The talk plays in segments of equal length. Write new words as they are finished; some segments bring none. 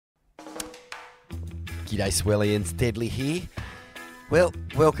G'day Swellians, Deadly here. Well,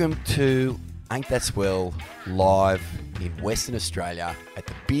 welcome to Ain't That Swell live in Western Australia at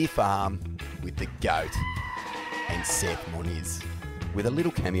the Beer Farm with the GOAT and Seth Moniz, with a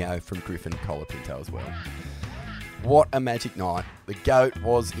little cameo from Griffin Colapinto as well. What a magic night. The GOAT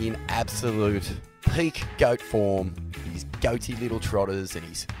was in absolute peak GOAT form. His goaty little trotters and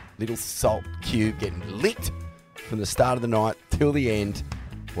his little salt cube getting licked from the start of the night till the end.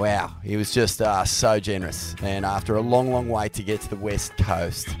 Wow, he was just so generous. And after a long, long wait to get to the West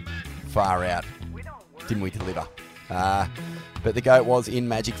Coast, far out, didn't we deliver? But the GOAT was in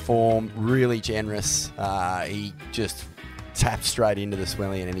magic form, really generous. He just tapped straight into the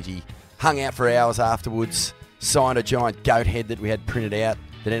Swellian energy, hung out for hours afterwards, signed a giant goat head that we had printed out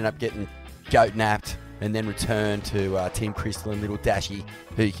that ended up getting goat napped, and then returned to Team Crystal and Little Dashy,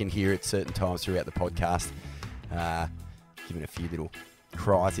 who you can hear at certain times throughout the podcast, giving a few little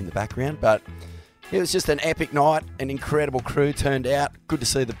cries in the background. But it was just an epic night. An incredible crew turned out. Good to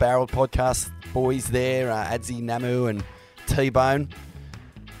see the Barrel podcast boys there, Adzi, Namu and T-Bone.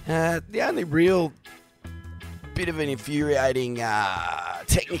 The only real bit of an infuriating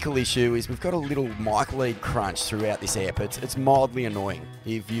technical issue is we've got a little mic lead crunch throughout this app. It's mildly annoying.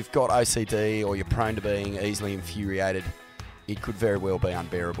 If you've got OCD or you're prone to being easily infuriated, it could very well be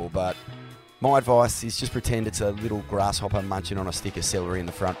unbearable. But my advice is just pretend it's a little grasshopper munching on a stick of celery in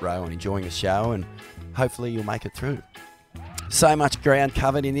the front row and enjoying the show, and hopefully you'll make it through. So much ground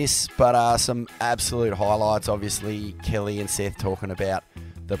covered in this, but some absolute highlights. Obviously, Kelly and Seth talking about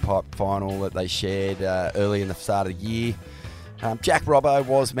the pipe final that they shared early in the start of the year. Jack Robbo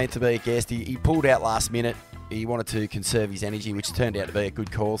was meant to be a guest. He pulled out last minute. He wanted to conserve his energy, which turned out to be a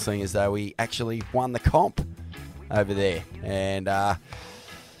good call, seeing as though he actually won the comp over there. And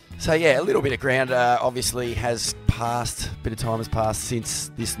so, yeah, a little bit of ground obviously has passed. A bit of time has passed since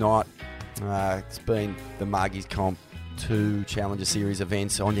this night. It's been the Margies Comp 2 Challenger Series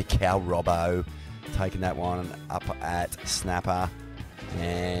events on your Cal Robbo, taking that one up at Snapper.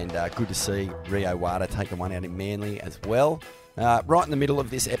 And good to see Rio Wada taking one out in Manly as well. Right in the middle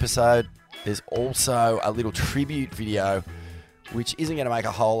of this episode, there's also a little tribute video, which isn't going to make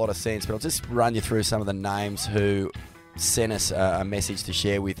a whole lot of sense, but I'll just run you through some of the names who sent us a message to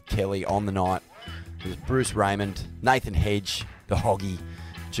share with Kelly on the night. It was Bruce Raymond, Nathan Hedge, The Hoggy,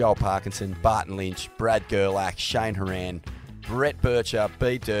 Joel Parkinson, Barton Lynch, Brad Gerlach, Shane Horan, Brett Bircher,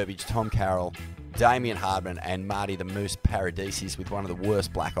 B. Durbridge, Tom Carroll, Damien Hardman, and Marty the Moose Paradises with one of the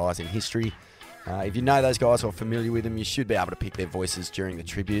worst black eyes in history. If you know those guys or are familiar with them, you should be able to pick their voices during the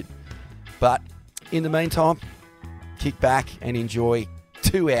tribute. But in the meantime, kick back and enjoy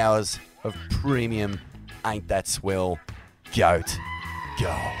 2 hours of premium Ain't That Swell GOAT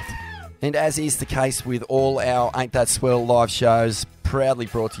Gold. And as is the case with all our Ain't That Swell live shows, proudly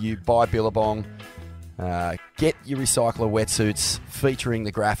brought to you by Billabong. Get your recycler wetsuits featuring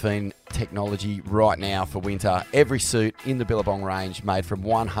the graphene technology right now for winter. Every suit in the Billabong range made from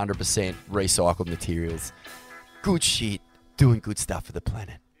 100% recycled materials. Good shit, doing good stuff for the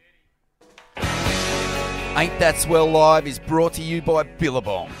planet. Ain't That Swell Live is brought to you by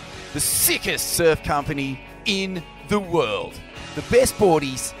Billabong, the sickest surf company in the world. The best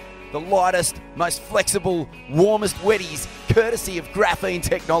boardies, the lightest, most flexible, warmest wetties, courtesy of graphene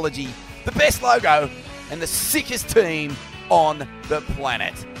technology, the best logo, and the sickest team on the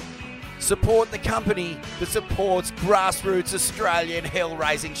planet. Support the company that supports grassroots Australian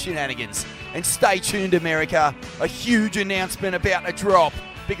hell-raising shenanigans. And stay tuned, America. A huge announcement about a drop,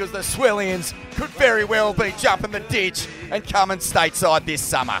 because the Swellians could very well be jumping the ditch and coming stateside this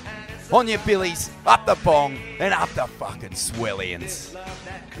summer. On your billies, up the bong, and up the fucking Swellians.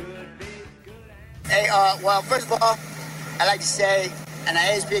 Hey, well, first of all, I'd like to say, and the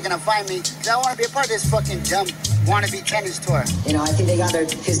ASP are gonna find me, because I want to be a part of this fucking dumb wannabe tennis tour. You know, I think they got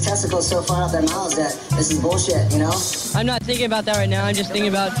his testicles so far up their mouths that this is bullshit, you know? I'm not thinking about that right now. I'm just thinking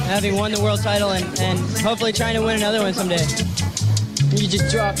about having won the world title and hopefully trying to win another one someday. You just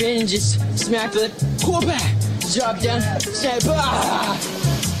drop in and just smack the quarterback. Drop down, say, bah!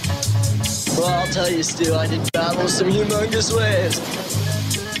 Well, I'll tell you, Stu, I did battle some humongous waves.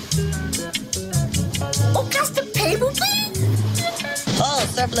 Oh, just a paper thing? Oh,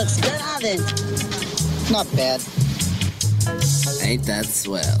 surf looks good on it. Not bad. Ain't That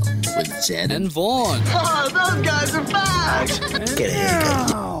Swell with Jed and Vaughn. Oh, those guys are back!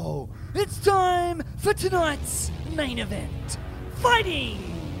 Now, it's time for tonight's main event. Fighting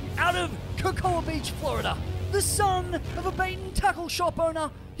out of Cocoa Beach, Florida, the son of a bait and tackle shop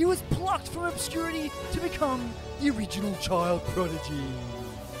owner, he was plucked from obscurity to become the original child prodigy.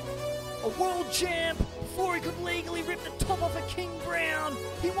 A world champ before he could legally rip the top off of King Brown,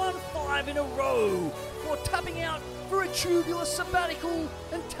 he won 5 in a row, before tapping out for a tubular sabbatical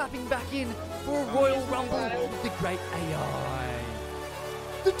and tapping back in for a Royal Rumble with the great AI.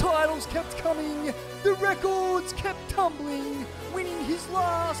 The titles kept coming, the records kept tumbling, winning his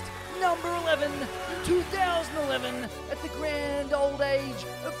last number 11 in 2011 at the grand old age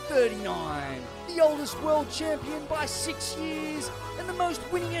of 39. The oldest world champion by 6 years and the most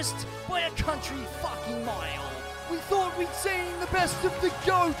winningest by a country fucking mile. We thought we'd seen the best of the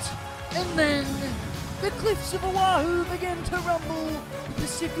GOAT, and then the cliffs of Oahu began to rumble, the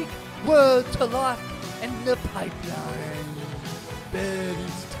Pacific whirred to life, and the pipeline bared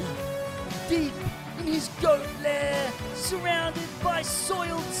its teeth. Deep in his goat lair, surrounded by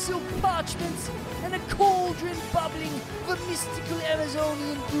soiled silk parchments and a cauldron bubbling of a mystical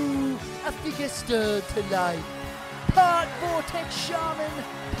Amazonian brew, a figure stirred to life. Part vortex shaman,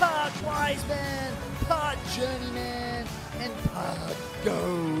 part wise man, part journeyman, and part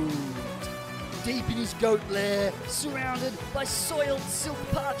goat. Deep in his goat lair, surrounded by soiled silk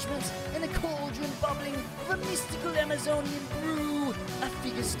parchments and a cauldron bubbling of a mystical Amazonian brew, a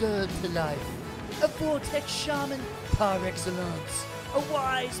figure stirred to life. A vortex shaman par excellence, a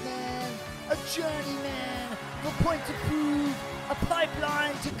wise man, a journeyman, a point to prove, a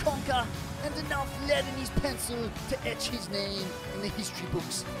pipeline to conquer, and enough lead in his pencil to etch his name in the history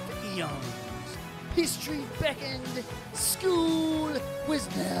books for eons. History beckoned, school was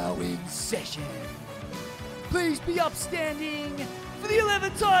now in session. Please be upstanding for the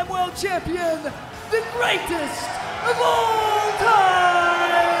 11-time world champion, the greatest of all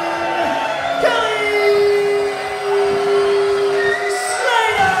time, Kelly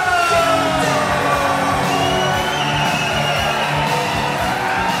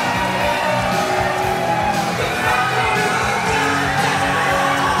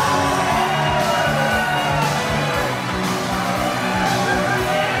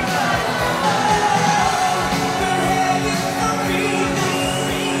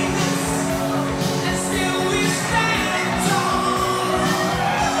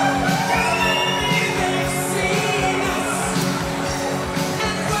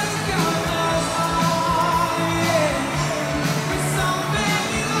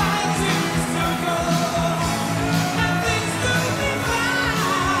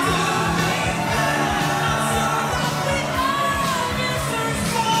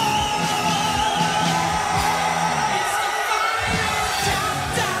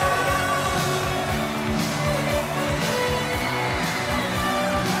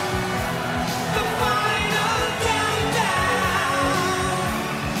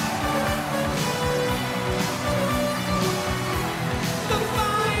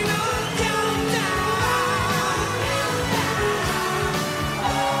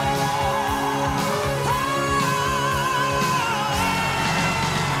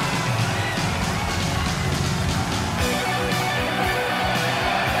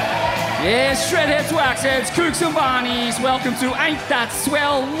Yes, shredheads, waxheads, kooks and barneys, welcome to Ain't That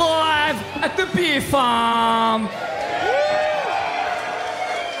Swell live at the Beer Farm.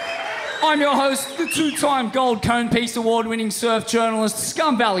 I'm your host, the two-time Gold Cone Piece award-winning surf journalist,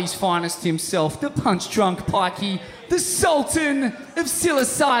 Scum Valley's finest himself, the punch-drunk pikey, the Sultan of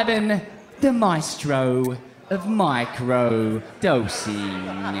psilocybin, the maestro of micro-dosing,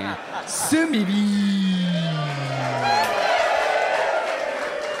 Sumibi.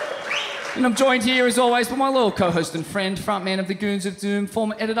 And I'm joined here, as always, by my loyal co-host and friend, frontman of the Goons of Doom,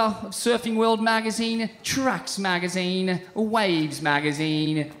 former editor of Surfing World magazine, Tracks magazine, Waves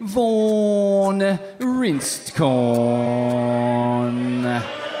magazine, Vaughan Rinsedcorn,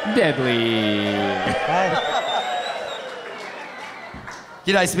 Deadly.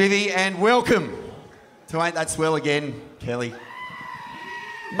 G'day, Smithy, and welcome to Ain't That Swell again, Kelly.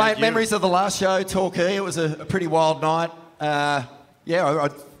 Mate, memories of the last show, Torquay. It was a pretty wild night. I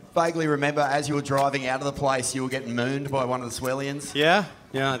vaguely remember as you were driving out of the place, you were getting mooned by one of the Swellians. Yeah,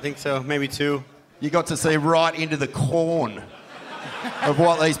 I think so. Maybe two. You got to see right into the corn of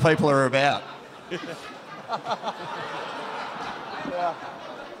what these people are about.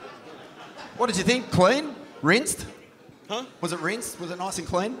 What did you think? Clean? Rinsed? Huh? Was it rinsed? Was it nice and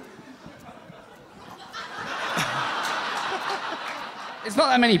clean? There's not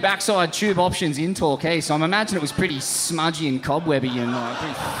that many backside tube options in Torquay, so I'm imagining it was pretty smudgy and cobwebby and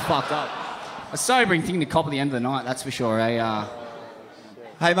pretty fucked up. A sobering thing to cop at the end of the night, that's for sure, eh?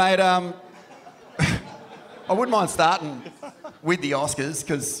 Hey, mate, I wouldn't mind starting with the Oscars,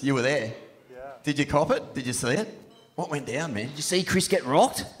 because you were there. Yeah. Did you cop it? Did you see it? What went down, man? Did you see Chris get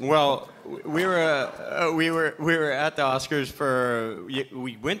rocked? Well, we were at the Oscars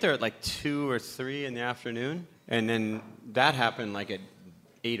we went there at like 2 or 3 in the afternoon, and then that happened like at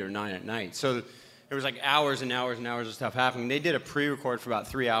 8 or 9 at night. So there was like hours and hours and hours of stuff happening. They did a pre-record for about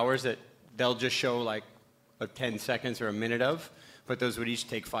 3 hours that they'll just show like 10 seconds or a minute of, but those would each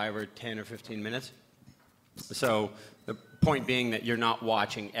take 5 or 10 or 15 minutes. So the point being that you're not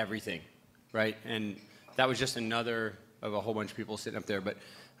watching everything, right? And that was just another of a whole bunch of people sitting up there. But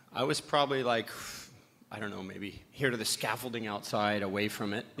I was probably like, I don't know, maybe here to the scaffolding outside, away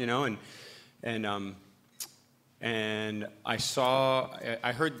from it, you know, and I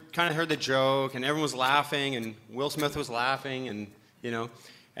kind of heard the joke, and everyone was laughing, and Will Smith was laughing, and you know,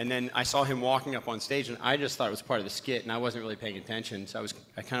 and then I saw him walking up on stage, and I just thought it was part of the skit, and I wasn't really paying attention, so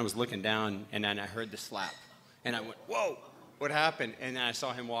I kind of was looking down, and then I heard the slap, and I went, whoa, what happened? And then I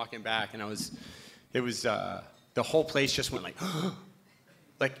saw him walking back, and the whole place just went like,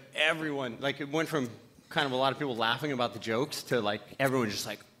 like everyone, like it went from kind of a lot of people laughing about the jokes to like everyone just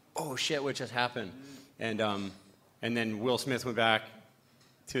like, oh shit, what just happened? And then Will Smith went back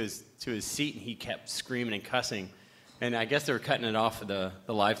to his seat, and he kept screaming and cussing. And I guess they were cutting it off of the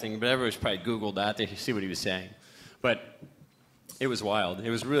live thing, but everybody's probably Googled that to see what he was saying. But it was wild.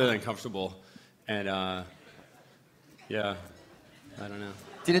 It was really uncomfortable. And yeah, I don't know.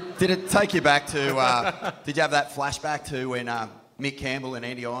 Did it take you back to, did you have that flashback to when Mick Campbell and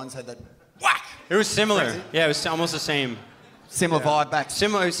Andy Irons had that whack? It was similar. Yeah, it was almost the same. Similar vibe back.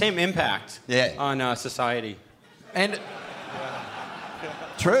 Same impact on society. And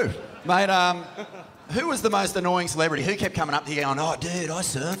true. Mate, who was the most annoying celebrity? Who kept coming up to you going, oh, dude, I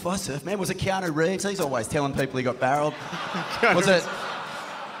surf. Man, was it Keanu Reeves? He's always telling people he got barreled. Was it...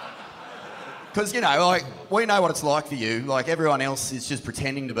 Because, you know, like, we know what it's like for you. Like, everyone else is just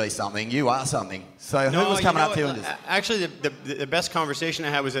pretending to be something. You are something. So who was coming up to you and just... Actually, the best conversation I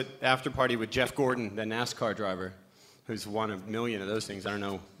had was at after party with Jeff Gordon, the NASCAR driver, who's won a million of those things. I don't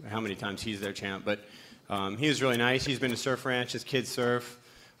know how many times he's their champ, but he was really nice. He's been to Surf Ranch. His kids surf.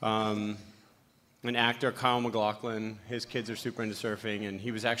 An actor, Kyle MacLachlan, his kids are super into surfing, and he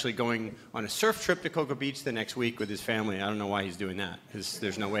was actually going on a surf trip to Cocoa Beach the next week with his family. I don't know why he's doing that, because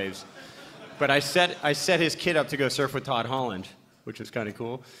there's no waves. But I set his kid up to go surf with Todd Holland, which was kind of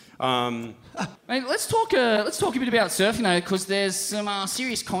cool. Mate, let's talk a bit about surfing though, because there's some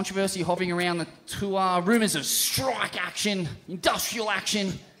serious controversy hovering around the tour. Rumours of strike action, industrial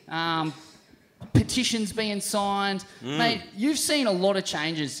action, petitions being signed. Mate, you've seen a lot of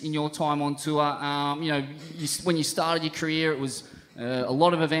changes in your time on tour. You know, when you started your career, it was a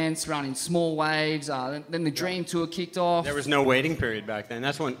lot of events run in small waves. Then the Dream Tour kicked off. There was no waiting period back then.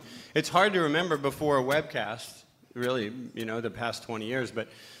 That's when it's hard to remember before a webcast, really, you know, the past 20 years. But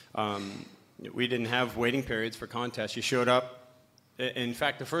we didn't have waiting periods for contests. You showed up. In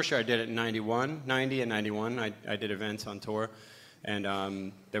fact, the first year I did it in 90 and 91, I did events on tour.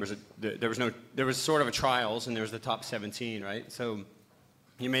 And there was sort of a trials, and there was the top 17, right? So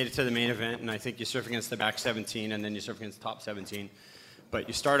you made it to the main event, and I think you surf against the back 17, and then you surf against the top 17. But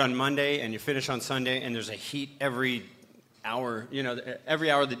you start on Monday, and you finish on Sunday, and there's a heat every hour. You know, every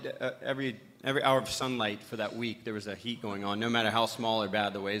hour of sunlight for that week, there was a heat going on, no matter how small or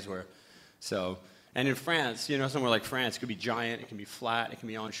bad the waves were. So, and in France, you know, somewhere like France, it could be giant, it can be flat, it can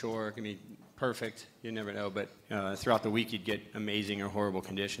be onshore, it can be perfect. You never know. But throughout the week, you'd get amazing or horrible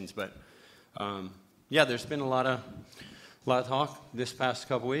conditions. But yeah, there's been a lot of talk this past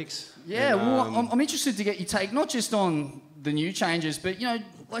couple weeks. Yeah, and, well, I'm interested to get your take, not just on the new changes, but, you know,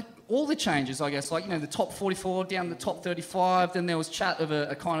 like all the changes, I guess, like, you know, the top 44 down to the top 35, then there was chat of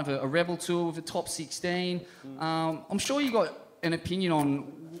a kind of a rebel tour with the top 16. I'm sure you got an opinion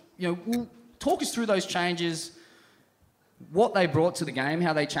on, you know, talk us through those changes, what they brought to the game,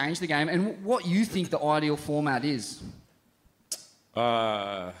 how they changed the game, and what you think the ideal format is.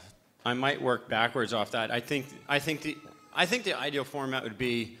 I might work backwards off that. I think the ideal format would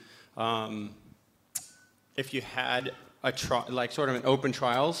be if you had like sort of an open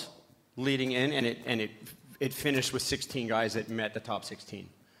trials leading in, and it finished with 16 guys that met the top 16.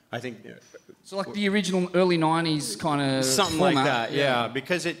 I think. So like the original early 90s kind of something format. like that, yeah.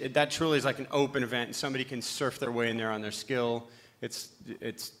 Because that truly is like an open event, and somebody can surf their way in there on their skill. It's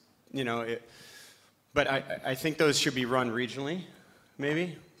you know, but I think those should be run regionally,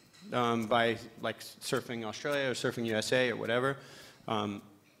 maybe. By like Surfing Australia or Surfing USA or whatever, and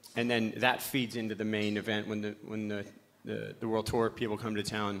then that feeds into the main event when the World Tour people come to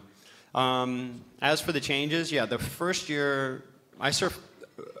town. As for the changes, yeah, the first year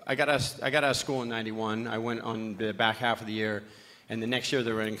I got out of school in '91. I went on the back half of the year, and the next year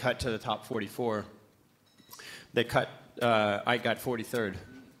they were in cut to the top 44. they cut. I got 43rd,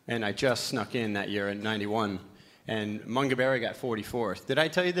 and I just snuck in that year in '91, and Mungaberry got 44th. Did I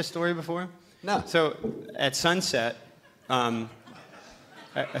tell you this story before? No. So at Sunset, at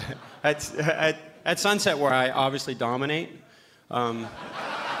Sunset, where I obviously dominate.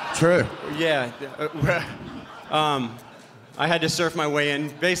 True. Yeah. I had to surf my way in.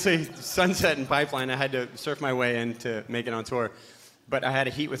 Basically, Sunset and Pipeline, I had to surf my way in to make it on tour. But I had a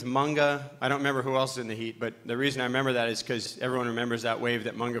heat with Munga. I don't remember who else was in the heat, but the reason I remember that is because everyone remembers that wave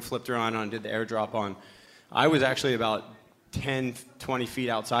that Munga flipped her on and did the airdrop on. I was actually about 10, 20 feet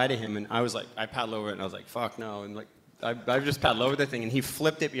outside of him, and I was like, I paddled over it, and I was like, fuck no. And like, I just paddled over the thing, and he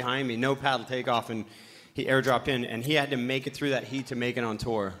flipped it behind me, no paddle takeoff, and he airdropped in, and he had to make it through that heat to make it on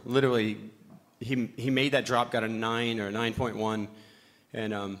tour. Literally, he made that drop, got a 9 or a 9.1,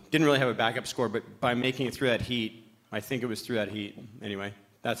 and didn't really have a backup score, but by making it through that heat, I think it was through that heat. Anyway,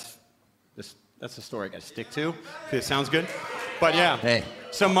 that's the story I got to stick to. It sounds good, but yeah. Hey.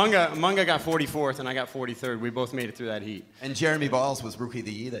 So Munga got 44th, and I got 43rd. We both made it through that heat. And Jeremy Biles was Rookie of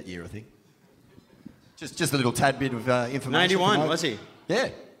the Year that year, I think. Just a little tad bit of information. 91, was he? Yeah.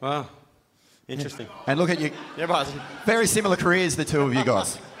 Wow. Interesting. And look at you. Yeah, boss. Very similar careers, the two of you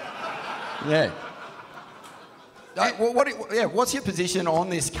guys. Yeah. What's your position on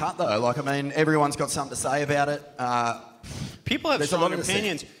this cut, though? Like, I mean, everyone's got something to say about it. People have there's strong a lot of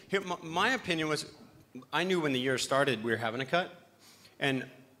opinions. Here, my opinion was, I knew when the year started we were having a cut. And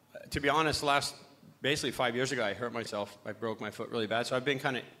to be honest, basically 5 years ago, I hurt myself. I broke my foot really bad. So I've been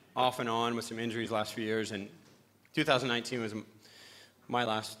kind of off and on with some injuries the last few years. And 2019 was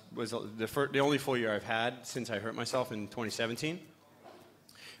the only full year I've had since I hurt myself in 2017.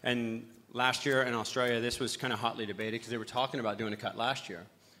 And last year in Australia, this was kind of hotly debated because they were talking about doing a cut last year.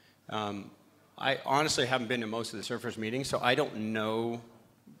 I honestly haven't been to most of the surfers meetings, so I don't know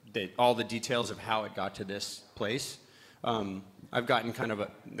all the details of how it got to this place. I've gotten kind of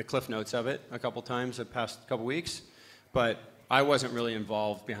the cliff notes of it a couple times the past couple weeks, but I wasn't really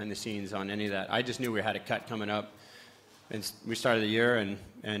involved behind the scenes on any of that. I just knew we had a cut coming up, and we started the year, and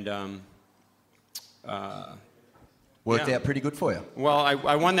worked out pretty good for you. Well,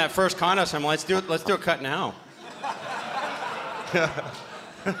 I won that first contest. I'm like, let's do a cut now.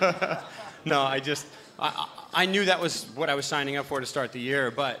 No, I knew that was what I was signing up for to start the year,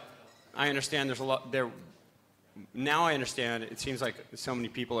 but I understand there's a lot there. Now I understand. It seems like so many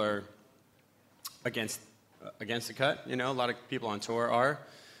people are against the cut. You know, a lot of people on tour are,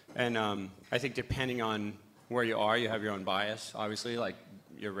 and I think depending on where you are, you have your own bias. Obviously, like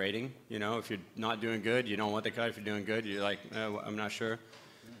your rating. You know, if you're not doing good, you don't want the cut. If you're doing good, you're like, I'm not sure.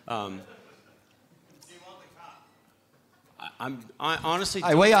 I honestly.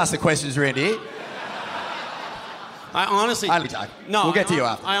 Hey, we ask the questions around here. I honestly. No, we'll get to you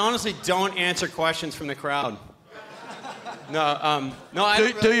after. I honestly don't answer questions from the crowd. No,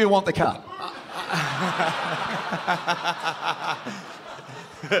 no. Do you want the cut?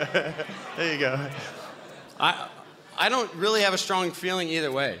 There you go. I don't really have a strong feeling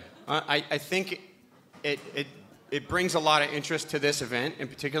either way. I think it brings a lot of interest to this event in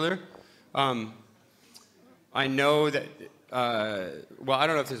particular. I know that, well, I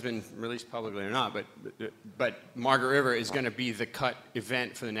don't know if this has been released publicly or not, but Margaret River is going to be the cut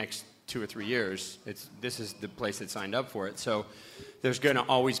event for the next 2 or 3 years. This is the place that signed up for it. So there's going to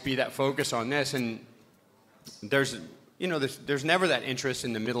always be that focus on this, and there's never that interest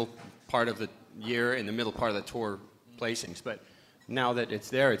in the middle part of the year, in the middle part of the tour placings. But now that it's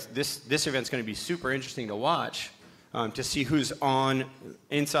there, this event's going to be super interesting to watch, to see who's on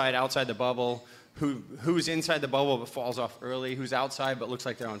inside, outside the bubble. Who's inside the bubble but falls off early, who's outside but looks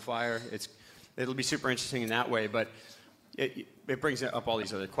like they're on fire. It'll be super interesting in that way, but it brings up all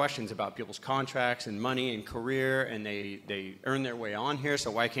these other questions about people's contracts and money and career, and they earn their way on here, so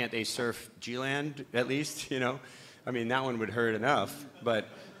why can't they surf G-Land at least, you know? I mean, that one would hurt enough, but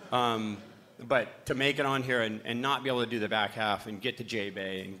to make it on here and not be able to do the back half and get to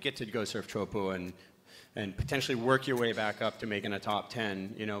J-Bay and get to go surf Chopu and potentially work your way back up to making a top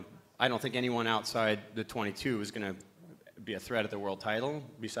 10, you know, I don't think anyone outside the 22 is going to be a threat at the world title,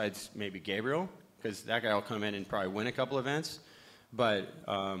 besides maybe Gabriel, because that guy will come in and probably win a couple events. But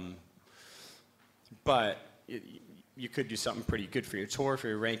you could do something pretty good for your tour, for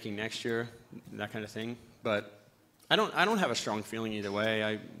your ranking next year, that kind of thing. But I don't have a strong feeling either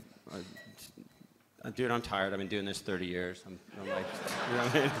way. Dude, I'm tired. I've been doing this 30 years. I'm like, you know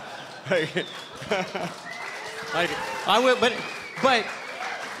what I mean? I will, but.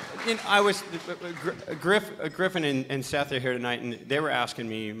 You know, I was Griffin and Seth are here tonight, and they were asking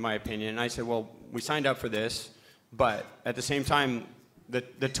me my opinion, and I said, well, we signed up for this, but at the same time,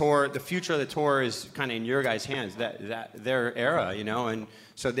 the tour, the future of the tour is kind of in your guys' hands. That their era, you know, and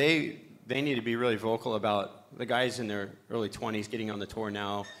so they need to be really vocal about the guys in their early 20s getting on the tour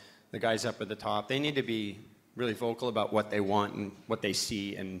now, the guys up at the top. They need to be really vocal about what they want and what they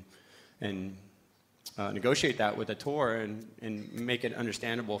see, and negotiate that with the tour and make it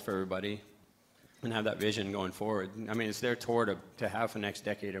understandable for everybody, and have that vision going forward. I mean, it's their tour to have for the next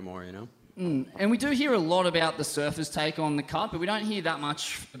decade or more, you know. And we do hear a lot about the surfers' take on the cut, but we don't hear that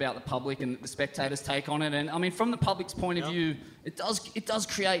much about the public and the spectators' take on it. And I mean, from the public's point of view, it does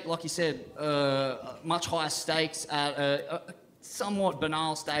create, like you said, much higher stakes at a somewhat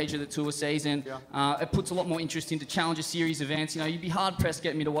banal stage of the tour season. It puts a lot more interest into Challenger Series events. You know, you'd be hard pressed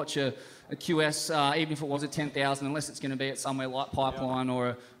getting me to watch a QS, even if it was at 10,000, unless it's going to be at somewhere like Pipeline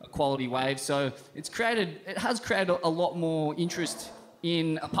or a Quality Wave. So it has created a lot more interest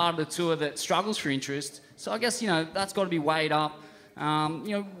in a part of the tour that struggles for interest. So I guess, you know, that's got to be weighed up. You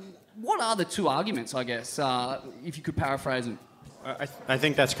know, what are the two arguments, I guess, if you could paraphrase them? I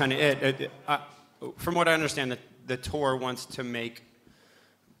think that's kind of it. From what I understand, the tour wants to make,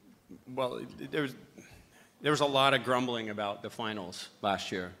 well, there was a lot of grumbling about the finals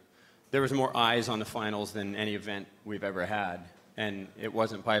last year. There was more eyes on the finals than any event we've ever had, and it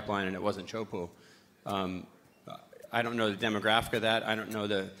wasn't Pipeline and it wasn't Chopu. I don't know the demographic of that. I don't know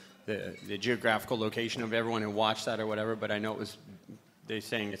the geographical location of everyone who watched that or whatever, but I know they're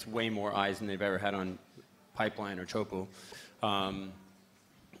saying it's way more eyes than they've ever had on Pipeline or Chopu. I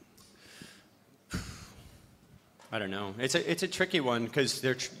don't know. It's a tricky one, because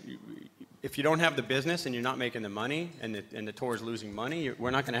if you don't have the business and you're not making the money, and the tour is losing money,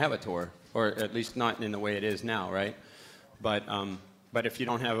 we're not going to have a tour, or at least not in the way it is now, right? But if you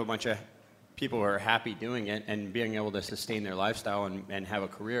don't have a bunch of people who are happy doing it and being able to sustain their lifestyle and have a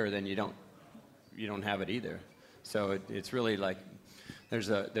career, then you don't have it either. So it's really like there's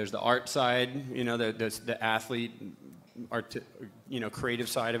the art side, you know, the athlete, art, you know, creative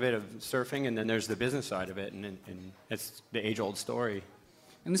side of it of surfing, and then there's the business side of it, and it's the age-old story.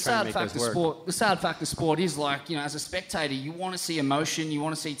 And the sad fact of sport is, like, you know, as a spectator, you want to see emotion, you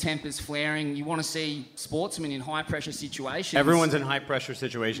want to see tempers flaring, you want to see sportsmen in high-pressure situations. Everyone's in high-pressure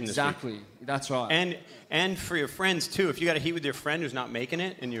situations. Exactly, that's right. And for your friends, too. If you got a heat with your friend who's not making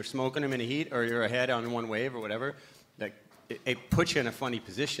it, and you're smoking him in a heat, or you're ahead on one wave or whatever, like, it puts you in a funny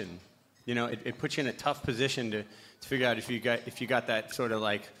position. You know, it puts you in a tough position to figure out if you got that sort of,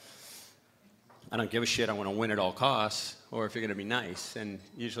 like, I don't give a shit, I want to win at all costs, or if you're going to be nice. And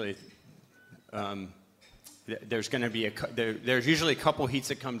usually there's going to be there's usually a couple heats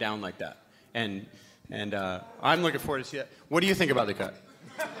that come down like that. And I'm looking forward to see that. What do you think about the cut?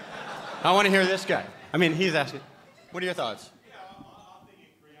 I want to hear this guy. I mean, he's asking. What are your thoughts?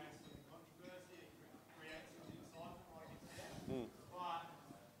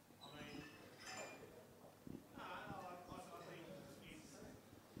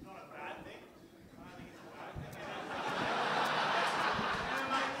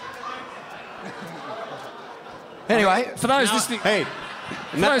 Anyway, for those listening,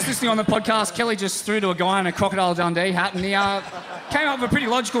 on the podcast, Kelly just threw to a guy in a Crocodile Dundee hat, and he came up with a pretty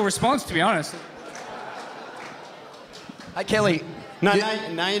logical response, to be honest. Hey, Kelly.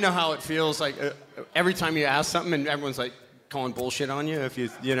 Now you know how it feels like every time you ask something and everyone's like calling bullshit on you if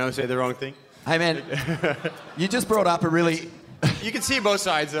you know, say the wrong thing. Hey, man, you just brought up a really... You can see both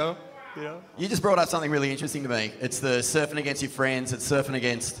sides, though. You know? You just brought up something really interesting to me. It's the surfing against your friends. It's surfing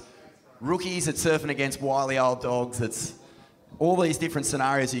against rookies. It's surfing against wily old dogs. It's all these different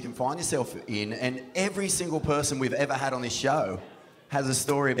scenarios you can find yourself in. And every single person we've ever had on this show has a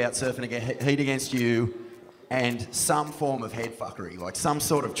story about surfing heat against you and some form of head fuckery, like some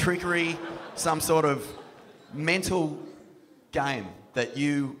sort of trickery, some sort of mental game that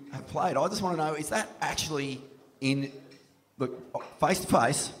you have played. I just want to know, is that actually face to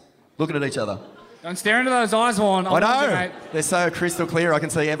face, looking at each other? Don't stare into those eyes, Warren. I know. They're so crystal clear. I can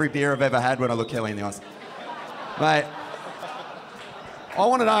see every beer I've ever had when I look Kelly in the eyes. Mate, I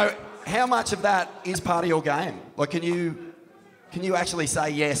want to know, how much of that is part of your game? Like, can you actually say,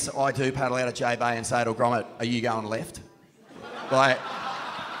 yes, I do paddle out of J-Bay and say to Gromit, are you going left? Like,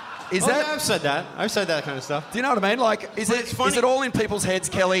 I've said that. I've said that kind of stuff. Do you know what I mean? Like, is it all in people's heads,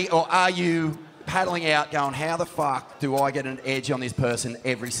 Kelly, or are you paddling out going, how the fuck do I get an edge on this person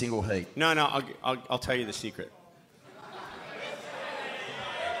every single heat? No, I'll tell you the secret.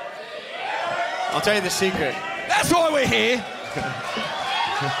 I'll tell you the secret. That's why we're here.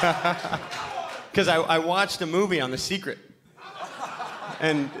 Because I watched a movie on The Secret.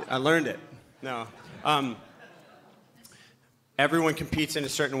 And I learned it. No. everyone competes in a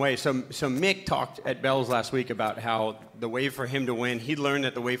certain way. So Mick talked at Bell's last week about how the way for him to win, he learned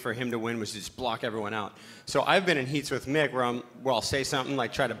that the way for him to win was to just block everyone out. So I've been in heats with Mick where I'll say something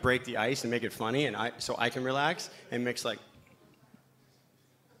like try to break the ice and make it funny, and so I can relax, and Mick's like,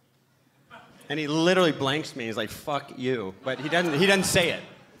 and he literally blanks me. He's like, "Fuck you," but he doesn't say it,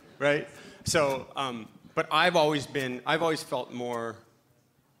 right? So, but I've always felt more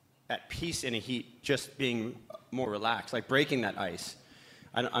at peace in a heat, just being more relaxed, like breaking that ice.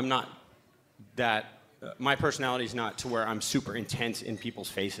 I'm not that. My personality is not to where I'm super intense in people's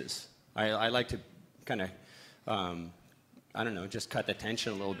faces. I like to kind of, I don't know, just cut the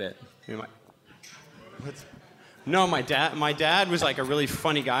tension a little bit. No, my dad was like a really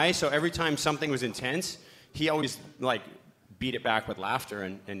funny guy, so every time something was intense, he always like beat it back with laughter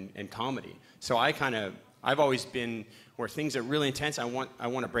and comedy. So I've always been where things are really intense, I want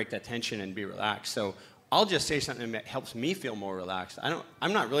to break that tension and be relaxed. So I'll just say something that helps me feel more relaxed.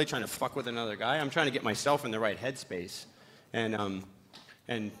 I'm not really trying to fuck with another guy. I'm trying to get myself in the right headspace. And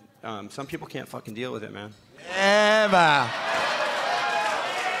some people can't fucking deal with it, man. Ever.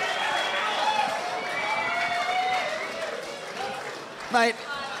 Mate,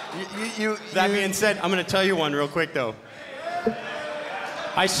 That being said, I'm going to tell you one real quick, though.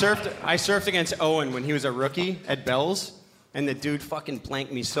 I surfed against Owen when he was a rookie at Bell's, and the dude fucking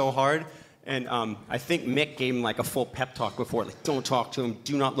blanked me so hard. And I think Mick gave him like a full pep talk before, like don't talk to him,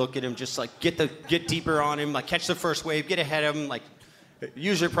 do not look at him, just like get deeper on him, like catch the first wave, get ahead of him, like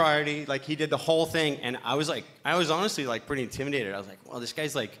use your priority. Like he did the whole thing, and I was honestly like pretty intimidated. I was like, well, this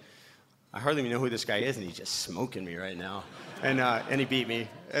guy's like, I hardly even know who this guy is, and he's just smoking me right now. And he beat me,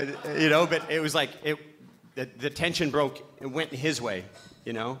 you know. But it was like the tension broke. It went his way,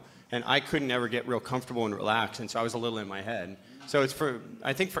 you know. And I couldn't ever get real comfortable and relaxed, and so I was a little in my head. So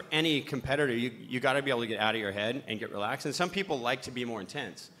I think for any competitor, you got to be able to get out of your head and get relaxed. And some people like to be more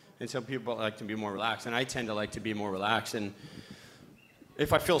intense, and some people like to be more relaxed. And I tend to like to be more relaxed. And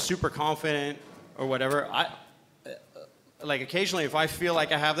if I feel super confident or whatever, like occasionally if I feel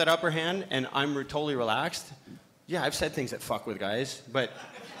like I have that upper hand and I'm totally relaxed, yeah, I've said things that fuck with guys, but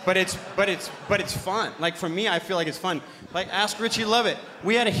it's fun. Like for me, I feel like it's fun. Like ask Richie Lovett.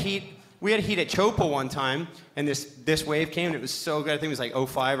 We had a heat at Chopa one time, and this wave came, and it was so good. I think it was like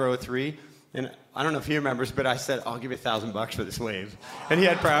 05 or 03, and I don't know if he remembers, but I said, I'll give you $1,000 for this wave, and he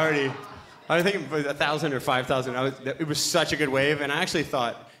had priority. I think it was 1,000 or 5,000. It was such a good wave, and I actually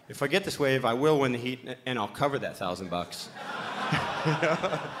thought, if I get this wave, I will win the heat, and I'll cover that $1,000.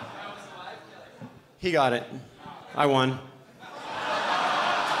 He got it. I won.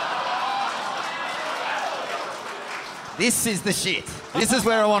 This is the shit. This is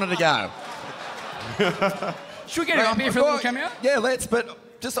where I wanted to go. Should we get him up here for a little cameo? Yeah, let's.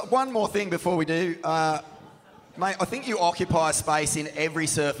 But just one more thing before we do. Mate, I think you occupy a space in every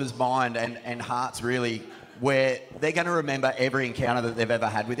surfer's mind and hearts, really, where they're going to remember every encounter that they've ever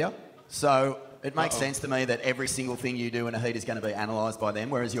had with you. So it makes sense to me that every single thing you do in a heat is going to be analysed by them,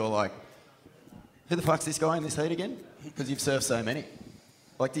 whereas you're like, who the fuck's this guy in this heat again? Because you've surfed so many.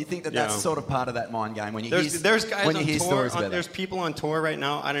 Like, do you think that that's sort of part of that mind game when you there's guys when on you hear tour, stories about there's that? people on tour right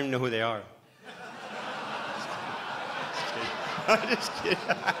now, I don't even know who they are. I'm just kidding.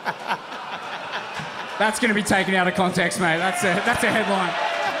 That's going to be taken out of context, mate. That's a headline.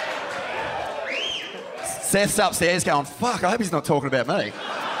 Seth's upstairs going, fuck, I hope he's not talking about me.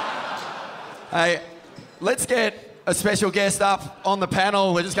 Hey, let's get a special guest up on the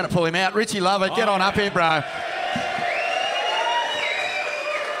panel. We're just going to pull him out. Richie Lovett, get on up here, bro.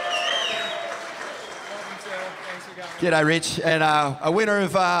 G'day, Rich. And a winner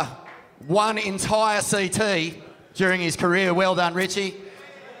of one entire CT during his career. Well done, Richie.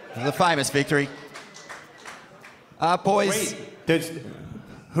 The famous victory. Boys. Wait,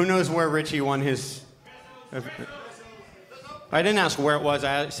 who knows where Richie won his... I didn't ask where it was.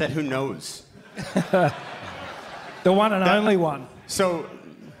 I said who knows. The one and only one. So...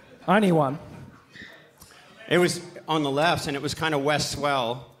 Only one. It was on the left, and it was kind of west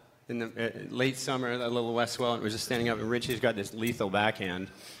swell. In the late summer, a little west swell, and it was just standing up, and Richie's got this lethal backhand,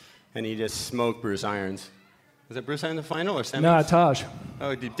 and he just smoked Bruce Irons. Was it Bruce Irons in the final or semis? No, Taj.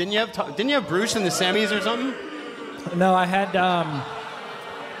 Oh, didn't you have Bruce in the semis or something? No, I had...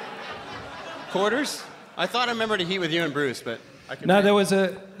 Quarters? I thought I remembered a heat with you and Bruce, but I could... No, there was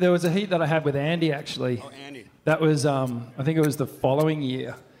a heat that I had with Andy, actually. Oh, Andy. That was, I think it was the following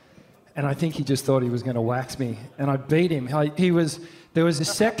year, and I think he just thought he was going to wax me, and I beat him. There was a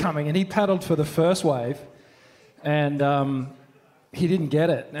set coming, and he paddled for the first wave, and he didn't get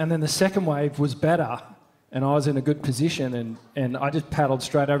it. And then the second wave was better, and I was in a good position, and I just paddled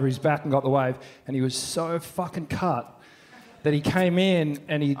straight over his back and got the wave, and he was so fucking cut that he came in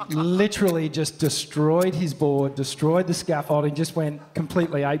and he literally just destroyed his board, destroyed the scaffolding, just went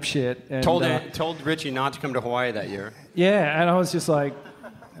completely apeshit. And, Told Richie not to come to Hawaii that year. Yeah, and I was just like,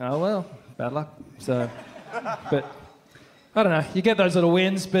 oh, well, bad luck. So, but I don't know. You get those little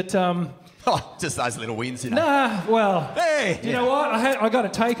wins, but... just those little wins, you know. Nah, well, hey, you know what? I got to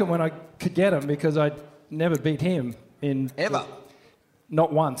take him when I could get him because I never beat him in... Ever?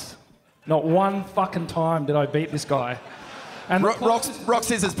 Not once. Not one fucking time did I beat this guy. And rock,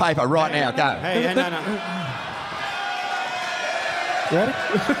 scissors, paper, right now, go. Hey, no. Ready?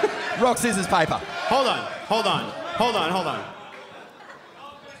 Rock, scissors, paper. Hold on.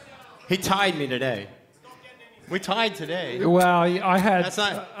 He tied me today. We tied today. Well, I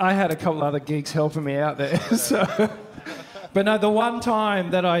had a couple other geeks helping me out there. So. But no, the one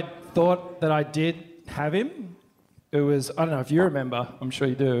time that I thought that I did have him, it was, I don't know if you remember, I'm sure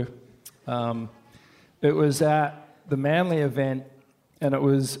you do. It was at the Manly event, and it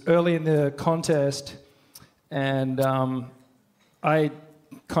was early in the contest, and I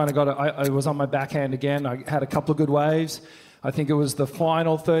kind of I was on my backhand again. I had a couple of good waves. I think it was the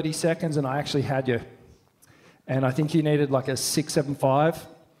final 30 seconds, and I actually had you. And I think you needed like a 6-7-5,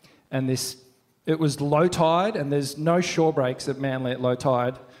 and it was low tide, and there's no shore breaks at Manly at low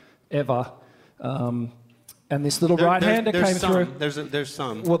tide, ever. And this little right-hander came through. There's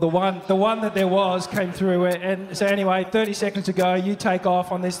some. Well, the one that there was came through, and so anyway, 30 seconds to go, you take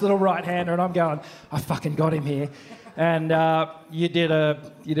off on this little right-hander, and I'm going, I fucking got him here. And you did a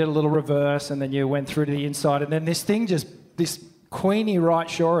little reverse, and then you went through to the inside, and then this Queenie right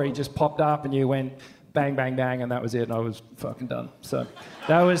shorey just popped up, and you went bang, bang, bang, and that was it, and I was fucking done. So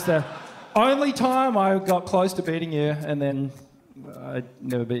that was the only time I got close to beating you, and then I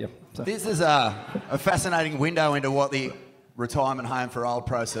never beat you. So. This is a fascinating window into what the retirement home for old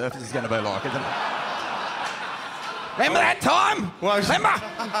pro surfers is going to be like, isn't it? Remember that time? Remember?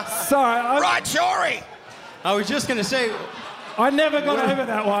 Sorry. Right, Shorey. I was just going to say... I never got over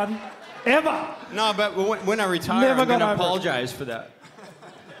that one. Ever. No, but when I retire, I'm going to apologise for that.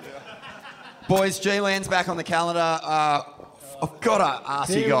 Boys, G-Land's back on the calendar. I've got to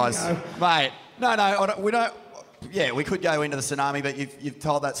ask you guys. Mate, no, we don't... Yeah, we could go into the tsunami, but you've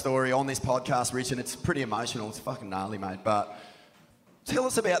told that story on this podcast, Rich, and it's pretty emotional. It's fucking gnarly, mate. But tell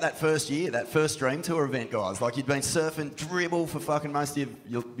us about that first year, that first Dream Tour event, guys. Like, you'd been surfing dribble for fucking most of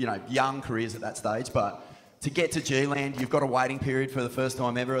your young careers at that stage, but to get to G-Land, you've got a waiting period for the first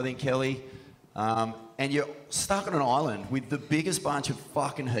time ever, I think, Kelly. And you're stuck on an island with the biggest bunch of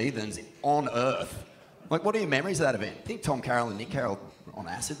fucking heathens on Earth. Like, what are your memories of that event? I think Tom Carroll and Nick Carroll were on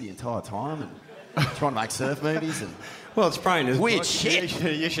acid the entire time and trying to make surf movies. And well, it's probably in his weird book. Shit.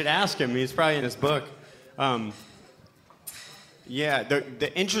 You should ask him. He's probably in his book. Yeah,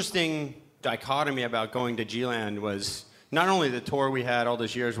 the interesting dichotomy about going to G-Land was not only the tour we had all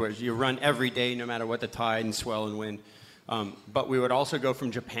those years where you run every day no matter what the tide and swell and wind, but we would also go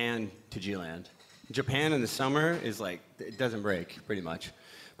from Japan to G-Land. Japan in the summer is like, it doesn't break pretty much.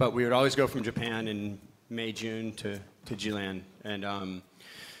 But we would always go from Japan in May, June to G-Land. And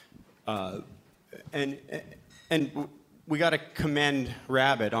we got to commend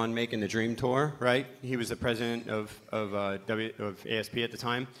Rabbit on making the Dream Tour, right? He was the president of ASP at the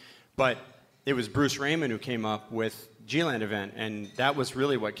time. But it was Bruce Raymond who came up with G-Land event, and that was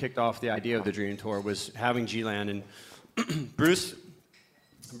really what kicked off the idea of the Dream Tour, was having G-Land. And Bruce's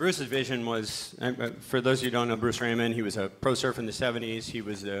vision was, for those of you who don't know Bruce Raymond, he was a pro surfer in the 70s. He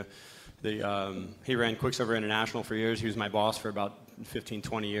was he ran Quicksilver International for years. He was my boss for about 15,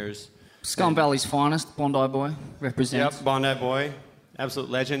 20 years. Scum Valley's finest, Bondi boy, represents. Yep, Bondi boy, absolute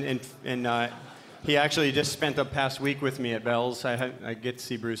legend. And he actually just spent the past week with me at Bell's. I get to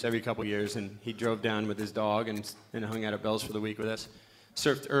see Bruce every couple years, and he drove down with his dog and hung out at Bell's for the week with us.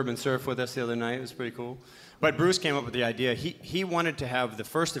 Surfed urban surf with us the other night. It was pretty cool. But Bruce came up with the idea. He wanted to have the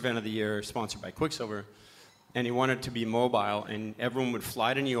first event of the year sponsored by Quicksilver, and he wanted to be mobile, and everyone would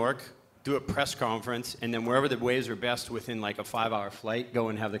fly to New York, do a press conference, and then wherever the waves were best within like a 5-hour flight, go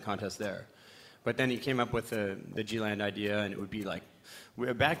and have the contest there. But then he came up with the G-Land idea, and it would be like,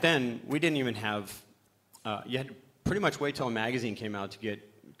 back then, we didn't even have, you had to pretty much wait till a magazine came out to get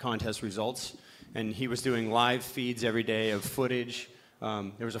contest results, and he was doing live feeds every day of footage.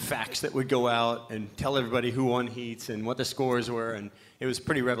 There was a fax that would go out and tell everybody who won heats and what the scores were, and it was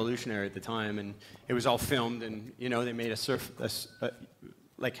pretty revolutionary at the time, and it was all filmed, and they made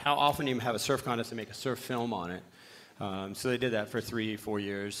like, how often do you have a surf contest and make a surf film on it? So they did that for 3-4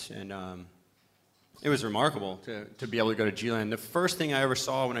 years, and it was remarkable to be able to go to G-Land. The first thing I ever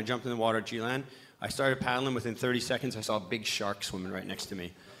saw when I jumped in the water at G-Land, I started paddling. Within 30 seconds, I saw a big shark swimming right next to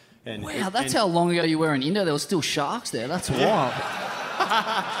me. And Wow, that's how long ago you were in India. There were still sharks there. That's wild.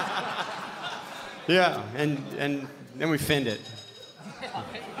 Yeah, and then we finned it.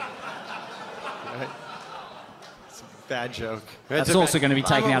 Right? It's a bad joke. That's also going to be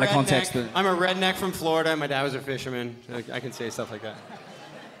taken out of context. I'm a redneck from Florida. My dad was a fisherman. I can say stuff like that.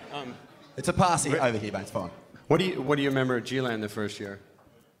 It's a passy over here, mate. It's fine. What do you remember at G-Land the first year?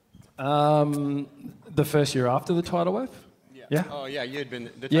 The first year after the tidal wave? Yeah. Oh, yeah, you had been...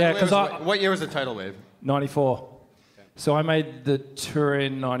 What year was the tidal wave? 94. Okay. So I made the tour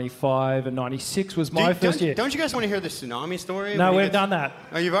in 95 and 96 was my first year. Don't you guys want to hear the tsunami story? No, we've done that.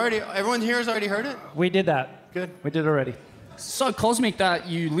 Oh, everyone here has already heard it? We did that. Good. We did already. So cosmic that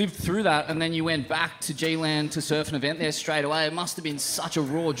you lived through that and then you went back to G-Land to surf an event there straight away. It must have been such a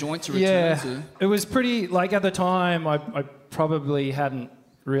raw joint to return to. It was pretty... Like, at the time, I probably hadn't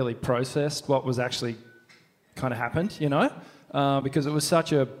really processed what was actually kind of happened, you know? Because it was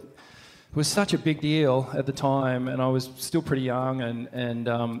such a big deal at the time, and I was still pretty young.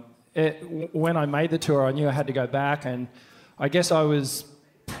 And when I made the tour, I knew I had to go back, and I guess I was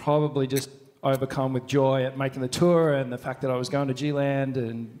probably just overcome with joy at making the tour and the fact that I was going to G-Land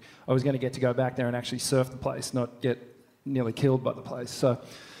and I was going to get to go back there and actually surf the place, not get nearly killed by the place. So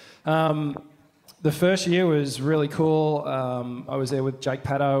the first year was really cool. I was there with Jake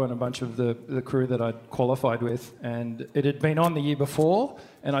Paddo and a bunch of the crew that I'd qualified with, and it had been on the year before,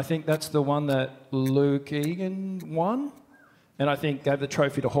 and I think that's the one that Luke Egan won, and I think gave the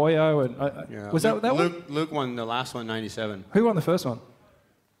trophy to Hoyo. And was that one? Luke won the last one, 97. Who won the first one?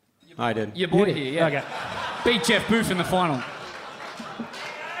 I did. Your boy here, yeah. Okay. Beat Jeff Booth in the final.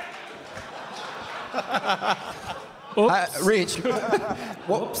 Rich.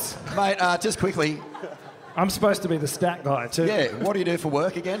 Whoops. Mate, just quickly. I'm supposed to be the stat guy too. Yeah, what do you do for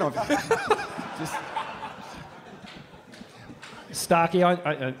work again? Starkey,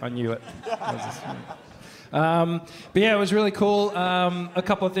 I knew it. But yeah, it was really cool. A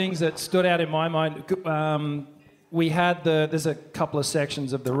couple of things that stood out in my mind. We had there's a couple of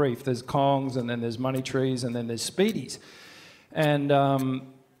sections of the reef. There's Kongs, and then there's Money Trees, and then there's Speedies. And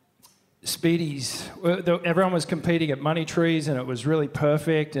Speedies, everyone was competing at Money Trees, and it was really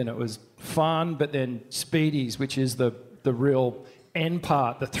perfect, and it was fun. But then Speedies, which is the real end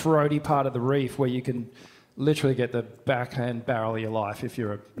part, the throaty part of the reef, where you can literally get the backhand barrel of your life if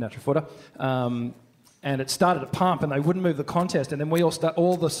you're a natural footer. And it started to pump, and they wouldn't move the contest. And then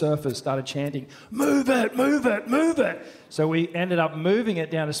all the surfers started chanting, "Move it, move it, move it!" So we ended up moving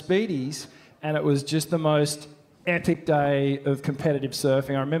it down to Speedies, and it was just the most epic day of competitive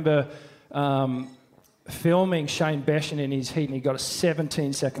surfing. I remember filming Shane Beshan in his heat, and he got a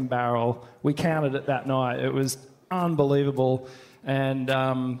 17-second barrel. We counted it that night. It was unbelievable. And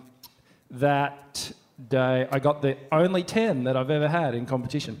that day, I got the only 10 that I've ever had in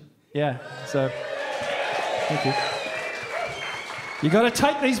competition. Yeah, so... Thank you. You got to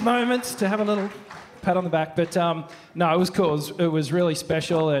take these moments to have a little pat on the back. But no, it was cool. It was really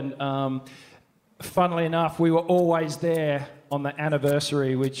special. And funnily enough, we were always there on the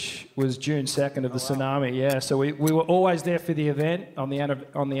anniversary, which was June 2nd of the tsunami. Yeah, so we were always there for the event on the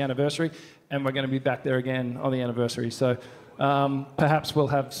anniversary, and we're going to be back there again on the anniversary. So perhaps we'll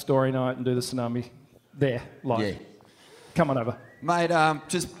have story night and do the tsunami there live. Yeah. Come on over. Mate,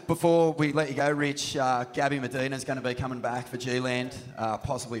 just before we let you go, Rich, Gabby Medina's going to be coming back for G-Land,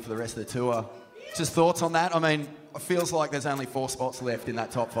 possibly for the rest of the tour. Just thoughts on that? I mean, it feels like there's only 4 spots left in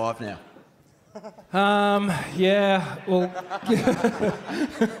that top 5 now. Yeah, well...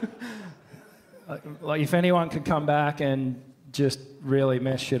 like, if anyone could come back and just really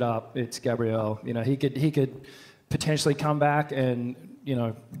mess shit up, it's Gabriel. You know, he could potentially come back and, you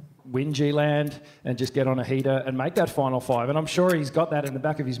know, win G-Land and just get on a heater and make that final 5. And I'm sure he's got that in the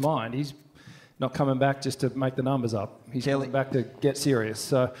back of his mind. He's not coming back just to make the numbers up. He's coming back to get serious.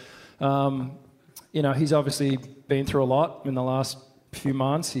 So, you know, he's obviously been through a lot in the last few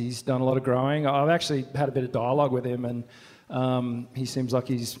months. He's done a lot of growing. I've actually had a bit of dialogue with him, and he seems like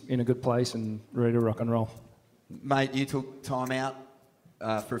he's in a good place and ready to rock and roll. Mate, you took time out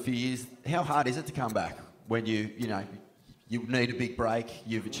for a few years. How hard is it to come back when you need a big break,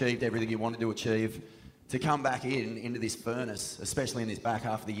 you've achieved everything you wanted to achieve, to come back into this furnace, especially in this back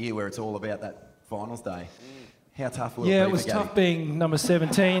half of the year where it's all about that finals day? How tough will it be? Yeah, it was tough being number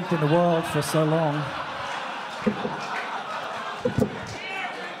 17th in the world for so long.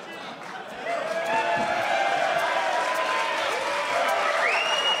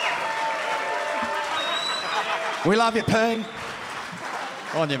 We love you, Ping.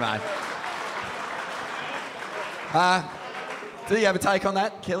 On you, mate. Do you have a take on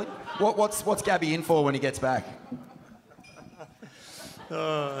that, Kelly? What's Gabby in for when he gets back?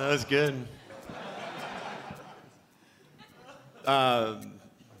 Oh, that was good. That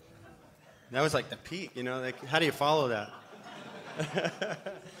was like the peak, you know? Like, how do you follow that?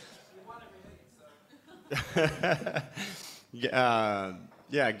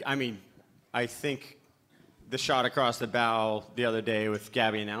 Yeah, I mean, I think the shot across the bow the other day with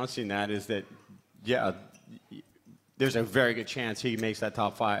Gabby announcing that is that, yeah, there's a very good chance he makes that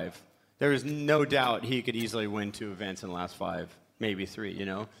top 5. There is no doubt he could easily win 2 events in the last 5, maybe 3, you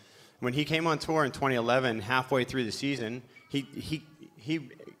know? When he came on tour in 2011, halfway through the season, he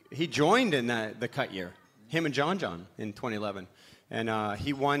joined in the cut year, him and John in 2011. And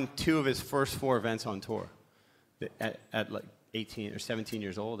he won 2 of his first 4 events on tour at like 18 or 17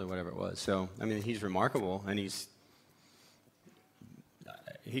 years old or whatever it was. So, I mean, he's remarkable, and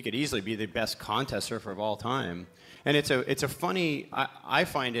he could easily be the best contest surfer of all time. And it's a funny, I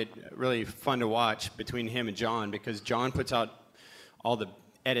find it really fun to watch between him and John, because John puts out all the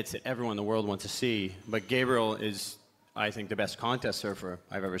edits that everyone in the world wants to see, but Gabriel is, I think, the best contest surfer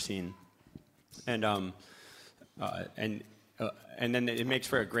I've ever seen. And then it makes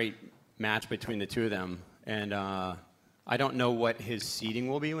for a great match between the two of them. And I don't know what his seeding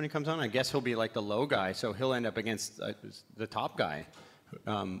will be when he comes on. I guess he'll be like the low guy, so he'll end up against the top guy,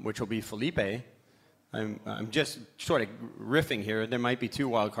 which will be Felipe. I'm just sort of riffing here. There might be 2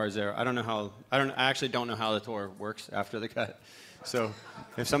 wild cards there. I actually don't know how the tour works after the cut. So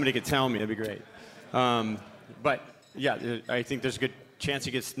if somebody could tell me, that'd be great. But yeah, I think there's a good chance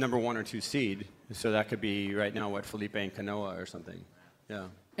he gets number 1 or 2 seed. So that could be right now Felipe and Canoa or something. Yeah.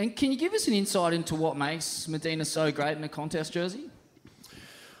 And can you give us an insight into what makes Medina so great in a contest jersey?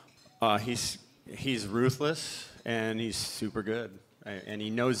 He's ruthless, and he's super good. And he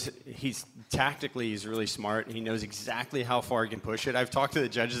knows, he's really smart, and he knows exactly how far he can push it. I've talked to the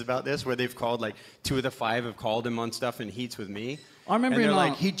judges about this, where they've called, like, 2 of the 5 have called him on stuff in heats with me. I remember and him, they're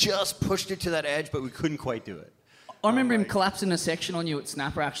like, he just pushed it to that edge, but we couldn't quite do it. I remember him collapsing a section on you at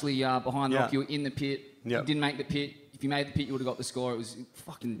Snapper, actually, behind the rock. You were in the pit. Yep. You didn't make the pit. If you made the pit, you would have got the score. It was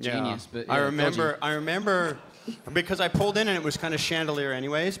fucking genius. Yeah. But yeah, I remember, because I pulled in and it was kind of chandelier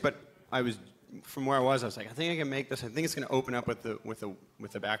anyways, but from where I was like, I think I can make this. I think it's going to open up with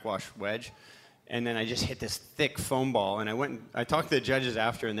the backwash wedge. And then I just hit this thick foam ball, and I talked to the judges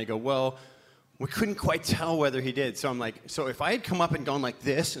after, and they go, well, we couldn't quite tell whether he did. So I'm like, so if I had come up and gone like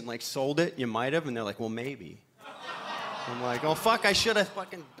this and like sold it, you might have. And they're like, well, maybe. I'm like, oh fuck, I should have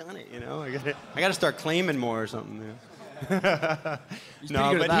fucking done it, you know. I gotta start claiming more or something. Yeah.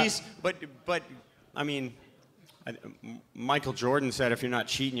 No, but I mean, Michael Jordan said, if you're not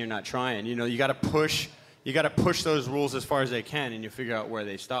cheating, you're not trying. You know, you gotta push those rules as far as they can, and you figure out where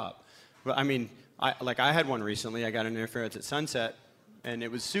they stop. But I mean, I had one recently. I got an interference at Sunset, and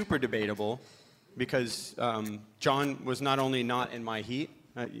it was super debatable because John was not only not in my heat.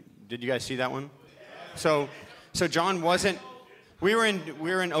 Did you guys see that one? So John wasn't. We were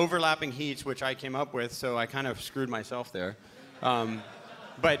in overlapping heats, which I came up with, so I kind of screwed myself there.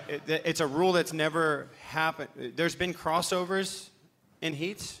 But it's a rule that's never happened. There's been crossovers in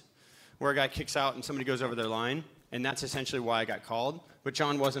heats where a guy kicks out and somebody goes over their line, and that's essentially why I got called. But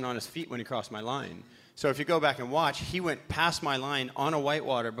John wasn't on his feet when he crossed my line. So if you go back and watch, he went past my line on a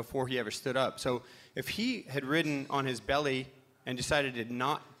whitewater before he ever stood up. So if he had ridden on his belly and decided to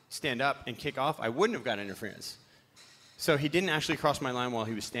not stand up and kick off, I wouldn't have got interference. So he didn't actually cross my line while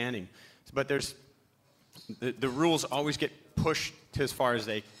he was standing. But there's the rules always get pushed to as far as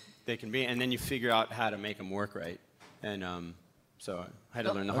they can be, and then you figure out how to make them work right. And so I had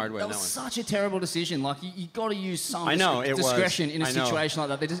to learn the hard way on that one. That was such a terrible decision. Like, you got to use some discretion in a I know. situation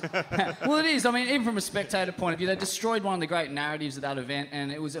like that. Well, it is. I mean, even from a spectator point of view, they destroyed one of the great narratives of that event,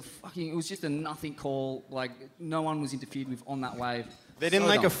 and it was just a nothing call. Like, no one was interfered with on that wave. They didn't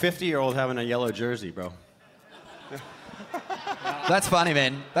like a 50-year-old having a yellow jersey, bro. That's funny,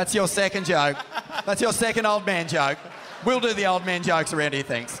 man. That's your second joke. That's your second old man joke. We'll do the old man jokes around here,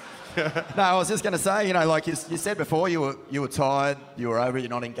 thanks. No, I was just going to say, you know, like you said before, you were tired, you were over it, you're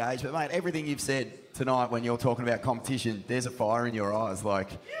not engaged. But, mate, everything you've said tonight when you're talking about competition, there's a fire in your eyes. Like,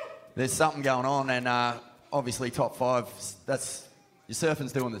 there's something going on. And obviously, top 5, that's your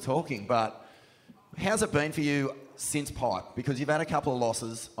surfing's doing the talking. But how's it been for you since Pipe? Because you've had a couple of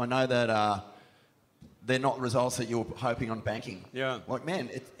losses. I know that they're not results that you're hoping on banking. Yeah. Like, man,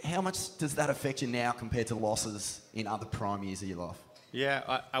 how much does that affect you now compared to losses in other prime years of your life?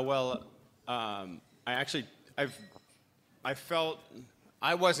 Yeah, I felt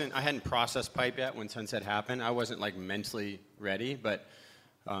I hadn't processed Pipe yet when Sunset happened. I wasn't like mentally ready, but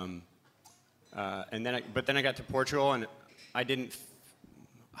then I got to Portugal and I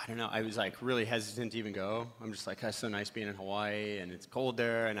I don't know. I was like really hesitant to even go. I'm just like, it's so nice being in Hawaii and it's cold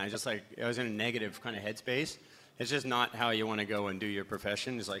there. And I was in a negative kind of headspace. It's just not how you want to go and do your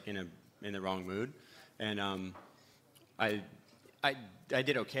profession. It's like in the wrong mood. And I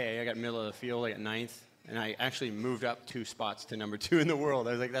did okay. I got middle of the field. I got 9th. And I actually moved up 2 spots to number 2 in the world.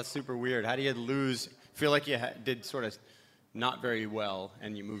 I was like, that's super weird. How do you feel like you did sort of not very well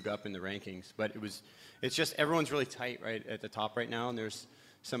and you moved up in the rankings? But it's just everyone's really tight right at the top right now. And there's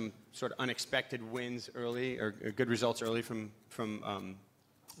some sort of unexpected wins early or good results early from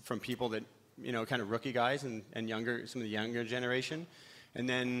people that, kind of rookie guys and younger, some of the younger generation. And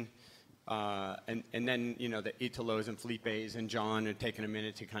then, the Italos and Felipes and John are taking a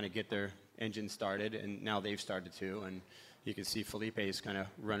minute to kind of get their engine started, and now they've started too. And you can see Felipe is kind of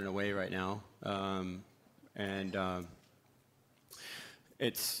running away right now.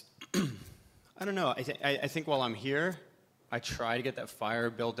 It's, I don't know. I think while I'm here, I try to get that fire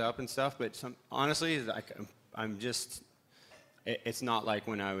built up and stuff, but honestly, I'm just, it's not like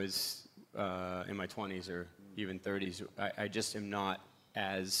when I was in my 20s or even 30s. I just am not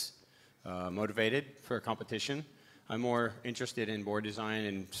as motivated for a competition. I'm more interested in board design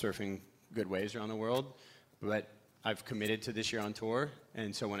and surfing good waves around the world, but I've committed to this year on tour,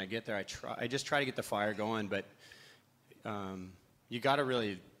 and so when I get there, I just try to get the fire going, but you got to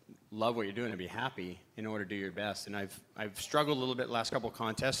really love what you're doing and be happy in order to do your best. And I've struggled a little bit the last couple of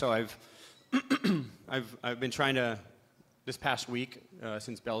contests, so I've been trying to, this past week,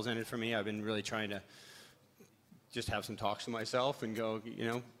 since Bells ended for me, I've been really trying to just have some talks to myself and go,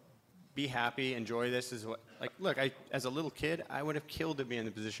 be happy, enjoy this. Look, as a little kid, I would have killed to be in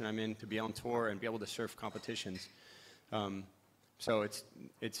the position I'm in, to be on tour and be able to surf competitions. So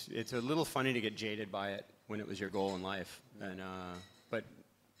it's a little funny to get jaded by it when it was your goal in life. And but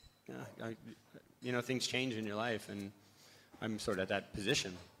things change in your life, and I'm sort of at that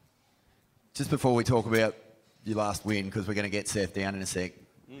position. Just before we talk about your last win, because we're going to get Seth down in a sec,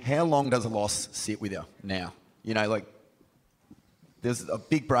 how long does a loss sit with you now? There's a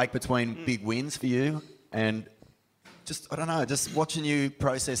big break between big wins for you, and just, I don't know, just watching you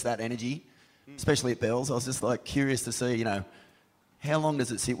process that energy, especially at Bells, I was just like curious to see, how long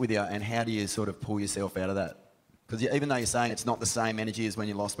does it sit with you, and how do you sort of pull yourself out of that? Because even though you're saying it's not the same energy as when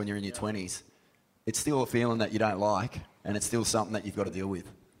you lost when you're in your 20s, it's still a feeling that you don't like, and it's still something that you've got to deal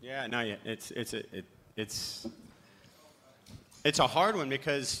with. Yeah, no, yeah, it's a hard one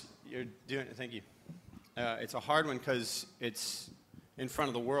because you're doing. Thank you. It's a hard one because it's in front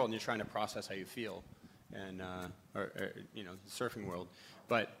of the world, and you're trying to process how you feel, and the surfing world.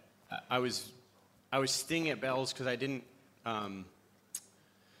 But I was stinging at Bells because I didn't. I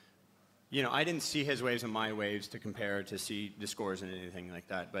didn't see his waves and my waves to compare to see the scores and anything like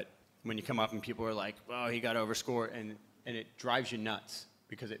that. But when you come up and people are like, "Oh, he got overscored," and it drives you nuts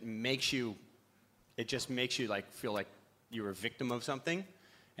because it just makes you like feel like you're a victim of something,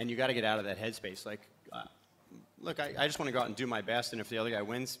 and you got to get out of that headspace. Like, look, I just want to go out and do my best, and if the other guy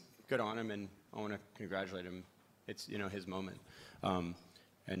wins, good on him, and I want to congratulate him. It's his moment. And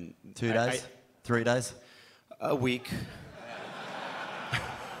 2 days, 3 days, a week.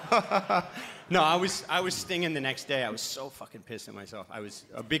 No, I was stinging the next day. I was so fucking pissed at myself. I was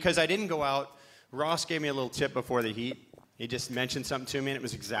because I didn't go out. Ross gave me a little tip before the heat. He just mentioned something to me, and it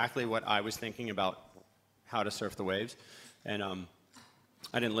was exactly what I was thinking about how to surf the waves. And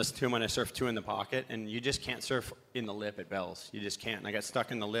I didn't listen to him when I surfed 2 in the pocket, and you just can't surf in the lip at Bells. You just can't. And I got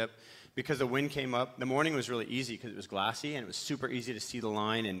stuck in the lip because the wind came up. The morning was really easy because it was glassy, and it was super easy to see the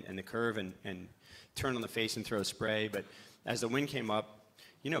line and the curve and turn on the face and throw spray. But as the wind came up,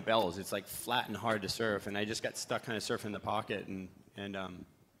 Bells, it's like flat and hard to surf, and I just got stuck kind of surfing the pocket. And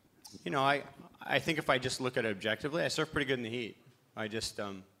I think if I just look at it objectively, I surfed pretty good in the heat. I just,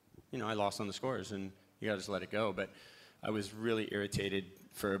 I lost on the scores, and you got to just let it go. But I was really irritated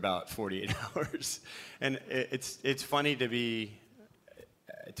for about 48 hours. And it's funny to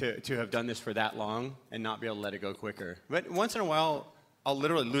have done this for that long and not be able to let it go quicker. But once in a while, I'll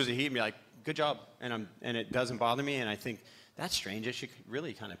literally lose a heat and be like, good job. And it doesn't bother me, and I think, that's strange. It should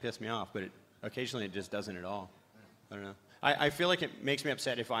really kind of piss me off, but occasionally it just doesn't at all. I don't know. I feel like it makes me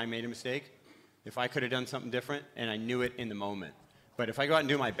upset if I made a mistake, if I could have done something different, and I knew it in the moment. But if I go out and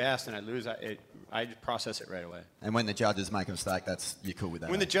do my best and I lose, I process it right away. And when the judges make a mistake, you're cool with that?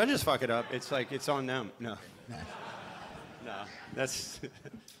 When the judges fuck it up, it's like it's on them. No, that's.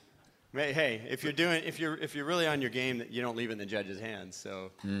 Hey, if you're really on your game, you don't leave it in the judge's hands. So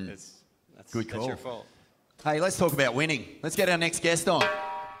that's good call. That's your fault. Hey, let's talk about winning. Let's get our next guest on.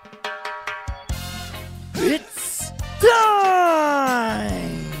 It's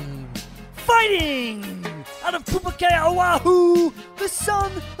time! Fighting out of Pupukea, Oahu, the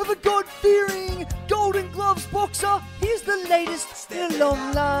son of a God-fearing Golden Gloves boxer, here's the latest in a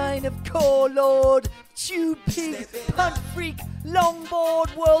long line of core lord, chew pig, punt freak,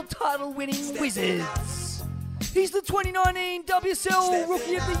 longboard world title winning wizards. He's the 2019 WSL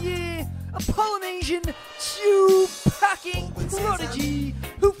Rookie of the Year, a Polynesian chew-packing prodigy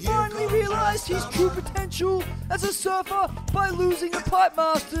who finally realised his true potential as a surfer by losing the Pipe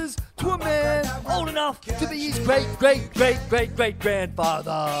Masters to a man old enough to be his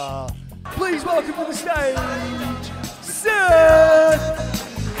great-great-great-great-great-grandfather. Please welcome to the stage,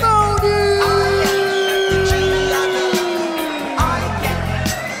 Seth Moniz!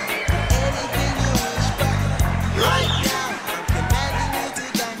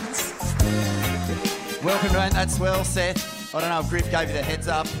 Welcome to Ain't That Swell, Seth. I don't know if Griff gave you the heads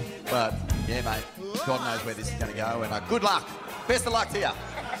up, but yeah, mate, God knows where this is going to go, and good luck. Best of luck to you.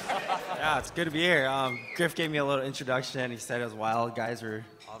 Yeah, it's good to be here. Griff gave me a little introduction. He said it was wild. Guys were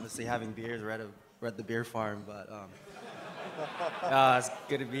obviously having beers. We're at the beer farm, but it's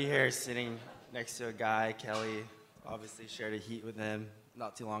good to be here, sitting next to a guy, Kelly. Obviously shared a heat with him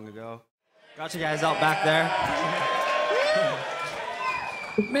not too long ago. Got you guys out back there.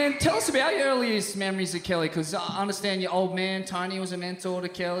 Man, tell us about your earliest memories of Kelly, because I understand your old man, Tony, was a mentor to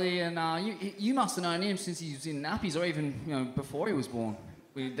Kelly, and you must have known him since he was in nappies, or even before he was born.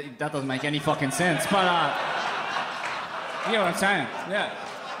 That doesn't make any fucking sense, but you know what I'm saying? Yeah.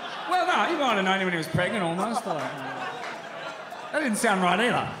 Well, no, you might have known him when he was pregnant almost. That didn't sound right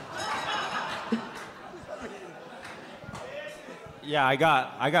either. Yeah, I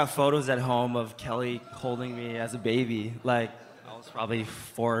got photos at home of Kelly holding me as a baby. Like, I was probably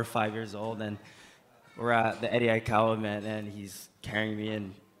 4 or 5 years old, and we're at the Eddie Aikau event, and he's carrying me,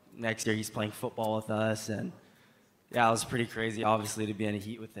 and next year he's playing football with us, and yeah, it was pretty crazy, obviously, to be in a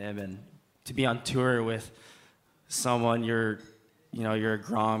heat with him, and to be on tour with someone you're a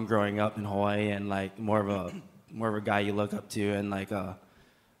Grom growing up in Hawaii, and like more of a guy you look up to, and like a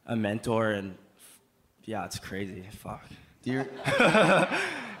mentor, and yeah, it's crazy. Fuck.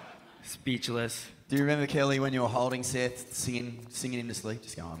 Speechless. Do you remember, Kelly, when you were holding Seth, singing him to sleep?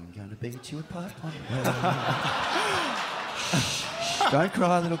 Just go, I'm going to beat you apart. Don't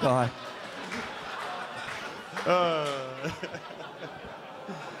cry, little guy.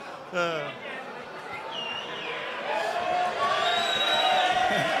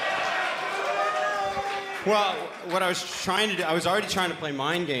 Well, what I was trying to do, I was already trying to play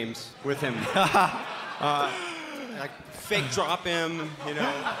mind games with him. Like fake drop him, you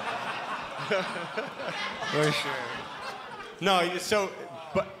know. For sure. No, so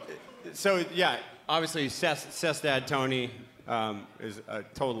yeah, obviously Seth's dad, Tony, is a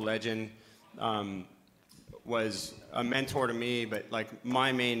total legend. Was a mentor to me, but like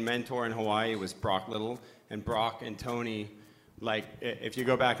my main mentor in Hawaii was Brock Little, and Brock and Tony, like if you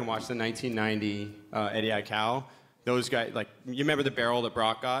go back and watch the 1990 Eddie Aikau, those guys, like you remember the barrel that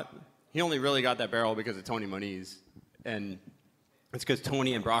Brock got? He only really got that barrel because of Tony Moniz, and it's because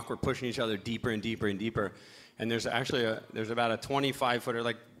Tony and Brock were pushing each other deeper and deeper and deeper. And there's actually there's about a 25-footer,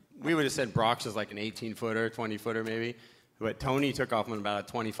 like we would have said Brock's is like an 18-footer, 20-footer maybe. But Tony took off on about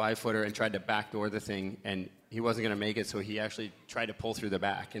a 25-footer and tried to backdoor the thing, and he wasn't going to make it, so he actually tried to pull through the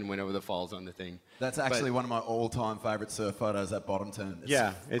back and went over the falls on the thing. That's actually one of my all-time favourite surf photos, that bottom turn.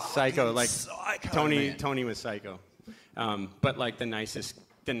 It's psycho. Like psycho, Tony was psycho, but like the nicest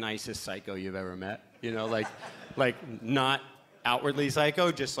psycho you've ever met. You know, like not outwardly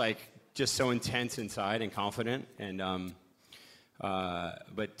psycho, just so intense inside and confident, and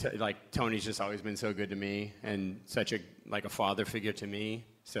like Tony's just always been so good to me and such a father figure to me.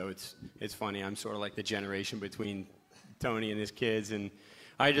 So it's funny. I'm sort of like the generation between Tony and his kids, and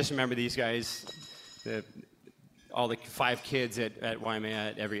I just remember these guys, all the 5 kids at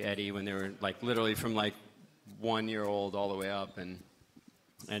Waimea at every Eddie when they were like literally from like 1 year old all the way up, and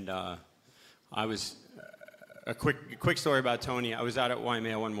I was a quick story about Tony. I was out at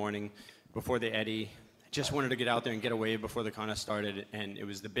Waimea one morning before the Eddie. Just wanted to get out there and get a wave before the contest started, and it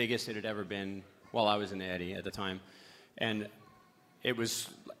was the biggest it had ever been while I was in the Eddie at the time. And it was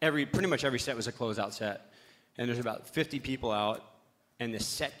pretty much every set was a closeout set, and there's about 50 people out, and the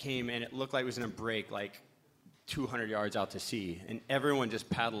set came, and it looked like it was going to break like 200 yards out to sea, and everyone just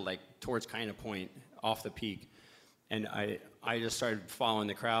paddled like towards kind of point off the peak, and I just started following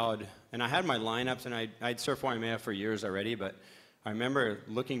the crowd, and I had my lineups, and I'd surfed Waimea for years already, but I remember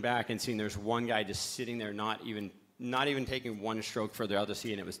looking back and seeing there's one guy just sitting there, not even taking one stroke further out to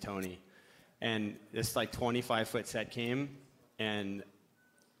sea, and it was Tony. And this like 25-foot set came, and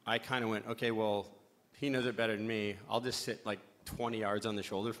I kind of went, okay, well, he knows it better than me. I'll just sit like 20 yards on the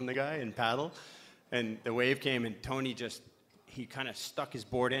shoulder from the guy and paddle. And the wave came, and Tony he kind of stuck his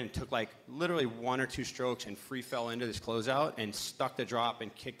board in, took like literally 1 or 2 strokes and free fell into this closeout and stuck the drop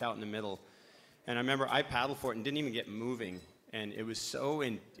and kicked out in the middle. And I remember I paddled for it and didn't even get moving. And it was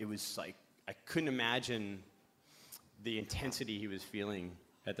it was like, I couldn't imagine the intensity he was feeling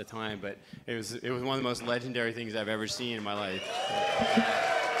at the time, but it was one of the most legendary things I've ever seen in my life.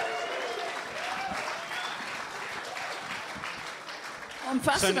 I'm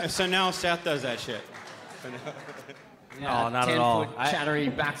fascinated. So now Seth does that shit. No, not at all. 10-foot chattery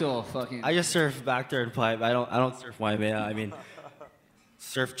backdoor fucking. I just surf backdoor and pipe. I don't surf Waimea. I mean,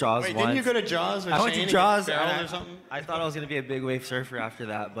 surf Jaws Wait, once. didn't you go to Jaws or I went to Shane Jaws. and barrel or something? I thought I was gonna be a big wave surfer after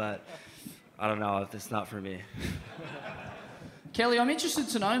that, but I don't know. It's not for me. Kelly, I'm interested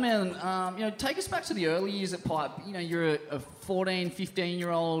to know, man, take us back to the early years at Pipe. You're a 14,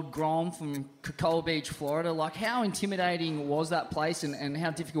 15-year-old Grom from Cocoa Beach, Florida. Like, how intimidating was that place, and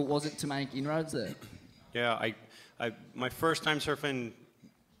how difficult was it to make inroads there? Yeah, my first time surfing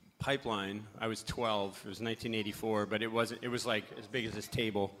Pipeline, I was 12. It was 1984, but it was like as big as this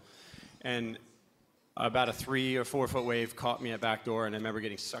table. And about a 3 or 4 foot wave caught me at backdoor, and I remember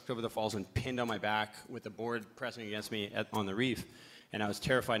getting sucked over the falls and pinned on my back with the board pressing against me on the reef. And I was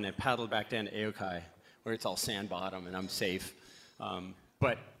terrified, and I paddled back down to Aokai, where it's all sand bottom and I'm safe.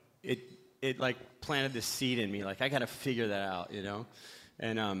 But it like planted this seed in me, like I got to figure that out,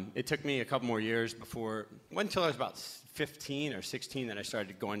 And it took me a couple more years before, it wasn't until I was about 15 or 16 that I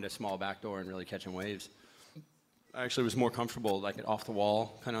started going to small backdoor and really catching waves. I actually was more comfortable, like off the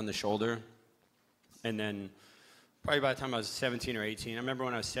wall, kind of on the shoulder. And then probably by the time I was 17 or 18, I remember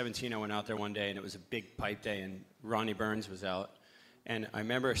when I was 17, I went out there one day and it was a big pipe day and Ronnie Burns was out. And I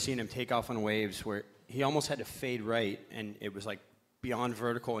remember seeing him take off on waves where he almost had to fade right and it was like beyond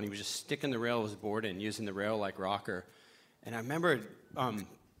vertical and he was just sticking the rail of his board in, using the rail like rocker. And I remember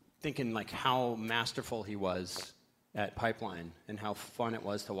thinking like how masterful he was at Pipeline and how fun it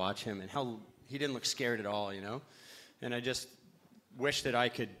was to watch him and how he didn't look scared at all, And I just wish that I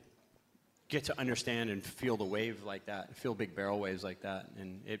could get to understand and feel the wave like that, feel big barrel waves like that.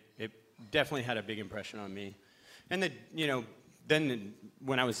 And it definitely had a big impression on me. And then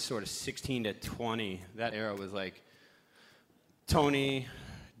when I was sort of 16 to 20, that era was like Tony,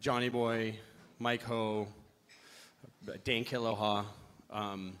 Johnny Boy, Mike Ho, Dane Kiloha,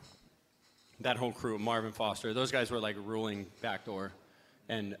 that whole crew, Marvin Foster, those guys were like ruling backdoor.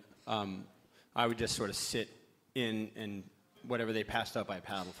 And I would just sort of sit in and whatever they passed up, I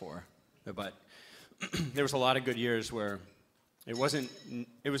paddle for. But there was a lot of good years where it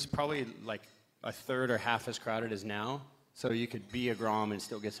was probably like a third or half as crowded as now. So you could be a Grom and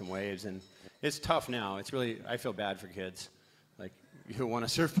still get some waves. And it's tough now. It's really, I feel bad for kids. Like, you want to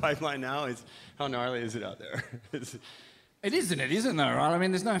surf Pipeline now? How gnarly is it out there? It isn't though, right? I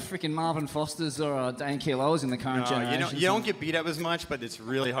mean, there's no freaking Marvin Fosters or Dane Kiloas in the current generation. You don't get beat up as much, but it's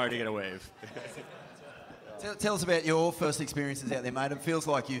really hard to get a wave. Tell us about your first experiences out there, mate. It feels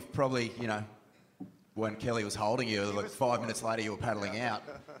like you've probably, when Kelly was holding you, like 5 minutes later you were paddling out.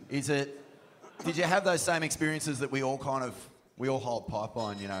 Did you have those same experiences that we all hold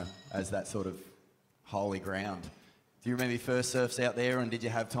Pipeline, as that sort of holy ground? Do you remember your first surfs out there, and did you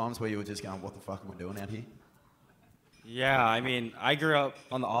have times where you were just going, what the fuck am I doing out here? Yeah, I mean, I grew up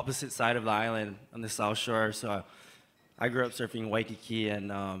on the opposite side of the island, on the South Shore, so I grew up surfing Waikiki,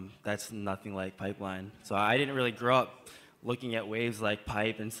 and that's nothing like Pipeline. So I didn't really grow up looking at waves like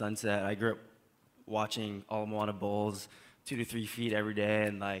Pipe and Sunset. I grew up watching Ala Moana bulls 2 to 3 feet every day,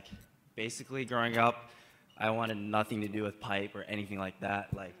 and like basically growing up, I wanted nothing to do with Pipe or anything like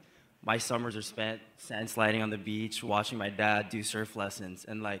that. Like my summers are spent sand sliding on the beach, watching my dad do surf lessons,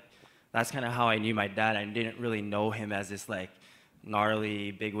 and like that's kind of how I knew my dad. I didn't really know him as this like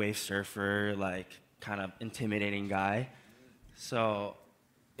gnarly big wave surfer, like kind of intimidating guy. So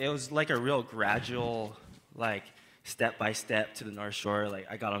it was like a real gradual, like step by step to the North Shore. Like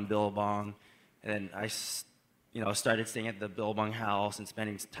I got on Billabong, and then I, started staying at the Billabong house and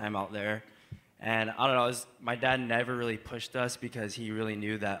spending time out there. And I don't know, my dad never really pushed us because he really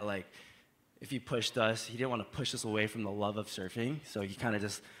knew that like if he pushed us, he didn't want to push us away from the love of surfing. So he kind of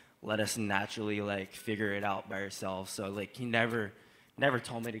just let us naturally like figure it out by ourselves. So like he never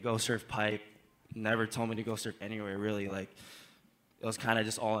told me to go surf Pipe, never told me to go surf anywhere really. Like it was kind of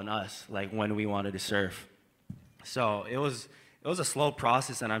just all in us, like when we wanted to surf. So it was a slow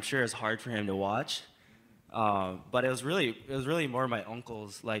process, and I'm sure it's hard for him to watch. But it was really more my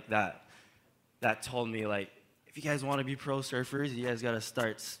uncles like that told me like, if you guys want to be pro surfers, you guys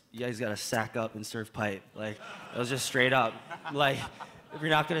gotta sack up and surf Pipe. Like it was just straight up like, if you're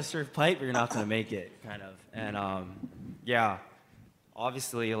not gonna surf Pipe, you're not gonna make it, kind of. And yeah,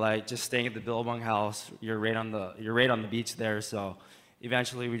 obviously, like, just staying at the Billabong house, you're right on the beach there. So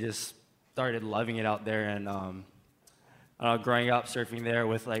eventually we just started loving it out there. And growing up surfing there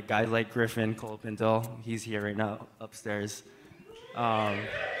with like guys like Griffin Colapinto, he's here right now upstairs.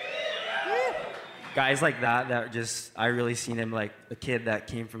 Guys like that just, I really seen him like a kid that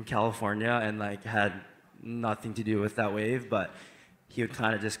came from California and like had nothing to do with that wave, but he would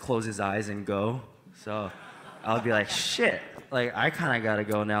kind of just close his eyes and go. So I would be like, shit, like I kind of gotta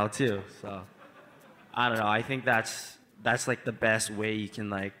go now too. So I don't know, I think that's like the best way you can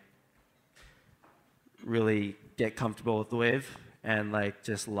like really get comfortable with the wave and like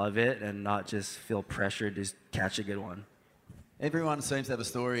just love it and not just feel pressured to catch a good one. Everyone seems to have a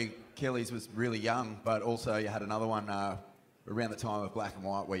story. Kelly's was really young, but also you had another one around the time of Black and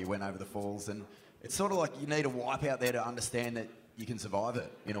White where you went over the falls, and it's sort of like you need a wipe out there to understand that you can survive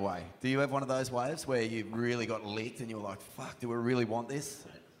it in a way. Do you have one of those waves where you really got licked and you were like, fuck, do we really want this?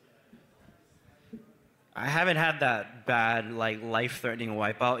 I haven't had that bad, like, life-threatening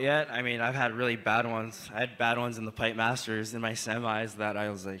wipeout yet. I mean, I've had really bad ones. I had bad ones in the Pipe Masters in my semis that I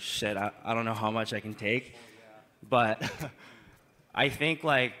was like, shit, I don't know how much I can take. But I think,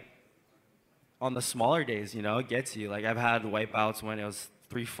 like, on the smaller days, you know, it gets you. Like, I've had wipeouts when it was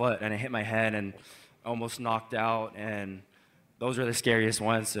 3 foot and it hit my head and almost knocked out, and those are the scariest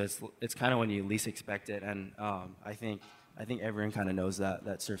ones. So it's kind of when you least expect it, and I think everyone kind of knows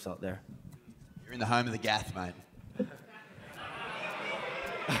that surfs out there. You're in the home of the Gath, mate.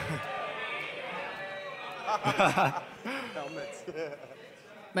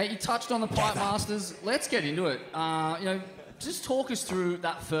 Mate, you touched on the Pipe Masters. Let's get into it. You know, just talk us through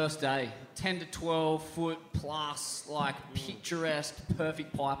that first day. 10 to 12 foot plus, like picturesque,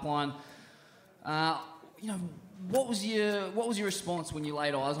 perfect pipeline. You know, what was your response when you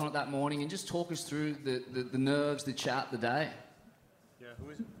laid eyes on it that morning? And just talk us through the nerves, the chat, the day. Yeah,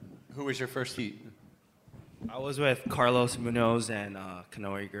 who was your first heat? I was with Carlos Munoz and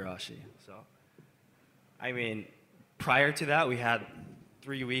Kanoe Igarashi. So, I mean, prior to that, we had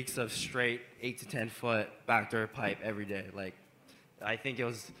 3 weeks of straight 8 to 10 foot backdoor pipe every day. Like, I think it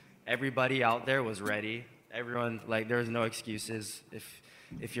was everybody out there was ready. Everyone, like, there was no excuses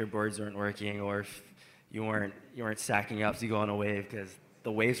if your boards weren't working or if you weren't stacking up to go on a wave, because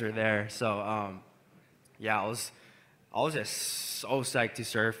the waves are there. So, yeah, I was just so psyched to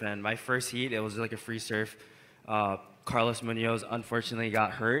surf. And my first heat, it was like a free surf. Carlos Munoz unfortunately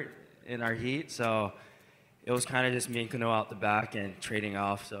got hurt in our heat, so it was kind of just me and Kano out the back and trading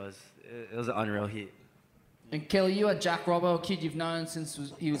off. So it was an unreal heat. And Kelly, you had Jack Robbo, a kid you've known since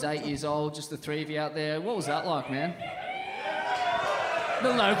he was 8 years old, just the three of you out there. What was that like, man? The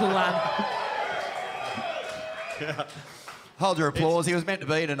local lad. Yeah. Hold your applause. He was meant to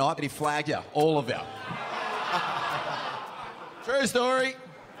be tonight, but he flagged you, all of you. True story.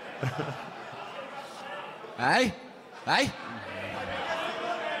 Hey? Hey?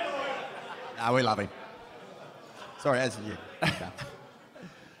 No, we love him. Sorry, as you. Okay.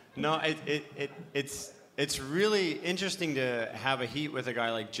 No, it's really interesting to have a heat with a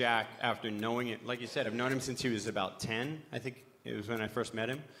guy like Jack after knowing it. Like you said, I've known him since he was about 10. I think it was when I first met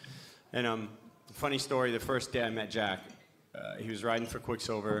him. And funny story, the first day I met Jack, he was riding for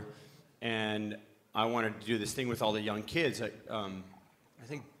Quicksilver, and I wanted to do this thing with all the young kids. I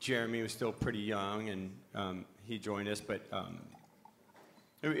think Jeremy was still pretty young, and he joined us, but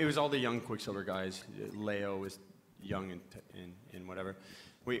it was all the young Quicksilver guys. Leo was young and whatever.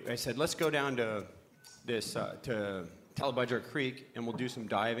 I said, let's go down to to Talabudger Creek, and we'll do some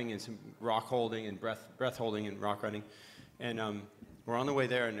diving and some rock holding and breath holding and rock running. And we're on the way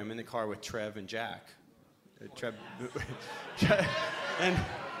there, and I'm in the car with Trev and Jack. Trev, and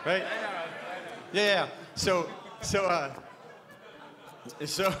right? Yeah. So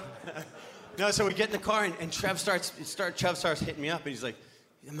we get in the car, and Trev starts hitting me up, and he's like,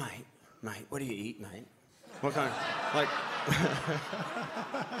 mate, what do you eat, mate? What kind of, like,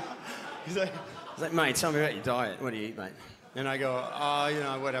 he's like, mate, tell me about your diet. What do you eat, mate? And I go,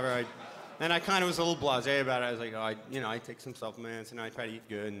 whatever. And I kind of was a little blasé about it. I was like, I take some supplements, and I try to eat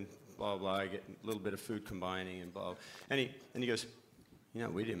good, and blah, blah. I get a little bit of food combining, and blah. And he goes, you know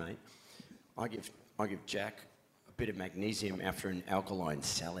what we do, mate? I give Jack a bit of magnesium after an alkaline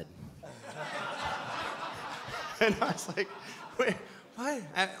salad. And I was like, wait, what?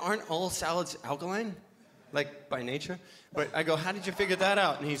 Aren't all salads alkaline? Like, by nature? But I go, how did you figure that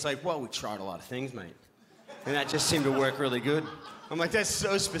out? And he's like, well, we tried a lot of things, mate. And that just seemed to work really good. I'm like, that's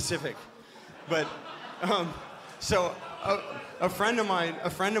so specific. But, so a friend of mine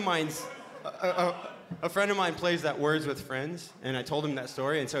plays that Words with Friends, and I told him that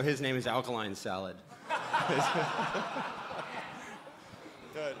story, and so his name is Alkaline Salad.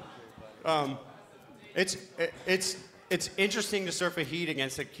 It's interesting to surf a heat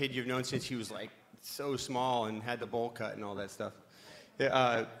against a kid you've known since he was like so small and had the bowl cut and all that stuff.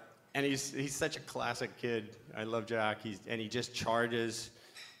 And he's such a classic kid. I love Jack. He just charges.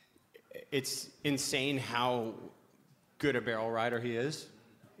 It's insane how good a barrel rider he is.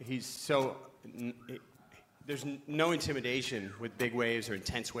 He's so there's no intimidation with big waves or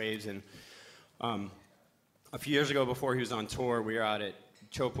intense waves. And a few years ago, before he was on tour, we were out at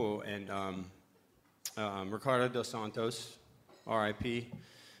Chopo, and Ricardo dos Santos, R.I.P.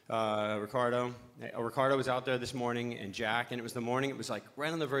 Ricardo was out there this morning, and Jack, and it was the morning, it was like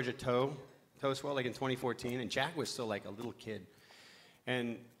right on the verge of toe swell, like in 2014, and Jack was still like a little kid.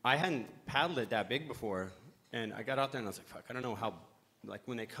 And I hadn't paddled it that big before, and I got out there and I was like, fuck, I don't know how, like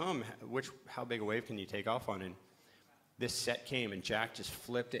when they come, how big a wave can you take off on? And this set came, and Jack just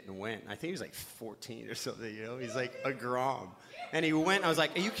flipped it and went. I think he was like 14 or something, you know? He's like a grom. And he went, I was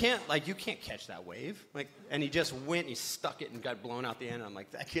like, you can't catch that wave. Like, and he just went, he stuck it and got blown out the end. I'm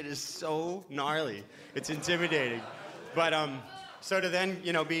like, that kid is so gnarly. It's intimidating. But, so to then,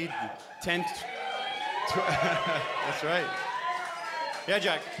 you know, be 10, that's right. Yeah,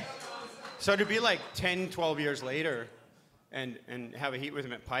 Jack. So to be like 10, 12 years later and have a heat with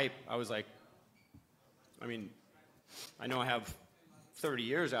him at Pipe, I was like, I mean, I know I have 30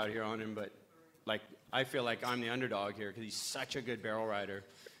 years out here on him, but like I feel like I'm the underdog here because he's such a good barrel rider,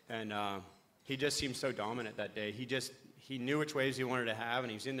 and he just seemed so dominant that day. He knew which waves he wanted to have,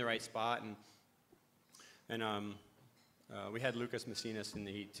 and he was in the right spot. And we had Lucas Macinas in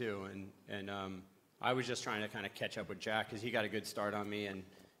the heat too, and I was just trying to kind of catch up with Jack because he got a good start on me, and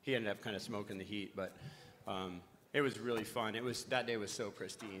he ended up kind of smoking the heat. But it was really fun. That day was so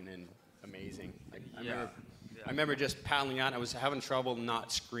pristine and amazing. Like, I remember just paddling out. I was having trouble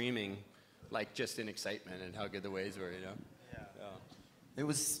not screaming, like just in excitement and how good the waves were, you know? Yeah. It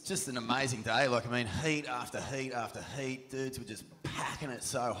was just an amazing day. Like, I mean, heat after heat after heat. Dudes were just packing it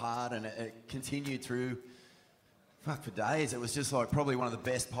so hard, and it continued through, for days. It was just like probably one of the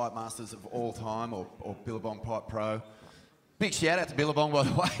best pipe masters of all time, or Billabong Pipe Pro. Big shout out to Billabong, by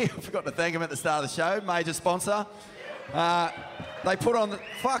the way. I forgot to thank him at the start of the show. Major sponsor. They put on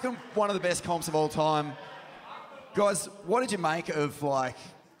one of the best comps of all time. Guys, what did you make of like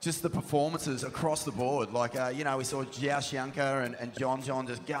just the performances across the board? Like, you know, we saw Jiao Xianka and John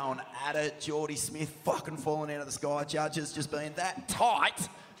just going at it. Geordie Smith fucking falling out of the sky. Judges just being that tight.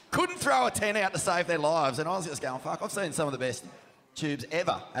 Couldn't throw a 10 out to save their lives. And I was just going, fuck, I've seen some of the best tubes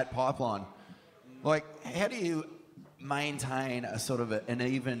ever at Pipeline. Like, how do you maintain a sort of an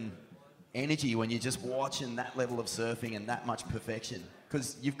even energy when you're just watching that level of surfing and that much perfection?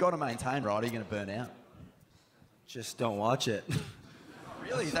 Because you've got to maintain, right, or you're going to burn out. Just don't watch it.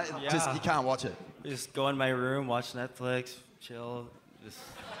 Really? Just, you can't watch it? Just go in my room, watch Netflix, chill, just...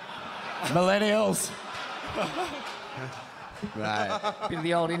 Millennials! Right. Bit of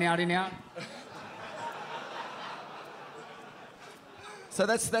the old in, out. So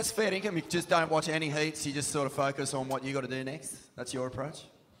that's fair income. You just don't watch any heats. You just sort of focus on what you got to do next. That's your approach?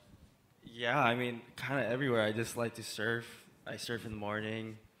 Yeah, I mean, kind of everywhere. I just like to surf. I surf in the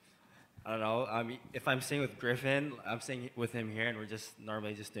morning. I don't know. I mean, if I'm staying with Griffin, I'm staying with him here, and we're just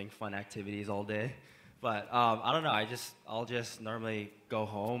normally just doing fun activities all day. But I don't know. I'll just normally go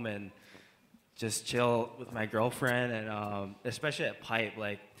home and just chill with my girlfriend, and especially at Pipe,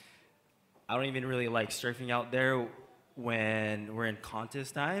 like I don't even really like surfing out there when we're in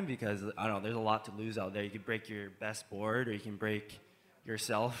contest time because I don't know. There's a lot to lose out there. You could break your best board, or you can break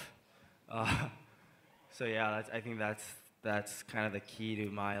yourself. So yeah, I think that's kind of the key to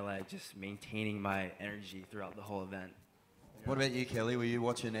my like just maintaining my energy throughout the whole event. What about you, Kelly? Were you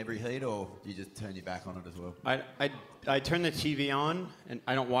watching every heat, or you just turned your back on it as well? I turn the TV on, and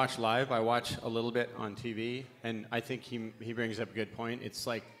I don't watch live. I watch a little bit on TV, and I think he brings up a good point. It's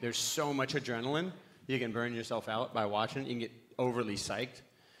like there's so much adrenaline, you can burn yourself out by watching. You can get overly psyched,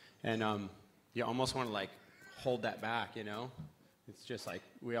 and you almost want to like hold that back, you know? It's just like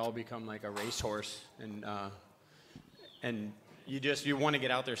we all become like a racehorse, and you want to get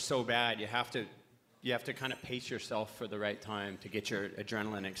out there so bad. You have to kind of pace yourself for the right time to get your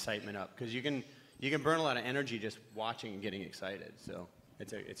adrenaline and excitement up, because you can burn a lot of energy just watching and getting excited. So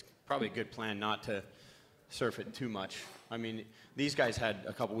it's probably a good plan not to surf it too much. I mean, these guys had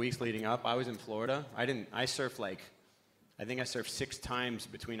a couple weeks leading up. I was in Florida. I surfed I think I surfed 6 times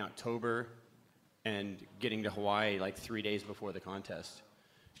between October and getting to Hawaii like 3 days before the contest.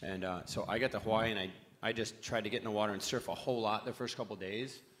 And so I got to Hawaii, and I just tried to get in the water and surf a whole lot the first couple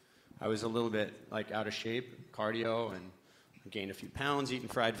days. I was a little bit like out of shape, cardio, and gained a few pounds eating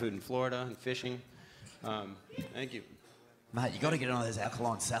fried food in Florida and fishing. Thank you. Mate, you got to get on those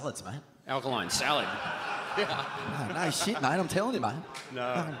alkaline salads, mate. Alkaline salad. Yeah. No shit, mate. I'm telling you, mate.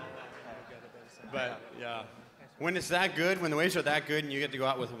 No. But yeah, when it's that good, when the waves are that good, and you get to go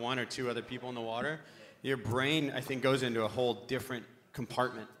out with one or two other people in the water, your brain, I think, goes into a whole different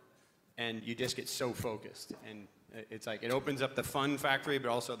compartment, and you just get so focused. And it's like it opens up the fun factory, but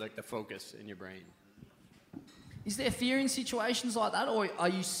also like the focus in your brain. Is there fear in situations like that, or are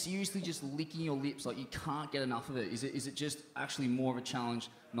you seriously just licking your lips like you can't get enough of it? Is it just actually more of a challenge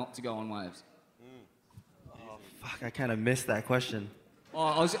not to go on waves? Oh, fuck, I kind of missed that question. Oh,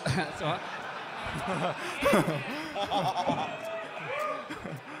 I was... That's all right.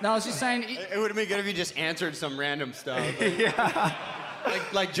 No, I was just saying... It would have been good if you just answered some random stuff.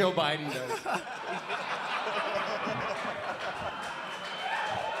 like Joe Biden does.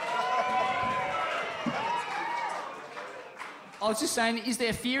 I was just saying, is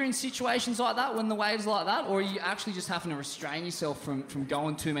there fear in situations like that when the waves are like that, or are you actually just having to restrain yourself from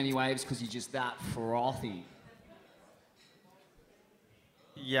going too many waves because you're just that frothy?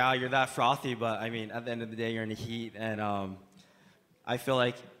 Yeah, you're that frothy, but I mean, at the end of the day, you're in the heat, and I feel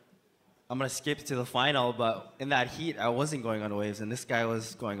like I'm gonna skip to the final, but in that heat, I wasn't going on waves, and this guy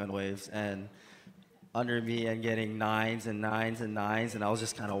was going on waves, and under me, and getting nines and nines and nines, and I was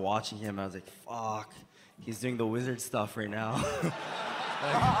just kind of watching him. I was like, fuck. He's doing the wizard stuff right now.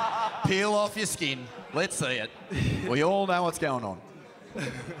 Peel off your skin. Let's see it. We all know what's going on.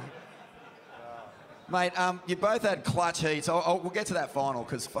 Mate, you both had clutch heats. We'll get to that final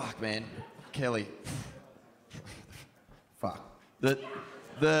because, fuck, man. Kelly. Fuck.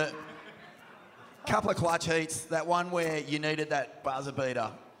 The couple of clutch heats, that one where you needed that buzzer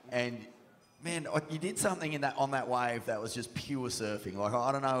beater and... Man, you did something on that wave that was just pure surfing. Like,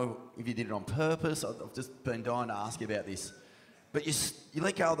 I don't know if you did it on purpose. I've just been dying to ask you about this. But you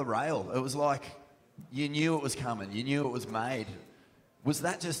let go of the rail. It was like you knew it was coming. You knew it was made. Was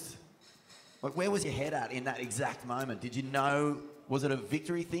that just... Like, where was your head at in that exact moment? Did you know... Was it a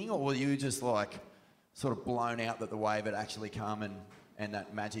victory thing, or were you just, like, sort of blown out that the wave had actually come and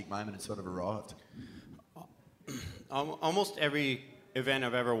that magic moment had sort of arrived? Almost every... event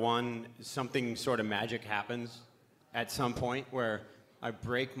I've ever won, something sort of magic happens at some point where I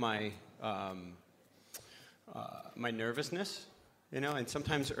break my my nervousness, you know, and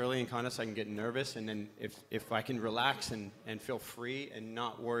sometimes early in contests I can get nervous, and then if I can relax and feel free and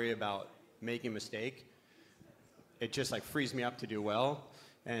not worry about making a mistake, it just like frees me up to do well.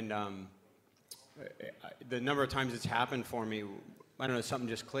 And the number of times it's happened for me, I don't know, something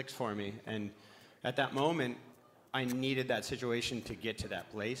just clicks for me, and at that moment I needed that situation to get to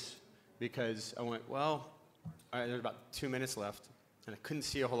that place, because I went, well, all right, there's about 2 minutes left, and I couldn't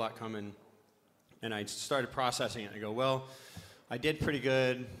see a whole lot coming, and I started processing it. I go, well, I did pretty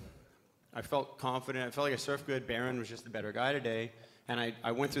good. I felt confident. I felt like I surfed good. Barron was just the better guy today, and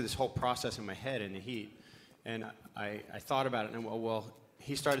I went through this whole process in my head in the heat, and I thought about it, and I went, well,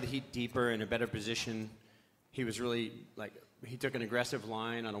 he started the heat deeper in a better position. He was really, like, he took an aggressive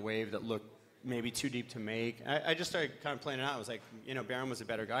line on a wave that looked maybe too deep to make. I just started kind of playing it out. I was like, you know, Barron was a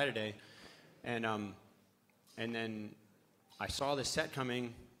better guy today. And then I saw this set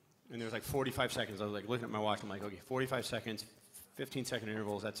coming, and there was like 45 seconds. I was like looking at my watch. I'm like, okay, 45 seconds, 15-second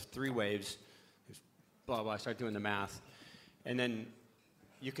intervals. That's 3 waves. Blah, blah. I started doing the math. And then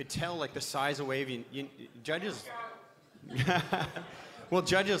you could tell, like, the size of wave. Judges... Well,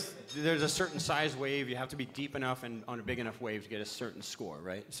 judges, there's a certain size wave. You have to be deep enough and on a big enough wave to get a certain score,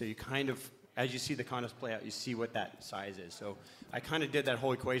 right? So you kind of, as you see the contest play out, you see what that size is. So I kind of did that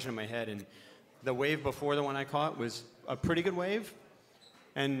whole equation in my head, and the wave before the one I caught was a pretty good wave.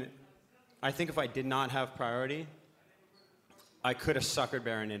 And I think if I did not have priority, I could have suckered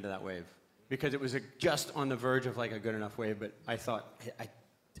Barron into that wave, because it was just on the verge of like a good enough wave, but I thought, hey, I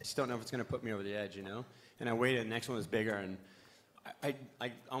just don't know if it's going to put me over the edge, you know? And I waited, the next one was bigger, and I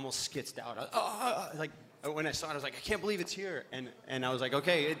almost skitzed out. Like, when I saw it, I was like, I can't believe it's here. And I was like,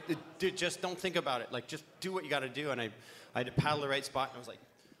 okay, just don't think about it. Like, just do what you got to do. And I had to paddle the right spot, and I was like,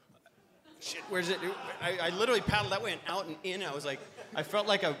 shit, where's it? I literally paddled that way and out and in. I was like, I felt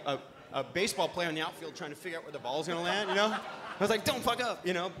like a baseball player in the outfield trying to figure out where the ball's going to land, you know? I was like, don't fuck up,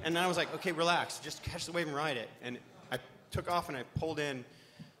 you know? And then I was like, okay, relax. Just catch the wave and ride it. And I took off, and I pulled in.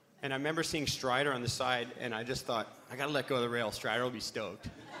 And I remember seeing Strider on the side, and I just thought, I gotta let go of the rail. Strider will be stoked.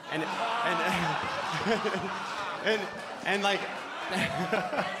 And like,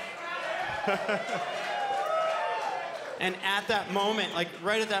 and at that moment, like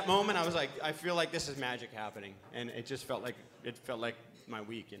right at that moment, I was like, I feel like this is magic happening, and it just felt like my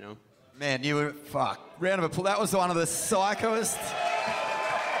week, you know. Man, you were fuck. Round of applause. That was one of the psychoest.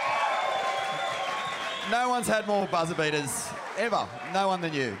 No one's had more buzzer beaters ever. No one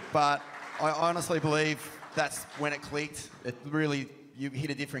than you. But I honestly believe that's when it clicked. It really, you hit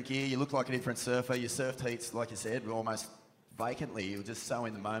a different gear. You look like a different surfer. Your surf heats, like you said, were almost vacantly. You were just so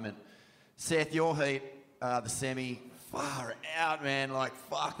in the moment. Seth, your heat, the semi, far out, man. Like,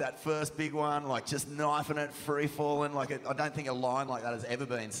 fuck, that first big one, like just knifing it, free falling. Like, I don't think a line like that has ever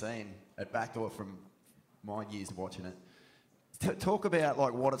been seen at Backdoor from my years of watching it. Talk about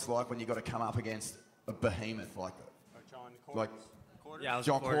like what it's like when you got to come up against a behemoth like John Quarters. Like Yeah,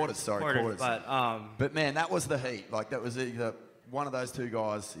 John Quarters, sorry, Quarters. But man, that was the heat. Like that was either one of those two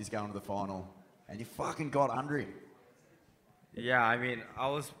guys is going to the final, and you fucking got under him. yeah, I mean, I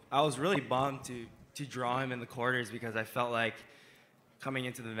was really bummed to draw him in the quarters because I felt like coming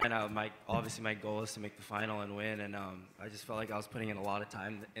into the event, obviously my goal is to make the final and win, and I just felt like I was putting in a lot of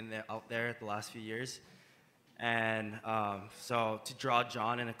time out there the last few years. And so to draw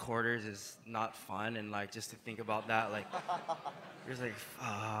John in the quarters is not fun, and like just to think about that, like you're just like,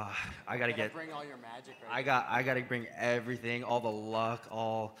 I gotta bring all your magic. Right I gotta bring everything, all the luck,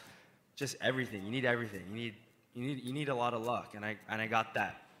 just everything. You need everything. You need a lot of luck, and I got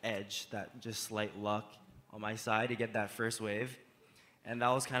that edge, that just slight luck on my side to get that first wave, and that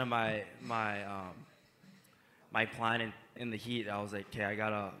was kind of my plan in the heat. I was like, okay, I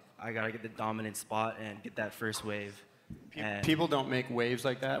gotta get the dominant spot and get that first wave. People don't make waves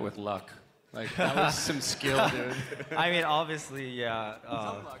like that with luck. Like that was some skill, dude. I mean, obviously, yeah,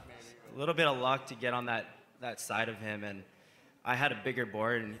 a little bit of luck to get on that side of him, and I had a bigger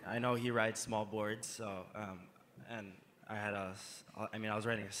board, and I know he rides small boards, so and I was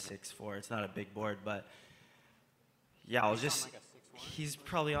riding a 6'4". It's not a big board, but yeah, he's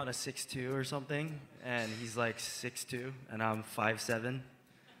probably on a 6'2" or something, and he's like 6'2", and I'm 5'7".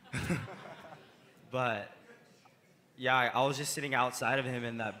 But yeah, I was just sitting outside of him,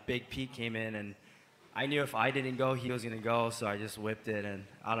 and that big peak came in, and I knew if I didn't go, he was gonna go, so I just whipped it, and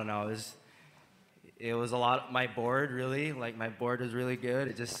I don't know, it was a lot. My board really, like my board was really good.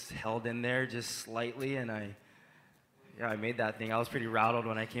 It just held in there just slightly, and I made that thing. I was pretty rattled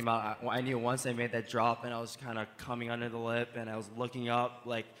when I came out. I knew once I made that drop, and I was kind of coming under the lip, and I was looking up,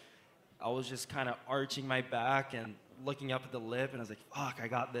 like I was just kind of arching my back and looking up at the lip, and I was like, fuck, I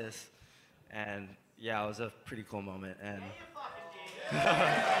got this. And yeah, it was a pretty cool moment. And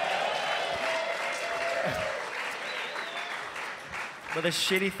but the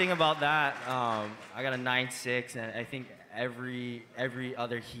shitty thing about that, I got a 9.6, and I think every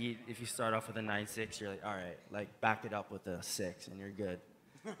other heat, if you start off with a 9.6, you're like, all right, like back it up with a 6, and you're good.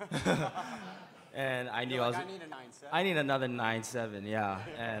 And I knew I need a 9.7. I need another 9.7, yeah.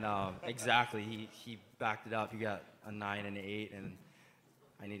 And exactly, he backed it up. He got a 9 and an 8, and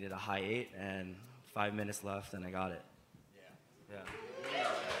I needed a high 8, and 5 minutes left, and I got it. Yeah.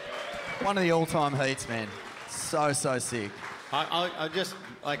 One of the all-time heats, man. So sick. I'll just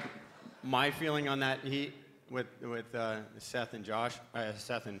like my feeling on that heat with Seth and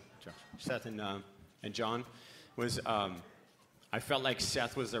John was I felt like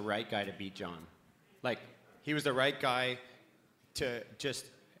Seth was the right guy to beat John. Like he was the right guy to just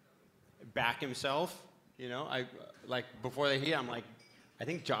back himself. You know, I like before the heat, I'm like, I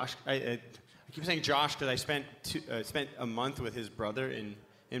think Josh. I keep saying Josh because I spent a month with his brother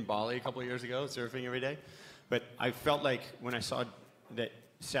in Bali a couple of years ago, surfing every day. But I felt like when I saw that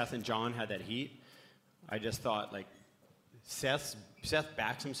Seth and John had that heat, I just thought like Seth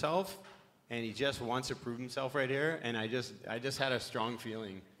backs himself, and he just wants to prove himself right here. And I just had a strong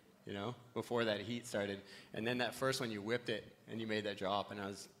feeling, you know, before that heat started. And then that first one, you whipped it and you made that drop, and I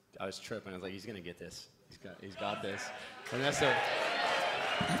was tripping. I was like, he's gonna get this. He's got this. And that's it.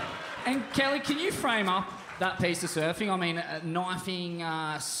 And Kelly, can you frame up that piece of surfing? I mean, knifing,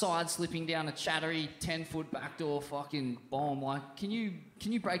 side slipping down a chattery 10-foot backdoor fucking bomb. Like, can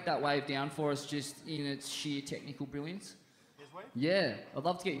you break that wave down for us, just in its sheer technical brilliance? His wave? Yeah, I'd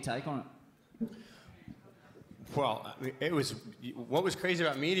love to get your take on it. Well, it was what was crazy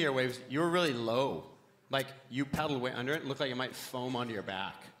about meteor waves. You were really low, like you paddled way under it. It looked like it might foam onto your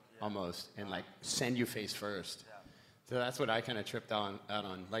back almost, and like send you face first. Yeah. So that's what I kind of tripped out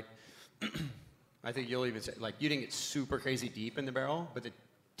on. Like, I think you'll even say, like, you didn't get super crazy deep in the barrel, but the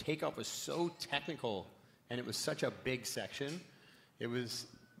takeoff was so technical, and it was such a big section. It was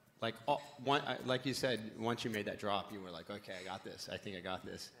like, like you said, once you made that drop, you were like, okay, I got this. I think I got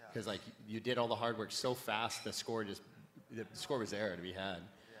this. Because like you did all the hard work so fast, the score was there to be had.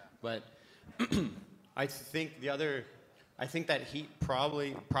 Yeah. But I think that heat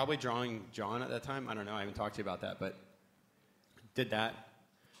probably drawing John at that time. I don't know. I haven't talked to you about that, but did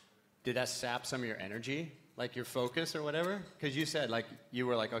that sap some of your energy, like your focus or whatever? Because you said like you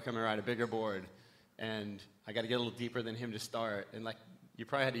were like, okay, I'm gonna ride a bigger board, and I got to get a little deeper than him to start. And like you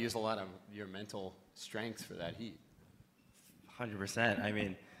probably had to use a lot of your mental strength for that heat. 100%. I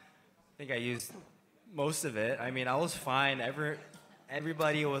mean, I think I used most of it. I mean, I was fine.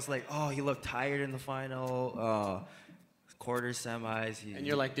 Everybody was like, oh, you look tired in the final, quarters, semis. And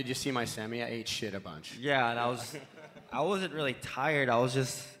you're like, did you see my semi? I ate shit a bunch. Yeah, and I wasn't really tired. It was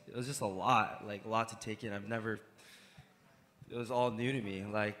just a lot to take in. It was all new to me,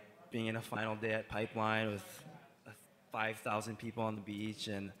 like being in a final day at Pipeline with 5,000 people on the beach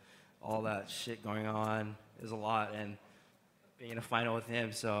and all that shit going on. It was a lot, and being in a final with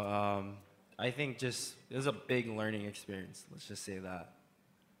him. So I think it was a big learning experience. Let's just say that.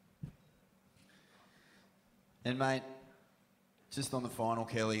 And mate, just on the final,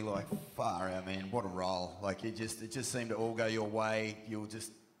 Kelly, like far out, man, what a roll! Like it just seemed to all go your way. You were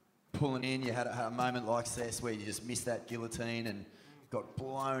just pulling in. You had a moment like Seth where you just missed that guillotine and got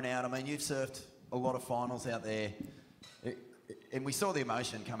blown out. I mean, you've surfed a lot of finals out there, and we saw the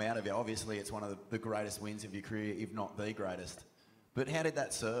emotion come out of you. Obviously, it's one of the greatest wins of your career, if not the greatest. But how did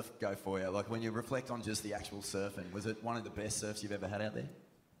that surf go for you? Like when you reflect on just the actual surfing, was it one of the best surfs you've ever had out there?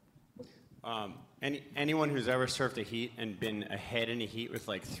 Anyone who's ever surfed a heat and been ahead in a heat with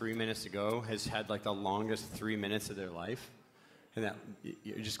like 3 minutes to go has had like the longest 3 minutes of their life. And that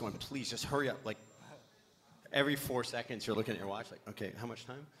you're just going, please just hurry up. Like every 4 seconds you're looking at your watch like, okay, how much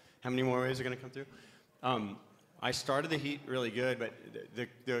time? How many more waves are going to come through? I started the heat really good, but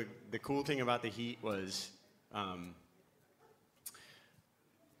the cool thing about the heat was,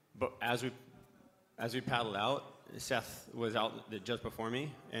 but as we paddled out, Seth was out just before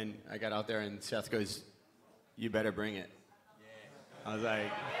me, and I got out there, and Seth goes, "You better bring it." Yeah. I was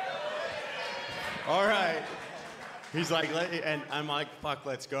like, "All right." He's like, and I'm like, "Fuck,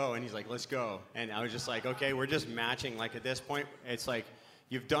 let's go." And he's like, "Let's go." And I was just like, "Okay, we're just matching." Like at this point, it's like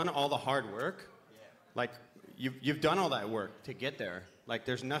you've done all the hard work. Yeah. Like you've done all that work to get there. Like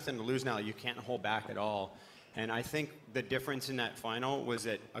there's nothing to lose now. You can't hold back at all. And I think the difference in that final was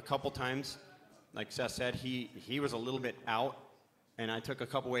that a couple times, like Seth said, he was a little bit out, and I took a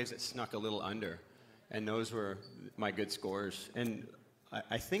couple waves that snuck a little under, and those were my good scores. And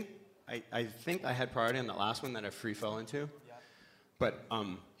I think I had priority on the last one that I free fell into, but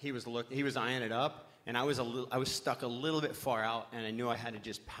he was eyeing it up, and I was stuck a little bit far out, and I knew I had to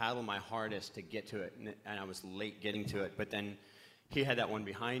just paddle my hardest to get to it, and I was late getting to it. But then he had that one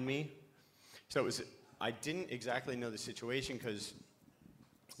behind me, so I didn't exactly know the situation because.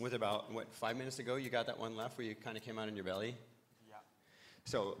 With about, 5 minutes ago, you got that one left where you kind of came out in your belly? Yeah.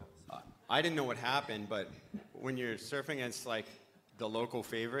 So I didn't know what happened, but when you're surfing against, like, the local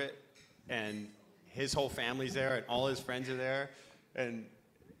favorite, and his whole family's there, and all his friends are there, and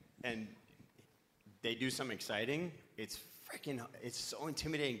they do something exciting, it's so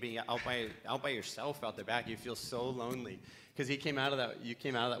intimidating being out by yourself out the back. You feel so lonely. Because you came out of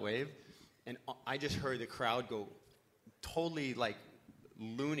that wave, and I just heard the crowd go totally, like,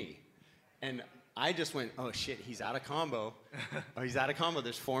 loony, and I just went, oh shit, he's out of combo. Oh, he's out of combo.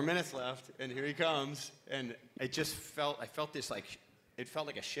 There's 4 minutes left, and here he comes. And I felt this like, it felt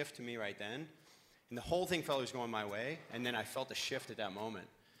like a shift to me right then, and the whole thing felt like it was going my way. And then I felt a shift at that moment,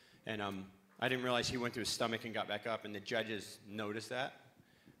 and I didn't realize he went to his stomach and got back up, and the judges noticed that.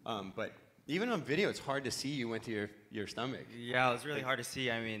 But even on video, it's hard to see you went to your stomach. Yeah, it was really hard to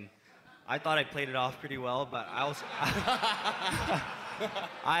see. I mean, I thought I played it off pretty well, but I was.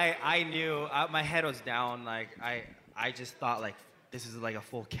 I knew my head was down. Like I just thought like this is like a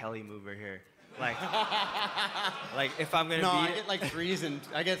full Kelly mover here. Like if I'm gonna. No, I get like threes, and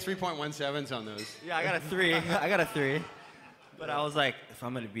I get 3.17s on those. Yeah, I got a three. But I was like, if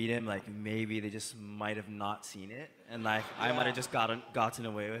I'm gonna beat him, like maybe they just might have not seen it, and like I might have just gotten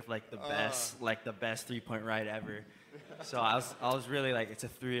away with like the best 3-point ride ever. So I was really like, it's a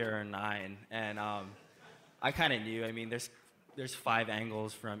 3 or a 9, and I kind of knew. I mean, there's 5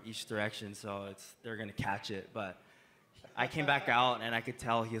 angles from each direction, so they're gonna catch it. But I came back out, and I could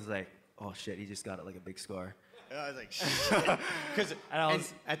tell he was like, oh shit, he just got it like a big score. And I was like, shit. Because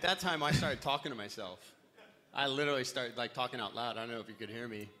at that time I started talking to myself. I literally started like talking out loud. I don't know if you could hear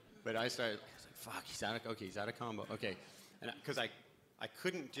me, but I was like, fuck, he's out of combo. Okay, and because I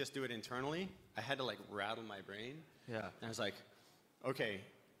couldn't just do it internally, I had to like rattle my brain. Yeah. And I was like, okay,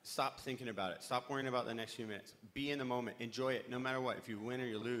 stop thinking about it. Stop worrying about the next few minutes. Be in the moment. Enjoy it, no matter what. If you win or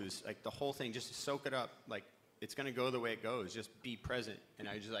you lose, like the whole thing, just soak it up. Like it's gonna go the way it goes. Just be present. And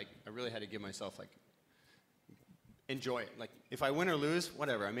I really had to give myself like, enjoy it. Like if I win or lose,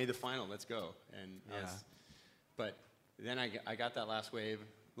 whatever. I made the final. Let's go. And but then I got that last wave.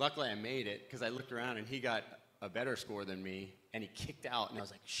 Luckily, I made it because I looked around and he got a better score than me, and he kicked out. And I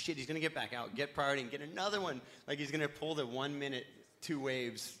was like, shit, he's going to get back out, get priority, and get another one. Like he's going to pull the 1 minute 2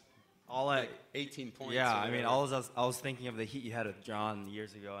 waves, all 18 points. Yeah, I mean, I was thinking of the heat you had with John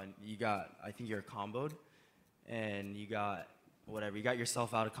years ago, and I think you're comboed, and you got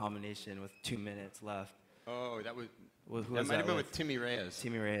yourself out of combination with 2 minutes left. Oh, that might have been with Timmy Reyes.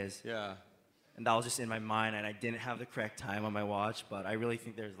 Timmy Reyes. Yeah. And that was just in my mind, and I didn't have the correct time on my watch, but I really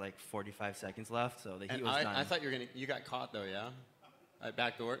think there's like 45 seconds left, so the heat was done. I thought you got caught though, yeah? At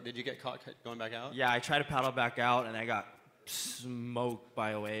back door? Did you get caught going back out? Yeah, I tried to paddle back out, and I got smoked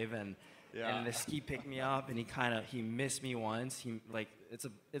by a wave, and the ski picked me up, and he missed me once.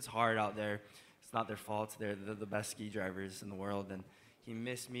 It's hard out there. It's not their fault. They're the best ski drivers in the world, and he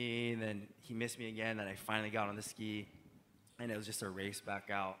missed me, and then he missed me again, and I finally got on the ski, and it was just a race back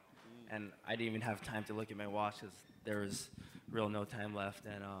out. And I didn't even have time to look at my watch because there was no time left.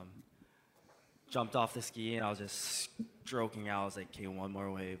 And jumped off the ski, and I was just stroking out. I was like, okay, one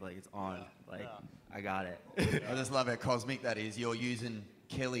more wave. Like, it's on. Like, I got it. I just love how cosmic that is. You're using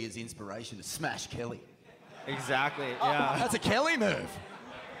Kelly as inspiration to smash Kelly. Exactly, yeah. That's a Kelly move.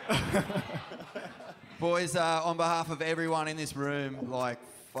 Boys, on behalf of everyone in this room,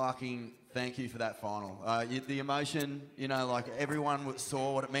 fucking thank you for that final. The emotion, everyone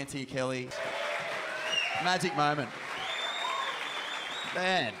saw what it meant to you, Kelly. Magic moment.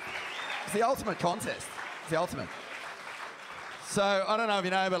 Man, it's the ultimate contest. It's the ultimate. So, I don't know if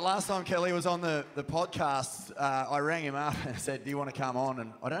you know, but last time Kelly was on the podcast, I rang him up and said, do you want to come on?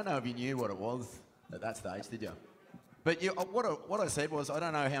 And I don't know if you knew what it was at that stage, did you? But what I said was, I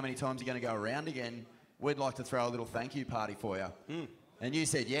don't know how many times you're going to go around again. We'd like to throw a little thank you party for you. Mm. And you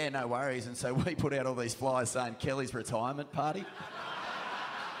said, yeah, no worries. And so we put out all these flyers saying Kelly's retirement party.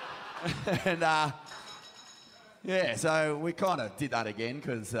 And, so we kind of did that again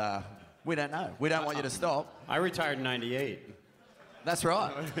because we don't know. We don't want you to stop. I retired in 98. That's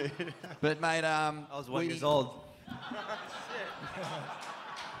right. But, mate... I was 1 years old.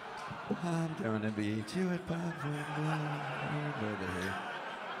 I'm going to beat you at 5.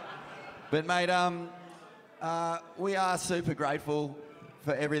 But, mate, we are super grateful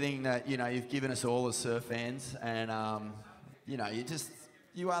for everything that, you've given us all as surf fans. And, you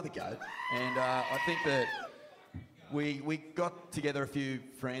are the GOAT. And I think that we got together a few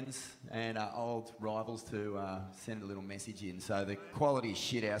friends and old rivals to send a little message in. So the quality is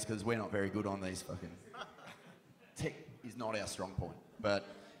shit house because we're not very good on these fucking... Tech is not our strong point. But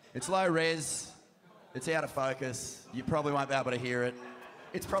it's low res. It's out of focus. You probably won't be able to hear it.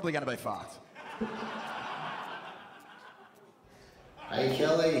 It's probably going to be fucked. Hey,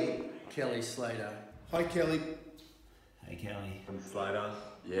 Kelly. Kelly Slater. Hi, Kelly. Hey, Kelly. I'm Slater.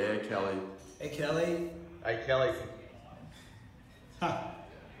 Yeah, Kelly. Hey, Kelly. Hey, Kelly.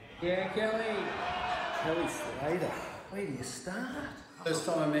 Yeah, Kelly. Kelly Slater. Where do you start? First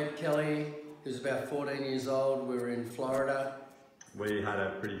time I met Kelly, he was about 14 years old. We were in Florida. We had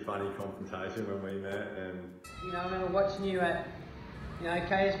a pretty funny confrontation when we met, and... I remember watching you at,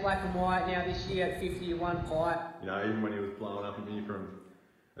 KS Black and White, now this year at 50 one pipe. Even when he was blowing up at me from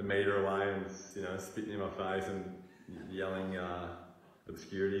a metre away and, spitting in my face and yelling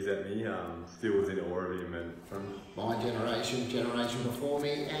obscurities at me, still was in awe of him. And from my generation before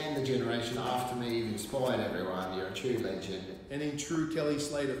me, and the generation after me, you've inspired everyone. You're a true legend. And in true Kelly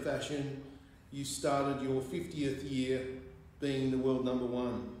Slater fashion, you started your 50th year being the world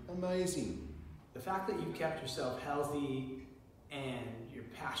 #1. Amazing. The fact that you kept yourself healthy and you're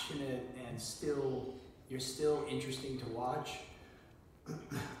passionate and you're still interesting to watch,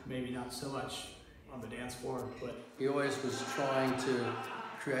 maybe not so much on the dance floor, but... He always was trying to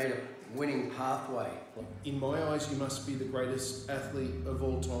create a winning pathway. In my eyes, you must be the greatest athlete of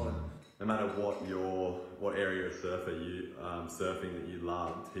all time. No matter what area of surfing that you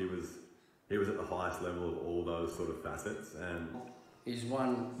loved, he was at the highest level of all those sort of facets. And he's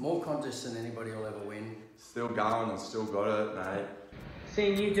won more contests than anybody will ever win. Still going and still got it, mate.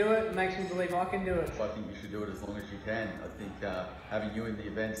 Seeing you do it makes me believe I can do it. I think you should do it as long as you can. I think having you in the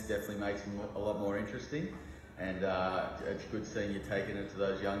events definitely makes them a lot more interesting. And it's good seeing you taking it to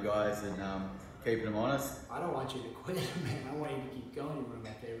those young guys and keeping them honest. I don't want you to quit, man. I want you to keep going. You're one of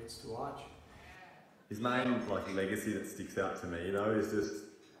my favorites to watch. His main legacy that sticks out to me, is just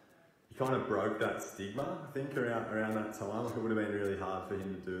he kind of broke that stigma, I think, around that time. It would have been really hard for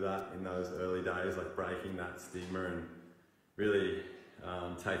him to do that in those early days, breaking that stigma and really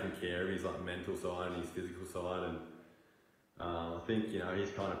taking care of his mental side and his physical side. And I think,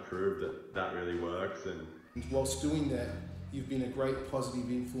 he's kind of proved that really works. And whilst doing that, you've been a great positive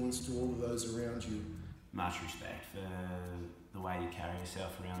influence to all of those around you. Much respect for the way you carry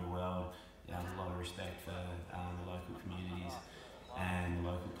yourself around the world. A lot of respect for the local communities. and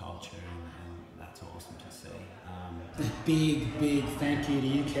local culture, and that's awesome to see. A big thank you to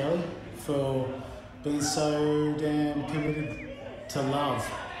you, Kelly, for being so damn committed to love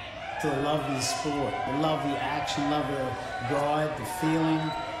of the sport, the love of the action, love of the ride, the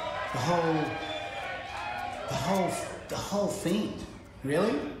feeling, the whole thing.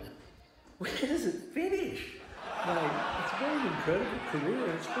 Really? Where does it finish? It's been an incredible career.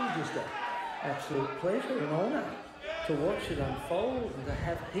 It's been just an absolute pleasure and honour to watch it unfold and to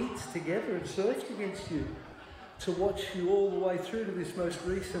have heats together and surfed against you, to watch you all the way through to this most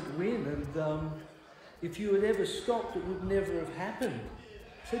recent win. And if you had ever stopped, it would never have happened.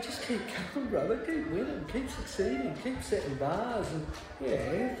 So just keep coming, brother. Keep winning, keep succeeding, keep setting bars. And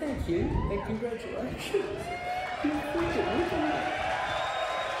yeah, thank you and congratulations. You freaking winning.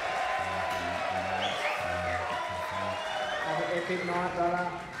 Have an epic night, brother.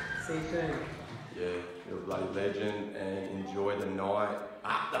 See you soon. Yeah, you're a bloody legend and enjoy the night.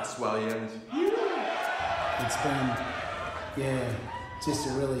 That's Williams. It's been, just a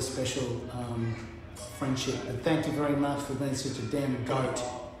really special friendship. And thank you very much for being such a damn goat.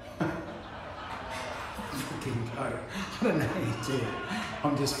 Fucking goat. I don't know how you do it.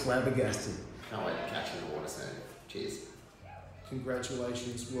 I'm just flabbergasted. Can't wait to catch you in the water soon. Cheers.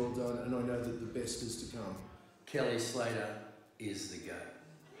 Congratulations, well done, and I know that the best is to come. Kelly Slater is the GOAT.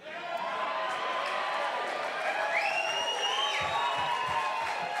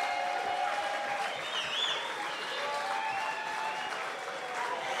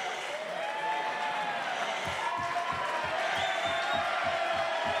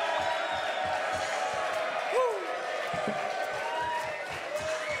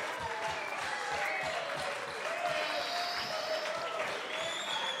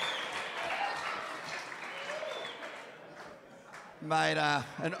 Mate,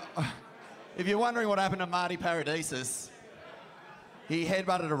 and if you're wondering what happened to Marty Paradisus, he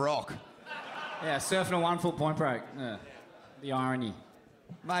headbutted a rock. Yeah, surfing a 1 foot point break. Yeah. The irony.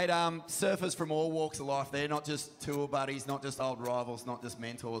 Mate, surfers from all walks of life, they're not just tour buddies, not just old rivals, not just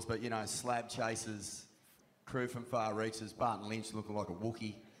mentors, but, slab chasers, crew from far reaches, Barton Lynch looking like a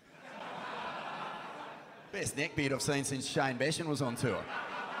Wookiee. Best neckbeard I've seen since Shane Beshan was on tour.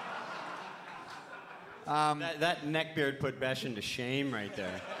 That neckbeard put Beshan to shame right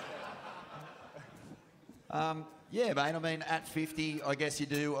there. Yeah, mate, I mean, at 50, I guess you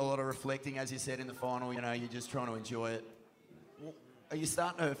do a lot of reflecting, as you said in the final, you're just trying to enjoy it. Are you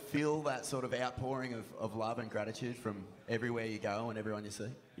starting to feel that sort of outpouring of love and gratitude from everywhere you go and everyone you see?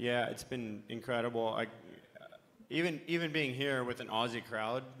 Yeah, it's been incredible. Even being here with an Aussie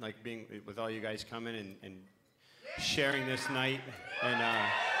crowd, like being with all you guys coming and sharing this night, and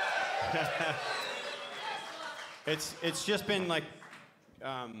it's just been like,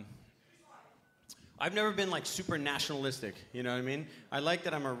 I've never been like super nationalistic, you know what I mean? I like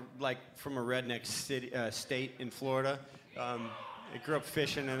that I'm from a redneck city, state in Florida. I grew up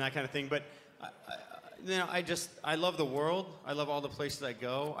fishing and that kind of thing, but I love the world. I love all the places I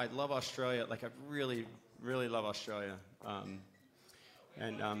go. I love Australia. Like, I really, really love Australia.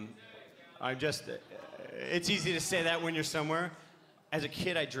 It's easy to say that when you're somewhere. As a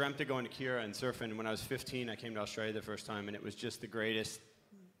kid, I dreamt of going to Kira and surfing. When I was 15, I came to Australia the first time, and it was just the greatest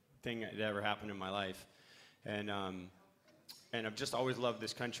thing that ever happened in my life. And I've just always loved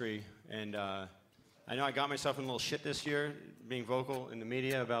this country. And I know I got myself in a little shit this year, being vocal in the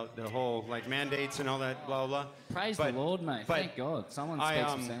media about the whole mandates and all that, blah, blah, blah. Praise the Lord, mate. Thank God. Someone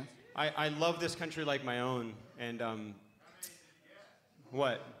speaks some sense. I love this country like my own. And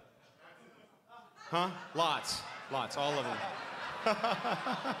what? Huh? Lots, all of them.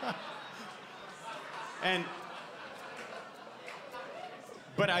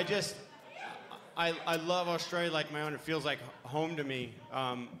 But I love Australia like my own. It feels like home to me.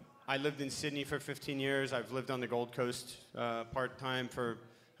 I lived in Sydney for 15 years. I've lived on the Gold Coast part-time for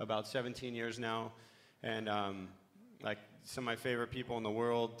about 17 years now. And some of my favorite people in the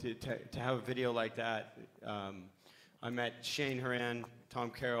world, to have a video like that. I met Shane Horan, Tom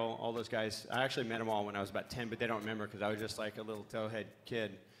Carroll, all those guys. I actually met them all when I was about 10, but they don't remember because I was just like a little towhead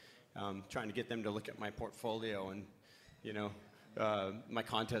kid trying to get them to look at my portfolio and, my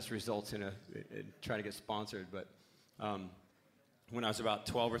contest results and try to get sponsored. But when I was about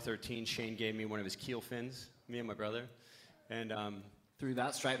 12 or 13, Shane gave me one of his keel fins, me and my brother. And threw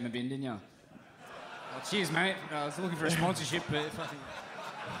that straight in the bin, didn't you? Oh, cheers, mate. I was looking for a sponsorship, but fucking...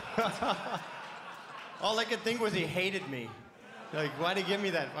 All I could think was he hated me. Like, why'd he give me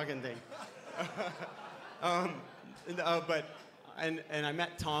that fucking thing? And I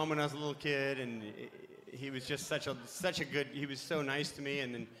met Tom when I was a little kid, and he was just such a good. He was so nice to me.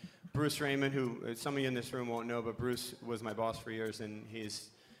 And then Bruce Raymond, who some of you in this room won't know, but Bruce was my boss for years, and he's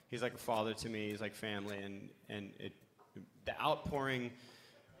like a father to me. He's like family, and the outpouring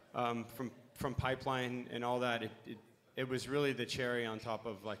from Pipeline and all that, it was really the cherry on top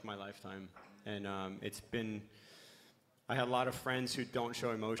of like my lifetime. And I had a lot of friends who don't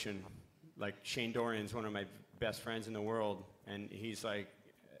show emotion. Like Shane Dorian's one of my best friends in the world, and he's like,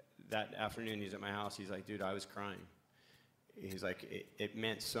 that afternoon he's at my house, he's like, dude, I was crying. He's like, it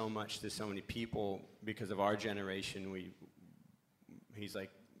meant so much to so many people because of our generation. He's like,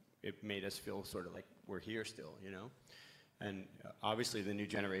 it made us feel sort of like we're here still, you know? And obviously the new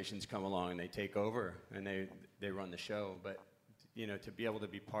generations come along and they take over and they run the show. But, you know, to be able to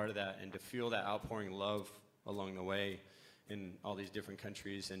be part of that and to feel that outpouring love along the way in all these different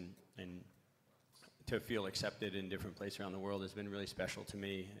countries and to feel accepted in different places around the world has been really special to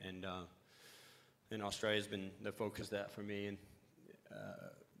me. And Australia's been the focus of that for me and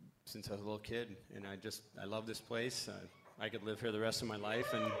since I was a little kid. And I love this place. I could live here the rest of my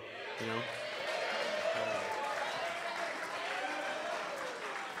life and, you know.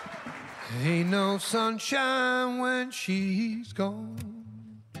 Ain't no sunshine when she's gone.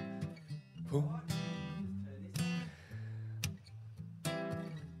 Oh.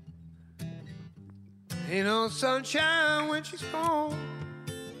 Ain't no sunshine when she's gone.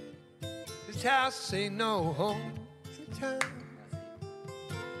 This house ain't no home. Sometimes.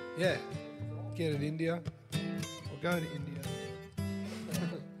 Yeah, get it, India. Or go to India.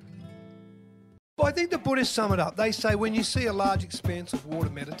 Well, I think the Buddhists sum it up. They say when you see a large expanse of water,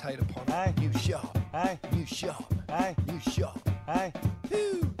 meditate upon it. You shop. You shop. You shop.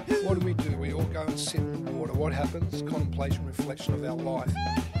 What do? We all go and sit in the water. What happens? Contemplation, reflection of our life.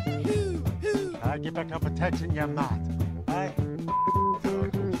 Get back up and touching your mat. Are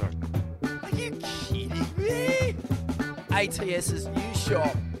you kidding me? ATS's new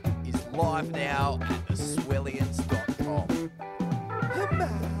shop is live now at theswellians.com.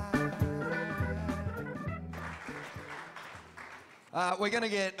 We're going to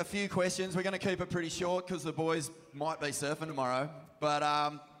get a few questions. We're going to keep it pretty short because the boys might be surfing tomorrow. But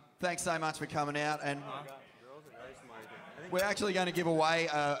thanks so much for coming out. And we're actually going to give away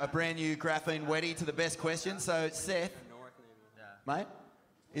a brand new graphene Weddy to the best question. So, Seth, mate,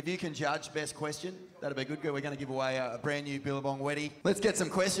 if you can judge best question, that'll be good. We're going to give away a brand new Billabong Weddy. Let's get some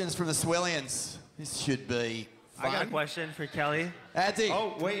questions from the Swellians. This should be fun. I got a question for Kelly. Adzi.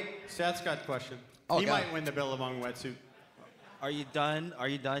 Oh, wait. Seth's got a question. Oh, he go. might win the Billabong wetsuit. Are you done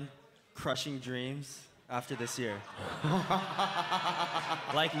crushing dreams after this year?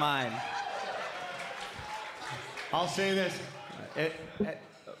 Like mine. I'll say this.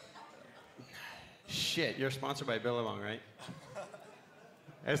 Shit, you're sponsored by Billabong, right?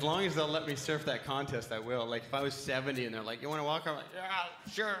 As long as they'll let me surf that contest, I will. Like, if I was 70 and they're like, you want to walk? I'm like, yeah,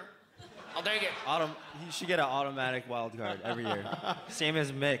 sure. I'll take it. You should get an automatic wild card every year. Same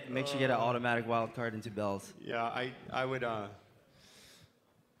as Mick. Mick should get an automatic wild card into Bells. Yeah, I would.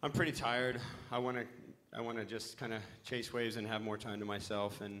 I'm pretty tired. I want to just kind of chase waves and have more time to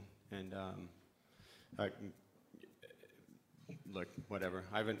myself and look, whatever.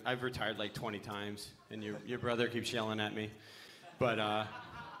 I've retired like 20 times, and your brother keeps yelling at me, but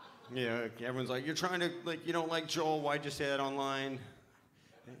you know, everyone's like, you're trying to you don't like Joel. Why'd you say that online?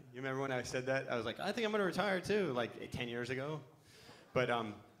 You remember when I said that? I was like, I think I'm gonna retire too, like 10 years ago, but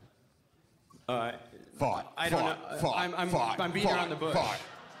I'm beating around the bush.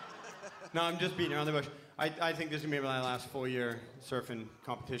 No, I'm just beating around the bush. I think this is gonna be my last full year surfing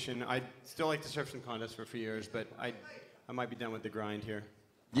competition. I'd still like to surf some contests for a few years, but I might be done with the grind here.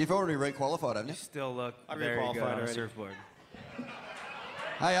 You've already re-qualified, haven't you? Still look I very good re-qualified on a already. surfboard.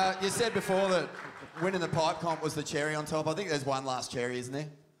 Hey, you said before that winning the pipe comp was the cherry on top. I think there's one last cherry, isn't there?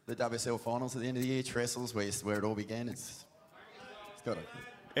 The WSL finals at the end of the year, Trestles, where it all began. It's got to.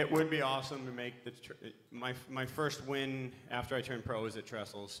 It would be awesome to make my first win after I turned pro was at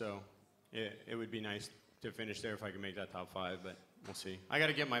Trestles, so it would be nice to finish there if I could make that top 5, but we'll see. I got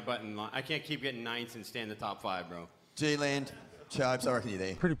to get my butt in line. I can't keep getting 9th and stay in the top 5, bro. G-Land, Chobes, I reckon you're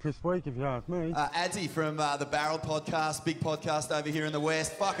there. Pretty pissed weak if you ask me. Adzi from the Barrel podcast, big podcast over here in the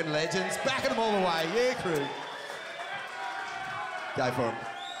West. Fucking legends. Backing them all the way. Yeah, crew. Go for it.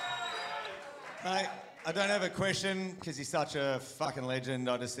 Mate, I don't have a question because he's such a fucking legend.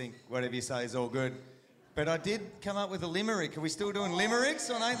 I just think whatever you say is all good. But I did come up with a limerick. Are we still doing limericks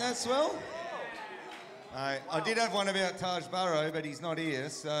on Ain't That Swell? I did have one about Taj Burrow, but he's not here,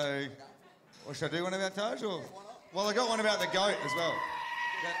 so... Or should I do one about Taj? Or... Well, I got one about the goat as well.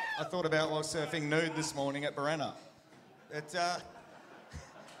 That I thought about while surfing nude this morning at Barana. But,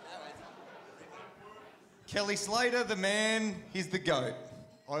 Kelly Slater, the man, he's the goat.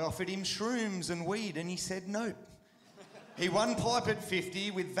 I offered him shrooms and weed and he said nope. He won pipe at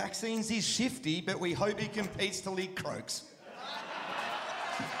 50, with vaccines he's shifty, but we hope he competes till he croaks.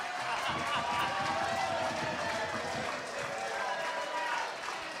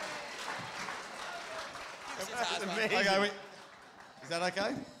 Okay, is that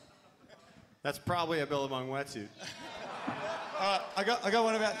okay? That's probably a Billabong wetsuit. I got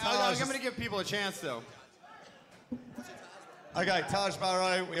one about Taj. I'm going to give people a chance, though. Okay, Taj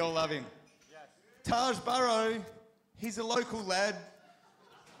Burrow, we all love him. Taj Burrow, he's a local lad.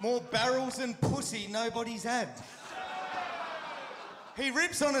 More barrels than pussy nobody's had. He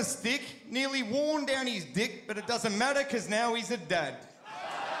rips on a stick, nearly worn down his dick, but it doesn't matter because now he's a dad.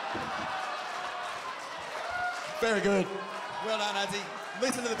 Very good. Well done, Adzi.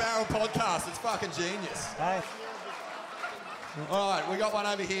 Listen to the Barrel podcast. It's fucking genius. Hey. All right, we got one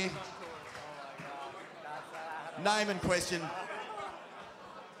over here. Name and question.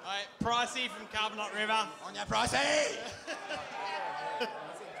 Alright, Pricey from Carbonate River. On your Pricey!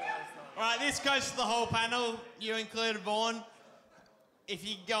 Alright, this goes to the whole panel, you included, Vaughan. If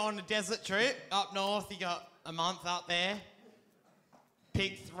you go on a desert trip up north, you got a month up there.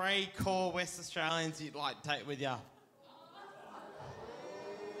 Pick 3 core West Australians you'd like to take with you.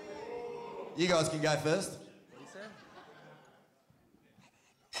 You guys can go first.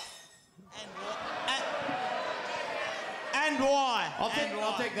 And why? I'll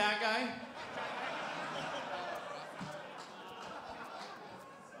take that guy.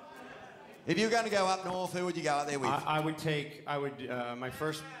 If you were going to go up north, who would you go up there with?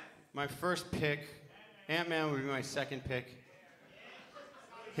 My first pick, Ant-Man would be my second pick.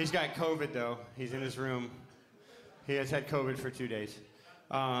 He's got COVID, though. He's in his room. He has had COVID for 2 days.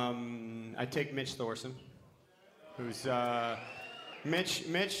 I'd take Mitch Thorson, who's...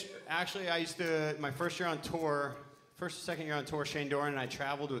 Mitch, actually, my first year on tour, second year on tour, Shane Doran and I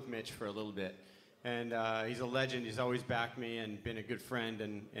traveled with Mitch for a little bit. And he's a legend. He's always backed me and been a good friend,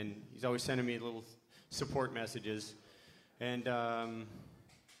 and he's always sending me little support messages. And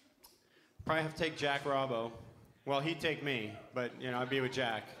probably have to take Jack Robbo. Well, he'd take me, but I'd be with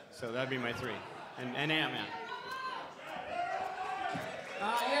Jack. So that'd be my 3. And Ant-Man.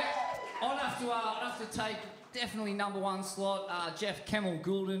 I'd have to take definitely number 1 slot, Jeff Kemmel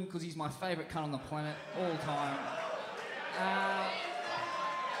Goulden, because he's my favourite cunt on the planet all time.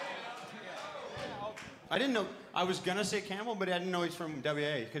 I didn't know. I was gonna say Campbell, but I didn't know he's from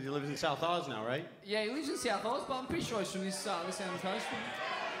WA because he lives in South Oz now, right? Yeah, he lives in South Oz, but I'm pretty sure he's from this end of the coast.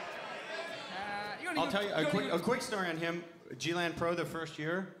 I'll tell you a quick story on him. G-Land Pro, the first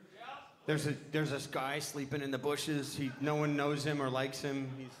year. There's this guy sleeping in the bushes. No one knows him or likes him.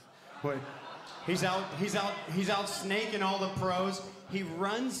 He's out snaking all the pros. He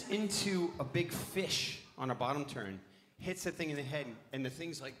runs into a big fish on a bottom turn, hits the thing in the head, and the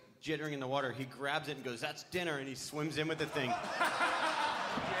thing's like jittering in the water. He grabs it and goes, "That's dinner," and he swims in with the thing.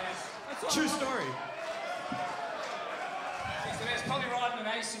 True story. He's probably riding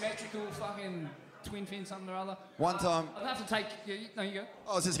an asymmetrical fucking twin fin something or other. One time... I'd have to take... No, you go.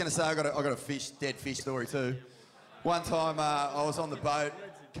 I was just going to say, I got a dead fish story too. One time I was on the boat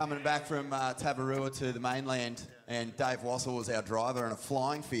coming back from Tabarua to the mainland, and Dave Wassell was our driver, and a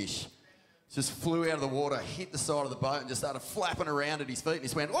flying fish just flew out of the water, hit the side of the boat, and just started flapping around at his feet, and he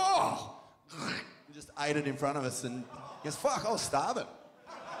just went, "Oh!" and just ate it in front of us, and he goes, "Fuck, I was starving."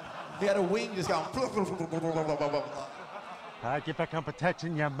 He had a wing just going... Get back on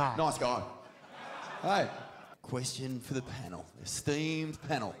protection, you mate. Nice guy. Hey, question for the panel, esteemed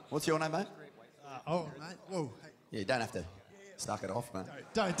panel. What's your name, mate? Mate. Whoa. Yeah, you don't have to suck it off, mate.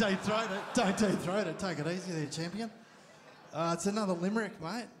 Don't dethrone it. Don't dethrone it. Take it easy there, champion. It's another limerick,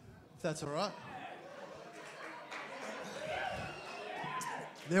 mate, if that's all right.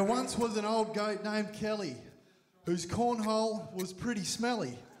 There once was an old goat named Kelly, whose cornhole was pretty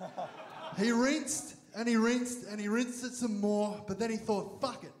smelly. He rinsed and he rinsed and he rinsed it some more, but then he thought,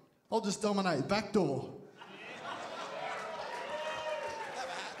 fuck it, I'll just dominate back door.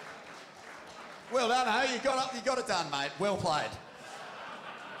 Well done, hey, you got it done, mate. Well played.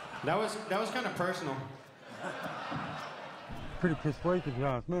 That was kind of personal. Pretty pissed weak if you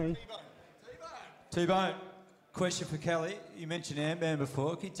ask me. T-Bone, question for Kelly. You mentioned Ant-Man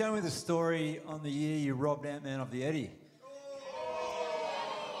before. Can you tell me the story on the year you robbed Ant-Man of the Eddie?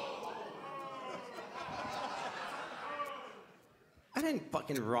 I didn't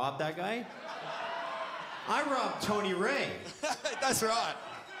fucking rob that guy. I robbed Tony Ray. That's right.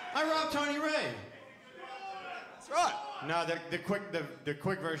 I robbed Tony Ray. That's right. No, the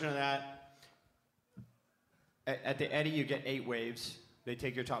quick version of that. At the Eddie, you get 8 waves. They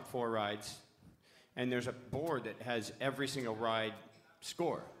take your top 4 rides, and there's a board that has every single ride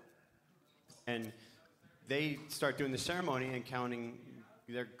score. And they start doing the ceremony and counting.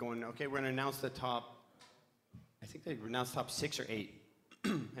 They're going, okay, we're going to announce the top. I think they announced top 6 or 8,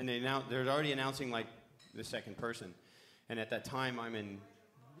 and they're already announcing like the second person. And at that time, I'm in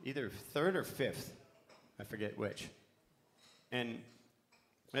either 3rd or 5th, I forget which. And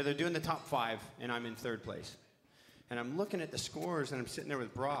they're doing the top 5, and I'm in 3rd place. And I'm looking at the scores, and I'm sitting there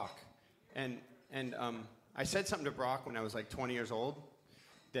with Brock, and I said something to Brock when I was like 20 years old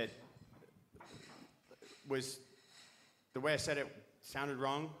that was, the way I said it sounded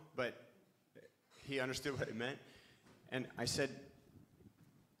wrong, but he understood what it meant. And I said,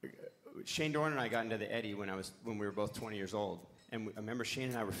 Shane Dorn and I got into the Eddie when we were both 20 years old. And I remember Shane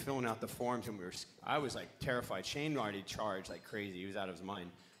and I were filling out the forms, and I was like terrified. Shane already charged like crazy. He was out of his mind.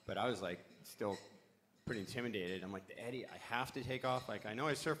 But I was like still pretty intimidated. I'm like, the Eddie, I have to take off. Like, I know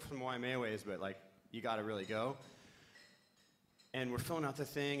I surfed from Waimea, but like, you got to really go. And we're filling out the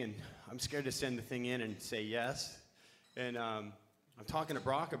thing, and I'm scared to send the thing in and say yes. And I'm talking to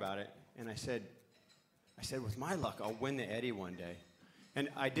Brock about it, and I said, with my luck, I'll win the Eddie one day. And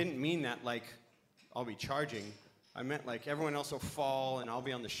I didn't mean that like I'll be charging. I meant like everyone else will fall, and I'll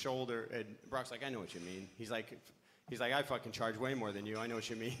be on the shoulder. And Brock's like, I know what you mean. He's like, I fucking charge way more than you. I know what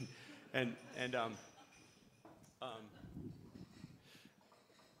you mean. And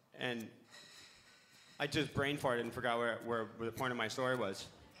I just brain farted and forgot where the point of my story was.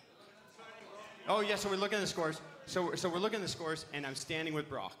 Oh yeah, so we're looking at the scores. So we're looking at the scores, and I'm standing with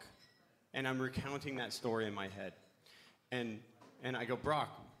Brock, and I'm recounting that story in my head, and I go, Brock,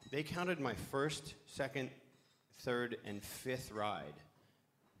 they counted my 1st, 2nd, 3rd, and 5th ride,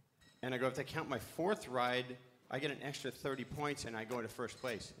 and I go, if they count my 4th ride, I get an extra 30 points, and I go into 1st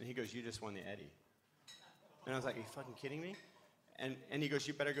place. And he goes, you just won the Eddie. And I was like, are you fucking kidding me? And he goes,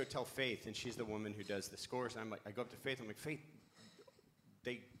 you better go tell Faith, and she's the woman who does the scores. And I'm like, I go up to Faith, I'm like, Faith,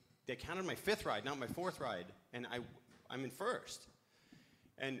 they counted my 5th ride, not my 4th ride, and I'm in 1st.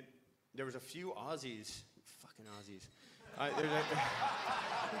 And there was a few Aussies, fucking Aussies.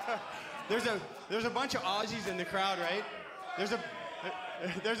 There's a bunch of Aussies in the crowd, right? There's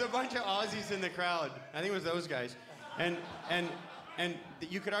a bunch of Aussies in the crowd. I think it was those guys, and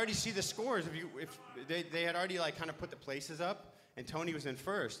you could already see the scores if they had already like kind of put the places up. And Tony was in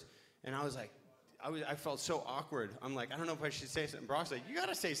 1st, and I was like, I felt so awkward. I'm like, I don't know if I should say something. Brock's like, you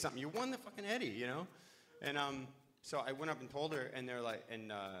gotta say something. You won the fucking Eddie, you know? And so I went up and told her, and they're like,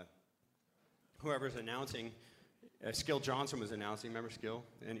 and whoever's announcing, Skill Johnson was announcing. Remember Skill?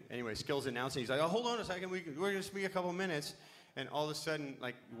 Anyway, Skill's announcing. He's like, oh, hold on a second. We're just be a couple minutes. And all of a sudden,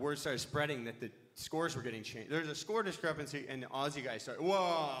 like, word started spreading that the scores were getting changed. There's a score discrepancy, and the Aussie guy started,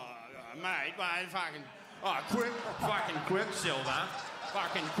 whoa, mate, why fucking... Oh, fucking Quicksilver.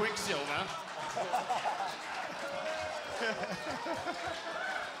 Fucking Quicksilver.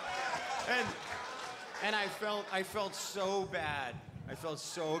 and I felt so bad. I felt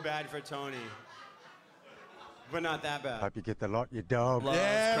so bad for Tony. But not that bad. Hope you get the lot, you dog.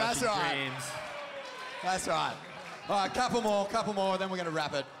 Yeah, that's right. Dreams. That's right. All right, couple more, then we're going to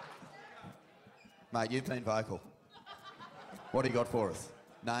wrap it. Mate, you've been vocal. What do you got for us?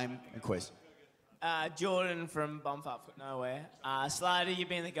 Name and question. Jordan from Bumfuck Nowhere. Slater, you've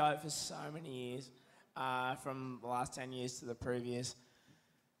been the GOAT for so many years, from the last 10 years to the previous.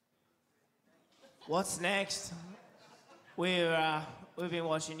 What's next? We've been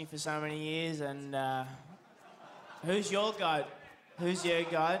watching you for so many years, and who's your GOAT? Who's your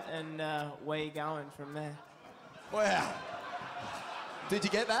GOAT, and where are you going from there? Wow. Did you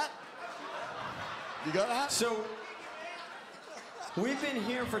get that? You got that? So, we've been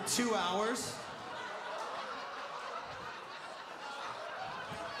here for 2 hours.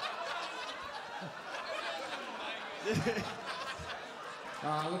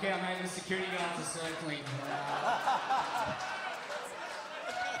 Look out, mate, the security guards are circling.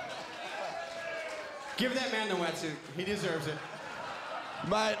 Give that man the wetsuit. He deserves it.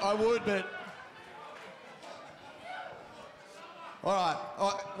 Mate, I would, but... All right,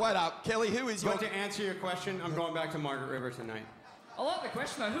 wait up. Kelly, who is your... But to answer your question, I'm going back to Margaret River tonight. I like the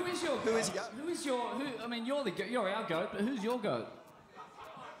question, though. Who is your GOAT? I mean, you're our GOAT, but who's your GOAT?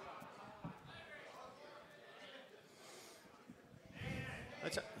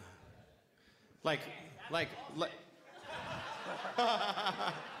 That's like.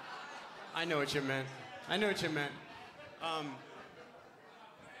 I know what you meant.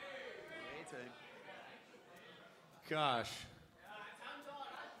 Gosh.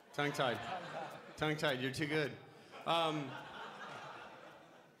 Tongue-tied. You're too good. I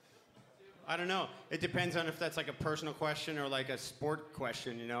I don't know. It depends on if that's like a personal question or like a sport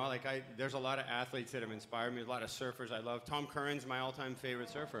question, you know? Like there's a lot of athletes that have inspired me, a lot of surfers I love. Tom Curran's my all-time favorite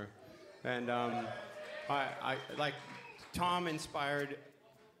surfer. And I like Tom inspired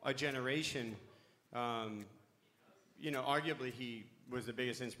a generation. You know, arguably he was the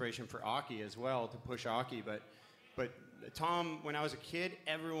biggest inspiration for Aki as well, to push Aki, but Tom, when I was a kid,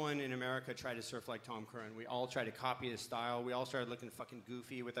 everyone in America tried to surf like Tom Curran. We all tried to copy his style. We all started looking fucking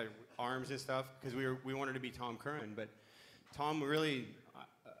goofy with our arms and stuff because we wanted to be Tom Curran. But Tom really,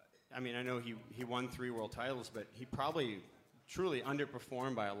 I mean, I know he won 3 world titles, but he probably truly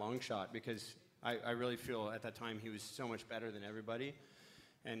underperformed by a long shot because I really feel at that time he was so much better than everybody.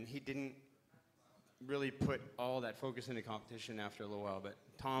 And he didn't really put all that focus into competition after a little while. But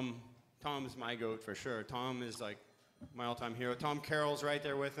Tom's my GOAT for sure. Tom is like my all-time hero. Tom Carroll's right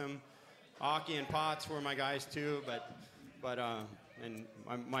there with him. Aki and Potts were my guys too, but and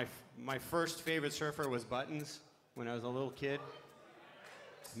my first favorite surfer was Buttons when I was a little kid.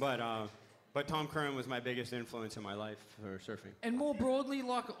 But Tom Curran was my biggest influence in my life for surfing. And more broadly,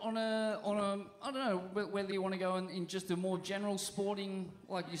 like on a I don't know whether you want to go in just a more general sporting,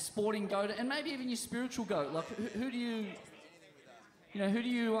 like your sporting goat, and maybe even your spiritual goat. Like who do you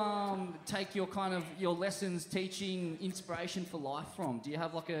take your kind of your lessons, teaching, inspiration for life from? Do you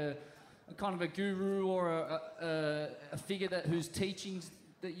have like a kind of a guru or a figure whose teachings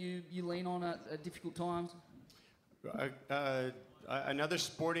that you lean on at difficult times? Another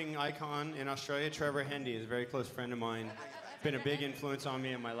sporting icon in Australia, Trevor Hendy, is a very close friend of mine. Been a big influence on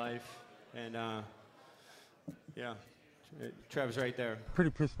me in my life, and yeah, Trev's right there.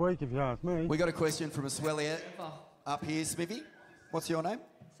 Pretty pissed weak if you ask me. We got a question from a swellier up here, Smithy. What's your name?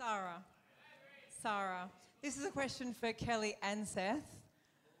 Sarah. This is a question for Kelly and Seth.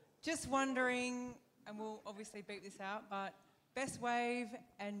 Just wondering, and we'll obviously beep this out, but best wave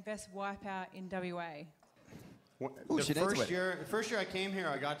and best wipeout in WA. The first year I came here,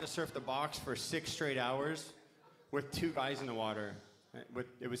 I got to surf the box for 6 straight hours with 2 guys in the water.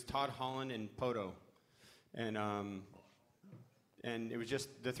 It was Todd Holland and Poto, and it was just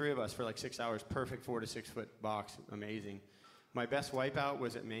the 3 of us for like 6 hours. Perfect 4 to 6 foot box, amazing. My best wipeout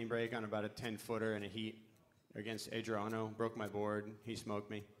was at main break on about a 10-footer in a heat against Adriano. Broke my board. He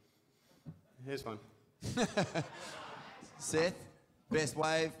smoked me. It was fun. Seth, best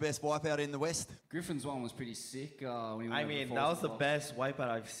wave, best wipeout in the West? Griffin's one was pretty sick. When he went I over mean, the that was the falls. best wipeout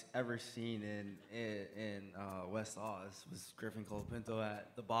I've ever seen in West Oz. Was Griffin Colapinto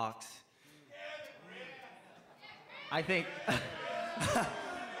at the box. I think.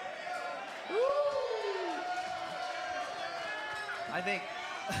 I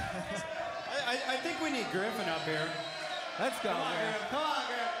think we need Griffin up here. Let's go, Griffin. Come on,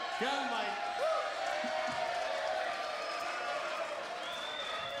 Griffin. Come, Mike.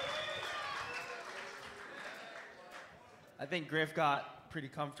 I think Griff got pretty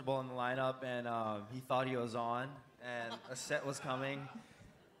comfortable in the lineup, and he thought he was on, and a set was coming.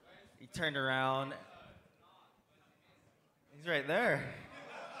 He turned around. He's right there.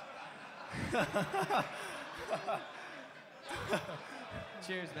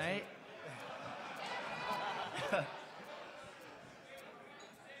 Cheers, mate.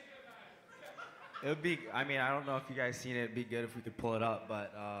 It would be, I mean, I don't know if you guys seen it. It'd be good if we could pull it up,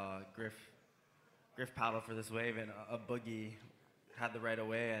 but Griff paddled for this wave, and a boogie had the right of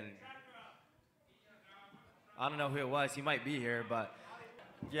way, and I don't know who it was. He might be here, but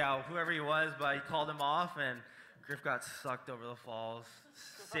yeah, whoever he was, but he called him off, and Griff got sucked over the falls,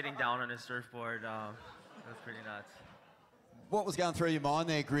 sitting down on his surfboard. It was pretty nuts. What was going through your mind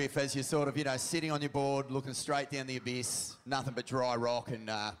there, Griff, as you're sort of, sitting on your board, looking straight down the abyss, nothing but dry rock,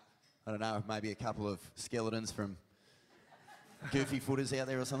 and I don't know, maybe a couple of skeletons from goofy footers out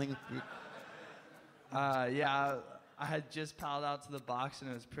there or something? Yeah, I had just paddled out to the box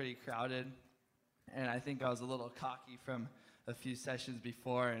and it was pretty crowded. And I think I was a little cocky from a few sessions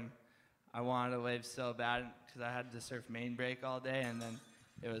before, and I wanted to wave so bad because I had to surf main break all day, and then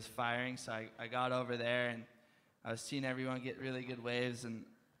it was firing. So I got over there, and I was seeing everyone get really good waves, and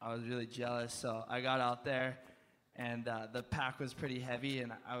I was really jealous. So I got out there, and the pack was pretty heavy,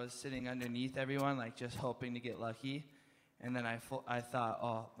 and I was sitting underneath everyone, like just hoping to get lucky. And then I thought,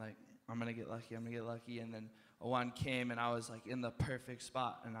 oh, like, I'm gonna get lucky, and then a one came, and I was like in the perfect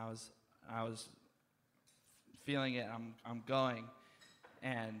spot, and I was feeling it. I'm going,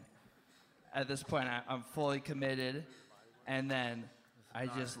 and at this point I'm fully committed, and then I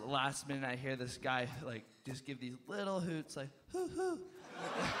just last minute I hear this guy like just give these little hoots like hoo hoo,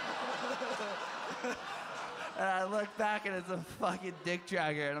 and I look back and it's a fucking dick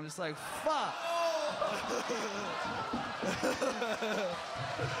dragger, and I'm just like fuck.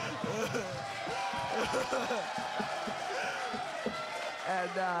 And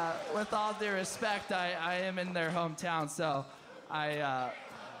with all due respect, I am in their hometown, so I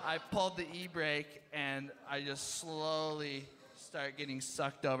pulled the e-brake and I just slowly start getting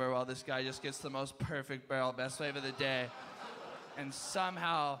sucked over while this guy just gets the most perfect barrel, best wave of the day. And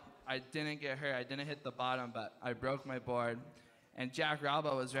somehow I didn't get hurt. I didn't hit the bottom, but I broke my board. And Jack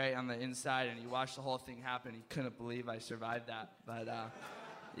Ralbo was right on the inside, and he watched the whole thing happen. He couldn't believe I survived that. But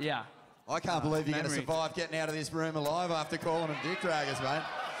yeah. I can't believe you're going to survive getting out of this room alive after calling them dick draggers, mate.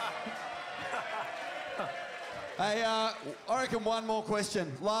 Hey, I reckon one more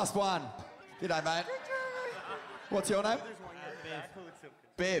question. Last one. G'day, mate. What's your name?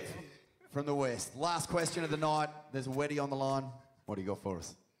 Bev, from the West. Last question of the night. There's a Weddy on the line. What do you got for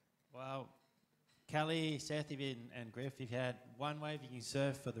us? Well, Kelly, Seth, and Griff, if you had one wave you can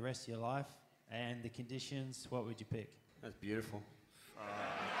surf for the rest of your life and the conditions, what would you pick? That's beautiful.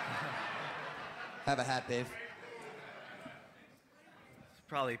 Have a hat, Bev.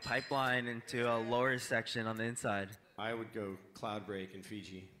 Probably pipeline into a lower section on the inside. I would go cloud break in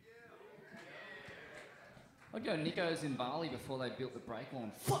Fiji. I'd go Nico's in Bali before they built the brake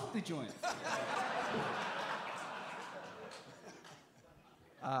lawn. Fuck the joint.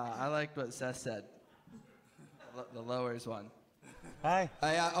 I liked what Seth said. The lowers one. Hey,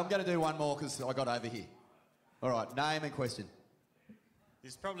 I'm going to do one more because I got over here. All right, name and question.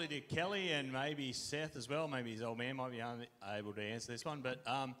 This is probably to Kelly and maybe Seth as well. Maybe his old man might be able to answer this one. But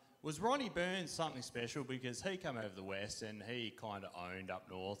was Ronnie Burns something special? Because he came over the West and he kind of owned up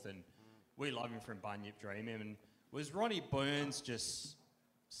north, and we love him from Bunyip Dream him. And was Ronnie Burns just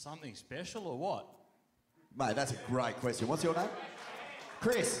something special or what? Mate, that's a great question. What's your name?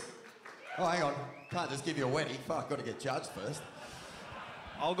 Chris. Oh, hang on. Can't just give you a Weddy. Fuck, got to get judged first.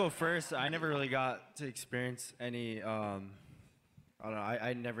 I'll go first. I never really got to experience any... I don't know,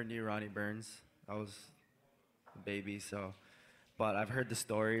 I never knew Ronnie Burns. I was a baby, so... But I've heard the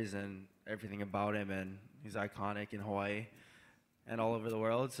stories and everything about him, and he's iconic in Hawaii and all over the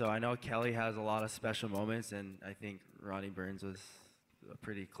world. So I know Kelly has a lot of special moments, and I think Ronnie Burns was a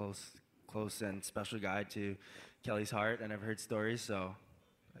pretty close and special guy to Kelly's heart, and I've heard stories, so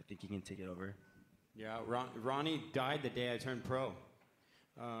I think he can take it over. Yeah, Ronnie died the day I turned pro,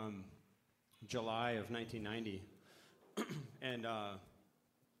 July of 1990. And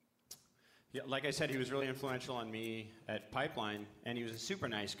yeah, like I said, he was really influential on me at Pipeline, and he was a super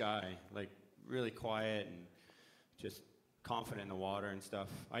nice guy, like really quiet and just confident in the water and stuff.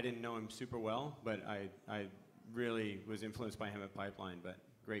 I didn't know him super well, but I really was influenced by him at Pipeline, but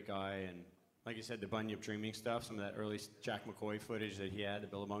great guy. And like you said, the Bunyip Dreaming stuff, some of that early Jack McCoy footage that he had, the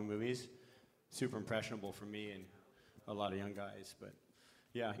Billabong movies, super impressionable for me and a lot of young guys. But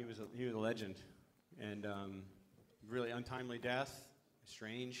yeah, he was a legend. And really untimely death,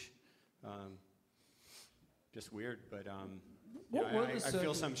 strange, just weird, but yeah, I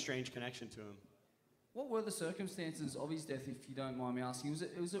feel some strange connection to him. What were the circumstances of his death, if you don't mind me asking?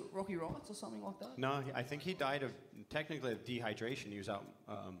 Was it Rocky Rides or something like that? No, I think he died of, technically, of dehydration. He was out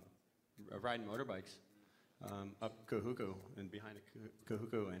riding motorbikes up Kahuku and behind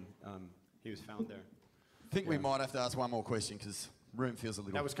Kahuku, and he was found there. I think we might have to ask one more question because room feels a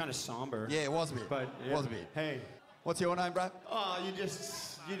little... That was kind of somber. Yeah, it was a bit. But it was a bit. Hey. What's your name, bro? Oh, you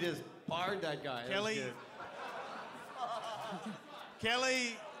just barred that guy. Kelly.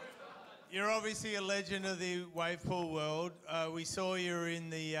 Kelly, you're obviously a legend of the wave pool world. We saw you were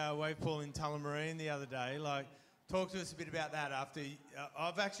in the wave pool in Tullamarine the other day. Like, talk to us a bit about that. After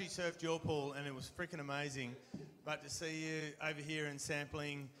I've actually surfed your pool and it was freaking amazing. But to see you over here and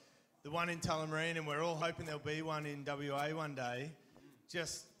sampling the one in Tullamarine, and we're all hoping there'll be one in WA one day.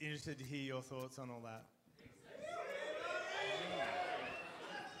 Just interested to hear your thoughts on all that.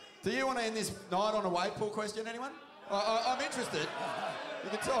 Do you want to end this night on a wave pool question, anyone? I'm interested. You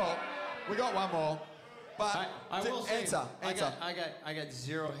can talk. We got one more. But I will say, answer. I got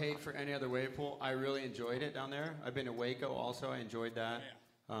zero hate for any other wave pool. I really enjoyed it down there. I've been to Waco also. I enjoyed that.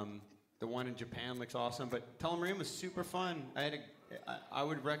 The one in Japan looks awesome. But Tullamarine was super fun. I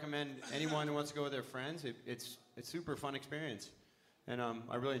would recommend anyone who wants to go with their friends. It's a super fun experience. And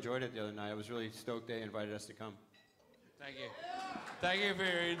I really enjoyed it the other night. I was really stoked they invited us to come. Thank you. Thank you for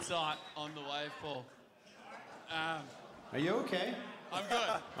your insight on the wave pool. Are you okay? I'm good.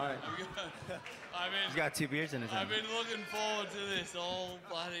 All right. I'm good. He's got 2 beers in his hand. I've been looking forward to this all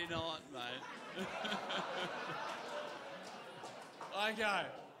bloody night, mate. Okay.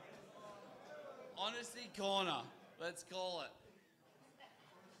 Honesty Corner, let's call it.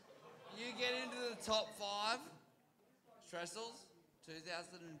 You get into the top 5, Trestles,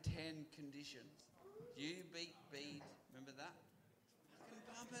 2010 conditions. You beat Bede. Remember that? Fucking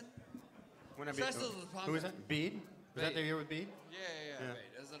pumping. When I beat, Trestles was pumping. who was that? Bede? Was that the year with Bede? Yeah. Yeah. Bede.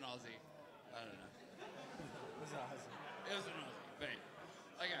 It was an Aussie. I don't know. It was awesome. It was an Aussie. Bede.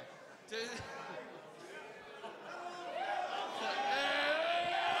 Okay. Two-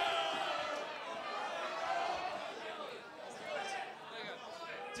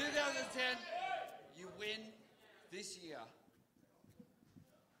 2010, you win this year.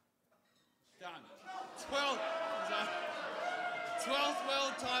 Done. 12th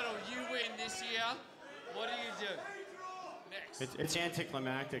world title, you win this year. What do you do? Next. It's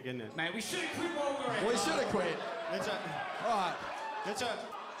anticlimactic, isn't it? Mate, we should have quit while we're We should have quit. It's a, All right.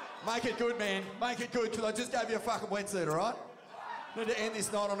 Make it good, man. Make it good, because I just gave you a fucking wetsuit, all right? Need to end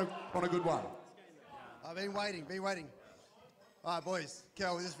this night on a good one. I've been waiting. All right, boys.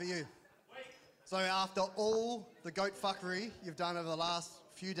 Kel, this is for you. So after all the goat fuckery you've done over the last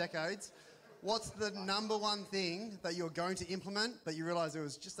few decades, what's the number one thing that you're going to implement but you realise it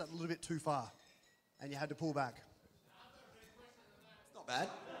was just a little bit too far and you had to pull back? It's not bad.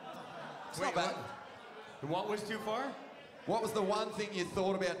 It's Wait, not bad. What was too far? What was the one thing you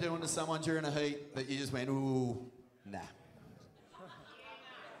thought about doing to someone during a heat that you just went, ooh, nah?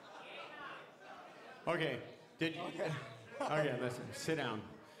 Okay. Okay, listen. Sit down.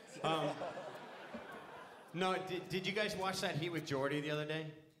 No, did you guys watch that heat with Jordy the other day?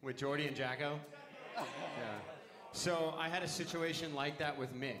 With Jordy and Jacko? Yeah. So I had a situation like that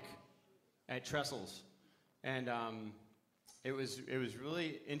with Mick at Trestles. And it was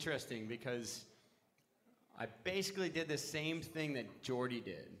really interesting because I basically did the same thing that Jordy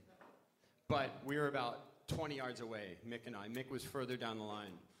did. But we were about 20 yards away, Mick and I. Mick was further down the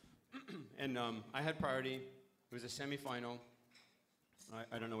line. And I had priority. It was a semifinal.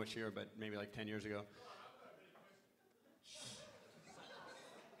 I don't know which year, but maybe like 10 years ago.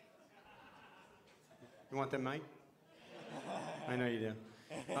 You want that mic? I know you do.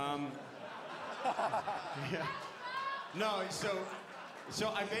 Yeah. No, so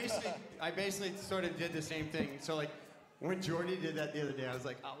I basically sort of did the same thing. So like when Jordy did that the other day, I was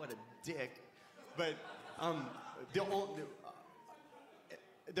like, oh, what a dick. But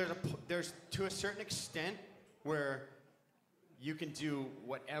there's to a certain extent where you can do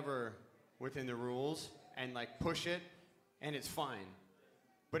whatever within the rules and like push it, and it's fine.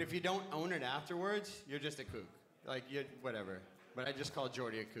 But if you don't own it afterwards, you're just a kook. Like, you're whatever. But I just called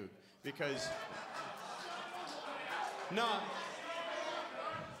Jordy a kook because no,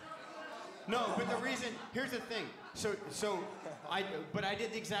 but the reason, here's the thing. But I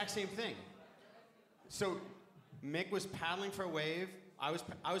did the exact same thing. So Mick was paddling for a wave. I was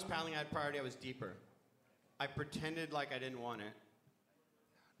paddling, I had priority, I was deeper. I pretended like I didn't want it.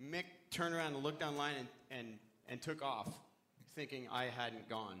 Mick turned around and looked down line and took off, thinking I hadn't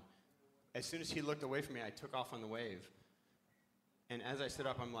gone. As soon as he looked away from me, I took off on the wave. And as I stood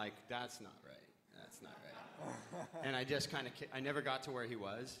up, I'm like, that's not right. That's not right. And I just kind of, I never got to where he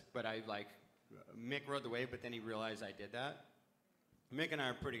was, but Mick rode the wave, but then he realized I did that. Mick and I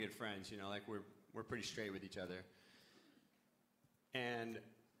are pretty good friends, you know, like we're pretty straight with each other. And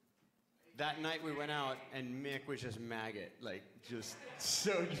that night we went out, and Mick was just maggot, like just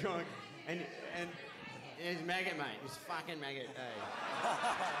so drunk. And he's maggot, mate. He's fucking maggot. Hey.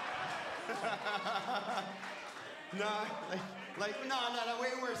 No, no, way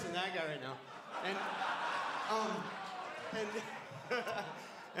worse than that guy right now.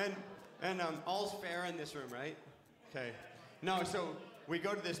 And all's fair in this room, right? Okay. No, so we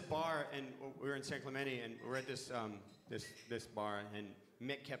go to this bar, and we were in San Clemente, and we're at this this bar, and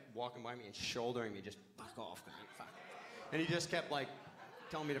Mick kept walking by me and shouldering me, just fuck off, man, fuck. And he just kept like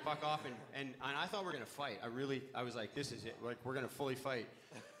telling me to fuck off, and I thought we were gonna fight. I was like, this is it, like we're gonna fully fight.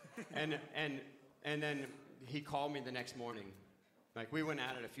 And then he called me the next morning. Like, we went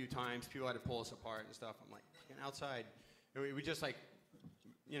at it a few times. People had to pull us apart and stuff. I'm like, outside. We just like,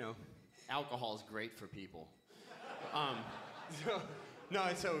 you know, alcohol is great for people.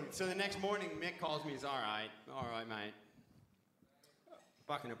 So the next morning, Mick calls me. He's all right, mate.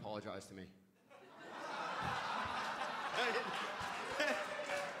 Fucking apologize to me.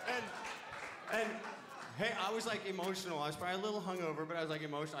 and hey, I was like emotional. I was probably a little hungover, but I was like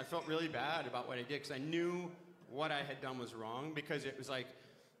emotional. I felt really bad about what I did because I knew what I had done was wrong, because it was like,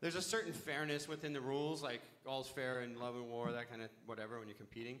 there's a certain fairness within the rules, like all's fair in love and war, that kind of whatever when you're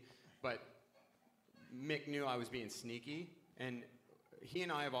competing. But Mick knew I was being sneaky, and he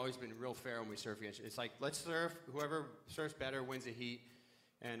and I have always been real fair when we surf against each other. It's like, let's surf, whoever surfs better wins the heat,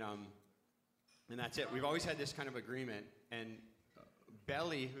 and that's it. We've always had this kind of agreement, and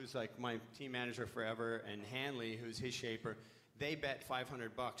Belly, who's like my team manager forever, and Hanley, who's his shaper, they bet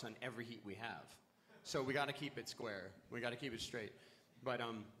 $500 on every heat we have. So we got to keep it square. We got to keep it straight. But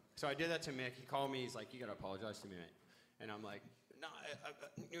so I did that to Mick. He called me. He's like, you got to apologize to me, mate. And I'm like, no.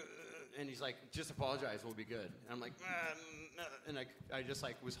 And he's like, just apologize. We'll be good. And I'm like, and I just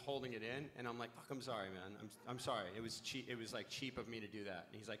like was holding it in. And I'm like, fuck, I'm sorry, man. I'm sorry. It was cheap. It was like cheap of me to do that.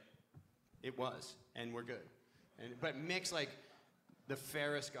 And he's like, it was. And we're good. But Mick's like the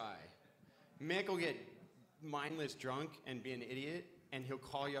fairest guy. Mick will get mindless drunk and be an idiot, and he'll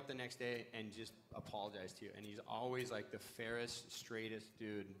call you up the next day and just apologize to you. And he's always like the fairest, straightest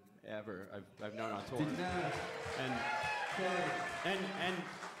dude ever I've known on tour. And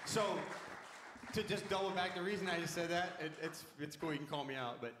so to just double back, the reason I just said that, it's cool, you can call me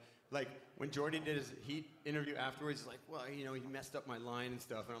out, but like when Jordan did his Heat interview afterwards, he's like, well, you know, he messed up my line and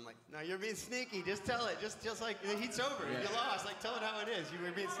stuff. And I'm like, no, you're being sneaky. Just tell it. Just like the Heat's over. Yeah. You lost. Like, tell it how it is. You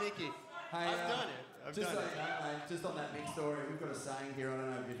were being sneaky. Hey, I've done it. I've done it. Just on that Mick story, we've got a saying here. I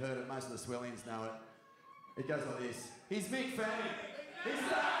don't know if you've heard it. Most of the Swellians know it. It goes like this. He's Mick Fanning. He's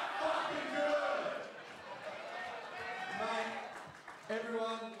that fucking good! Mate,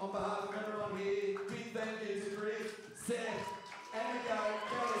 everyone, on behalf of everyone here, big thank you to Griff, Seth, and the goat,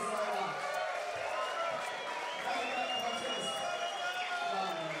 Kelly Slater.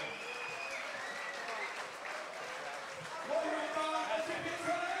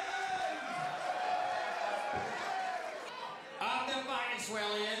 Of the finest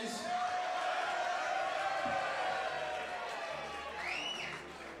Swellians.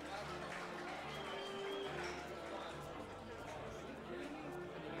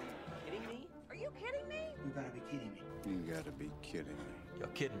 Kidding me? Are you kidding me? You gotta be kidding me. You gotta be kidding me. You're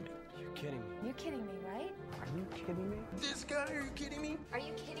kidding me. You're kidding me. You're kidding me, right? Are you kidding me? This guy, are you kidding me? Are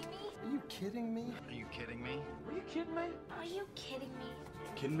you kidding me? Are you kidding me? Are you kidding me? Are you kidding me? Are you kidding me?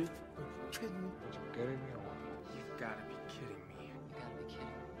 Kidding me? Kidding me? Are you kidding me or what? You've gotta be kidding me. You gotta be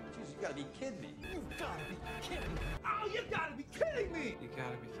kidding me. Jeez, you gotta be kidding me. You've gotta be kidding me. Oh, you gotta be kidding me. You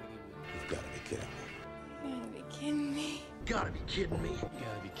gotta be kidding me. You've gotta be kidding me. You gotta be kidding me. Gotta be kidding me. You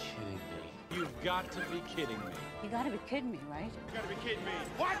gotta be kidding me. You've got to be kidding me. You gotta be kidding me, right? You gotta be kidding me.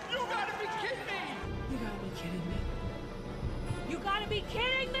 What? You gotta be kidding me. You gotta be kidding me. You gotta be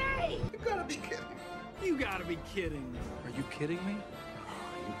kidding me! You gotta be kidding me. You gotta be kidding me. Are you kidding me?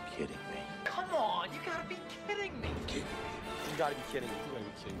 Are you kidding me? Come on, you gotta be kidding me. Kidding me. You gotta be kidding me. You gotta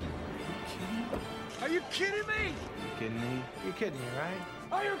be kidding me. Are you kidding me? You kidding me? You kidding me, right?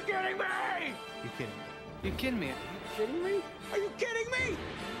 Are you kidding me? You kidding me? You kidding me? Are you kidding me? Are you kidding me?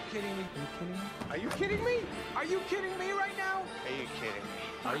 Kidding me? Are you kidding me? Are you kidding me? Are you kidding me right now? Are you kidding me?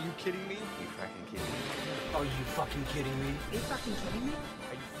 Are you kidding me? You fucking kidding me? Are you fucking kidding me? Are you fucking kidding me?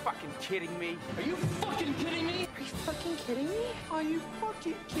 Are you fucking kidding me? Are you fucking kidding me? Are you fucking kidding me? Are you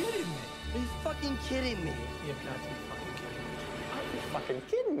fucking kidding me? Are you fucking kidding me? You've got to be fucking kidding me. Are you fucking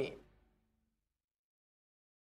kidding me?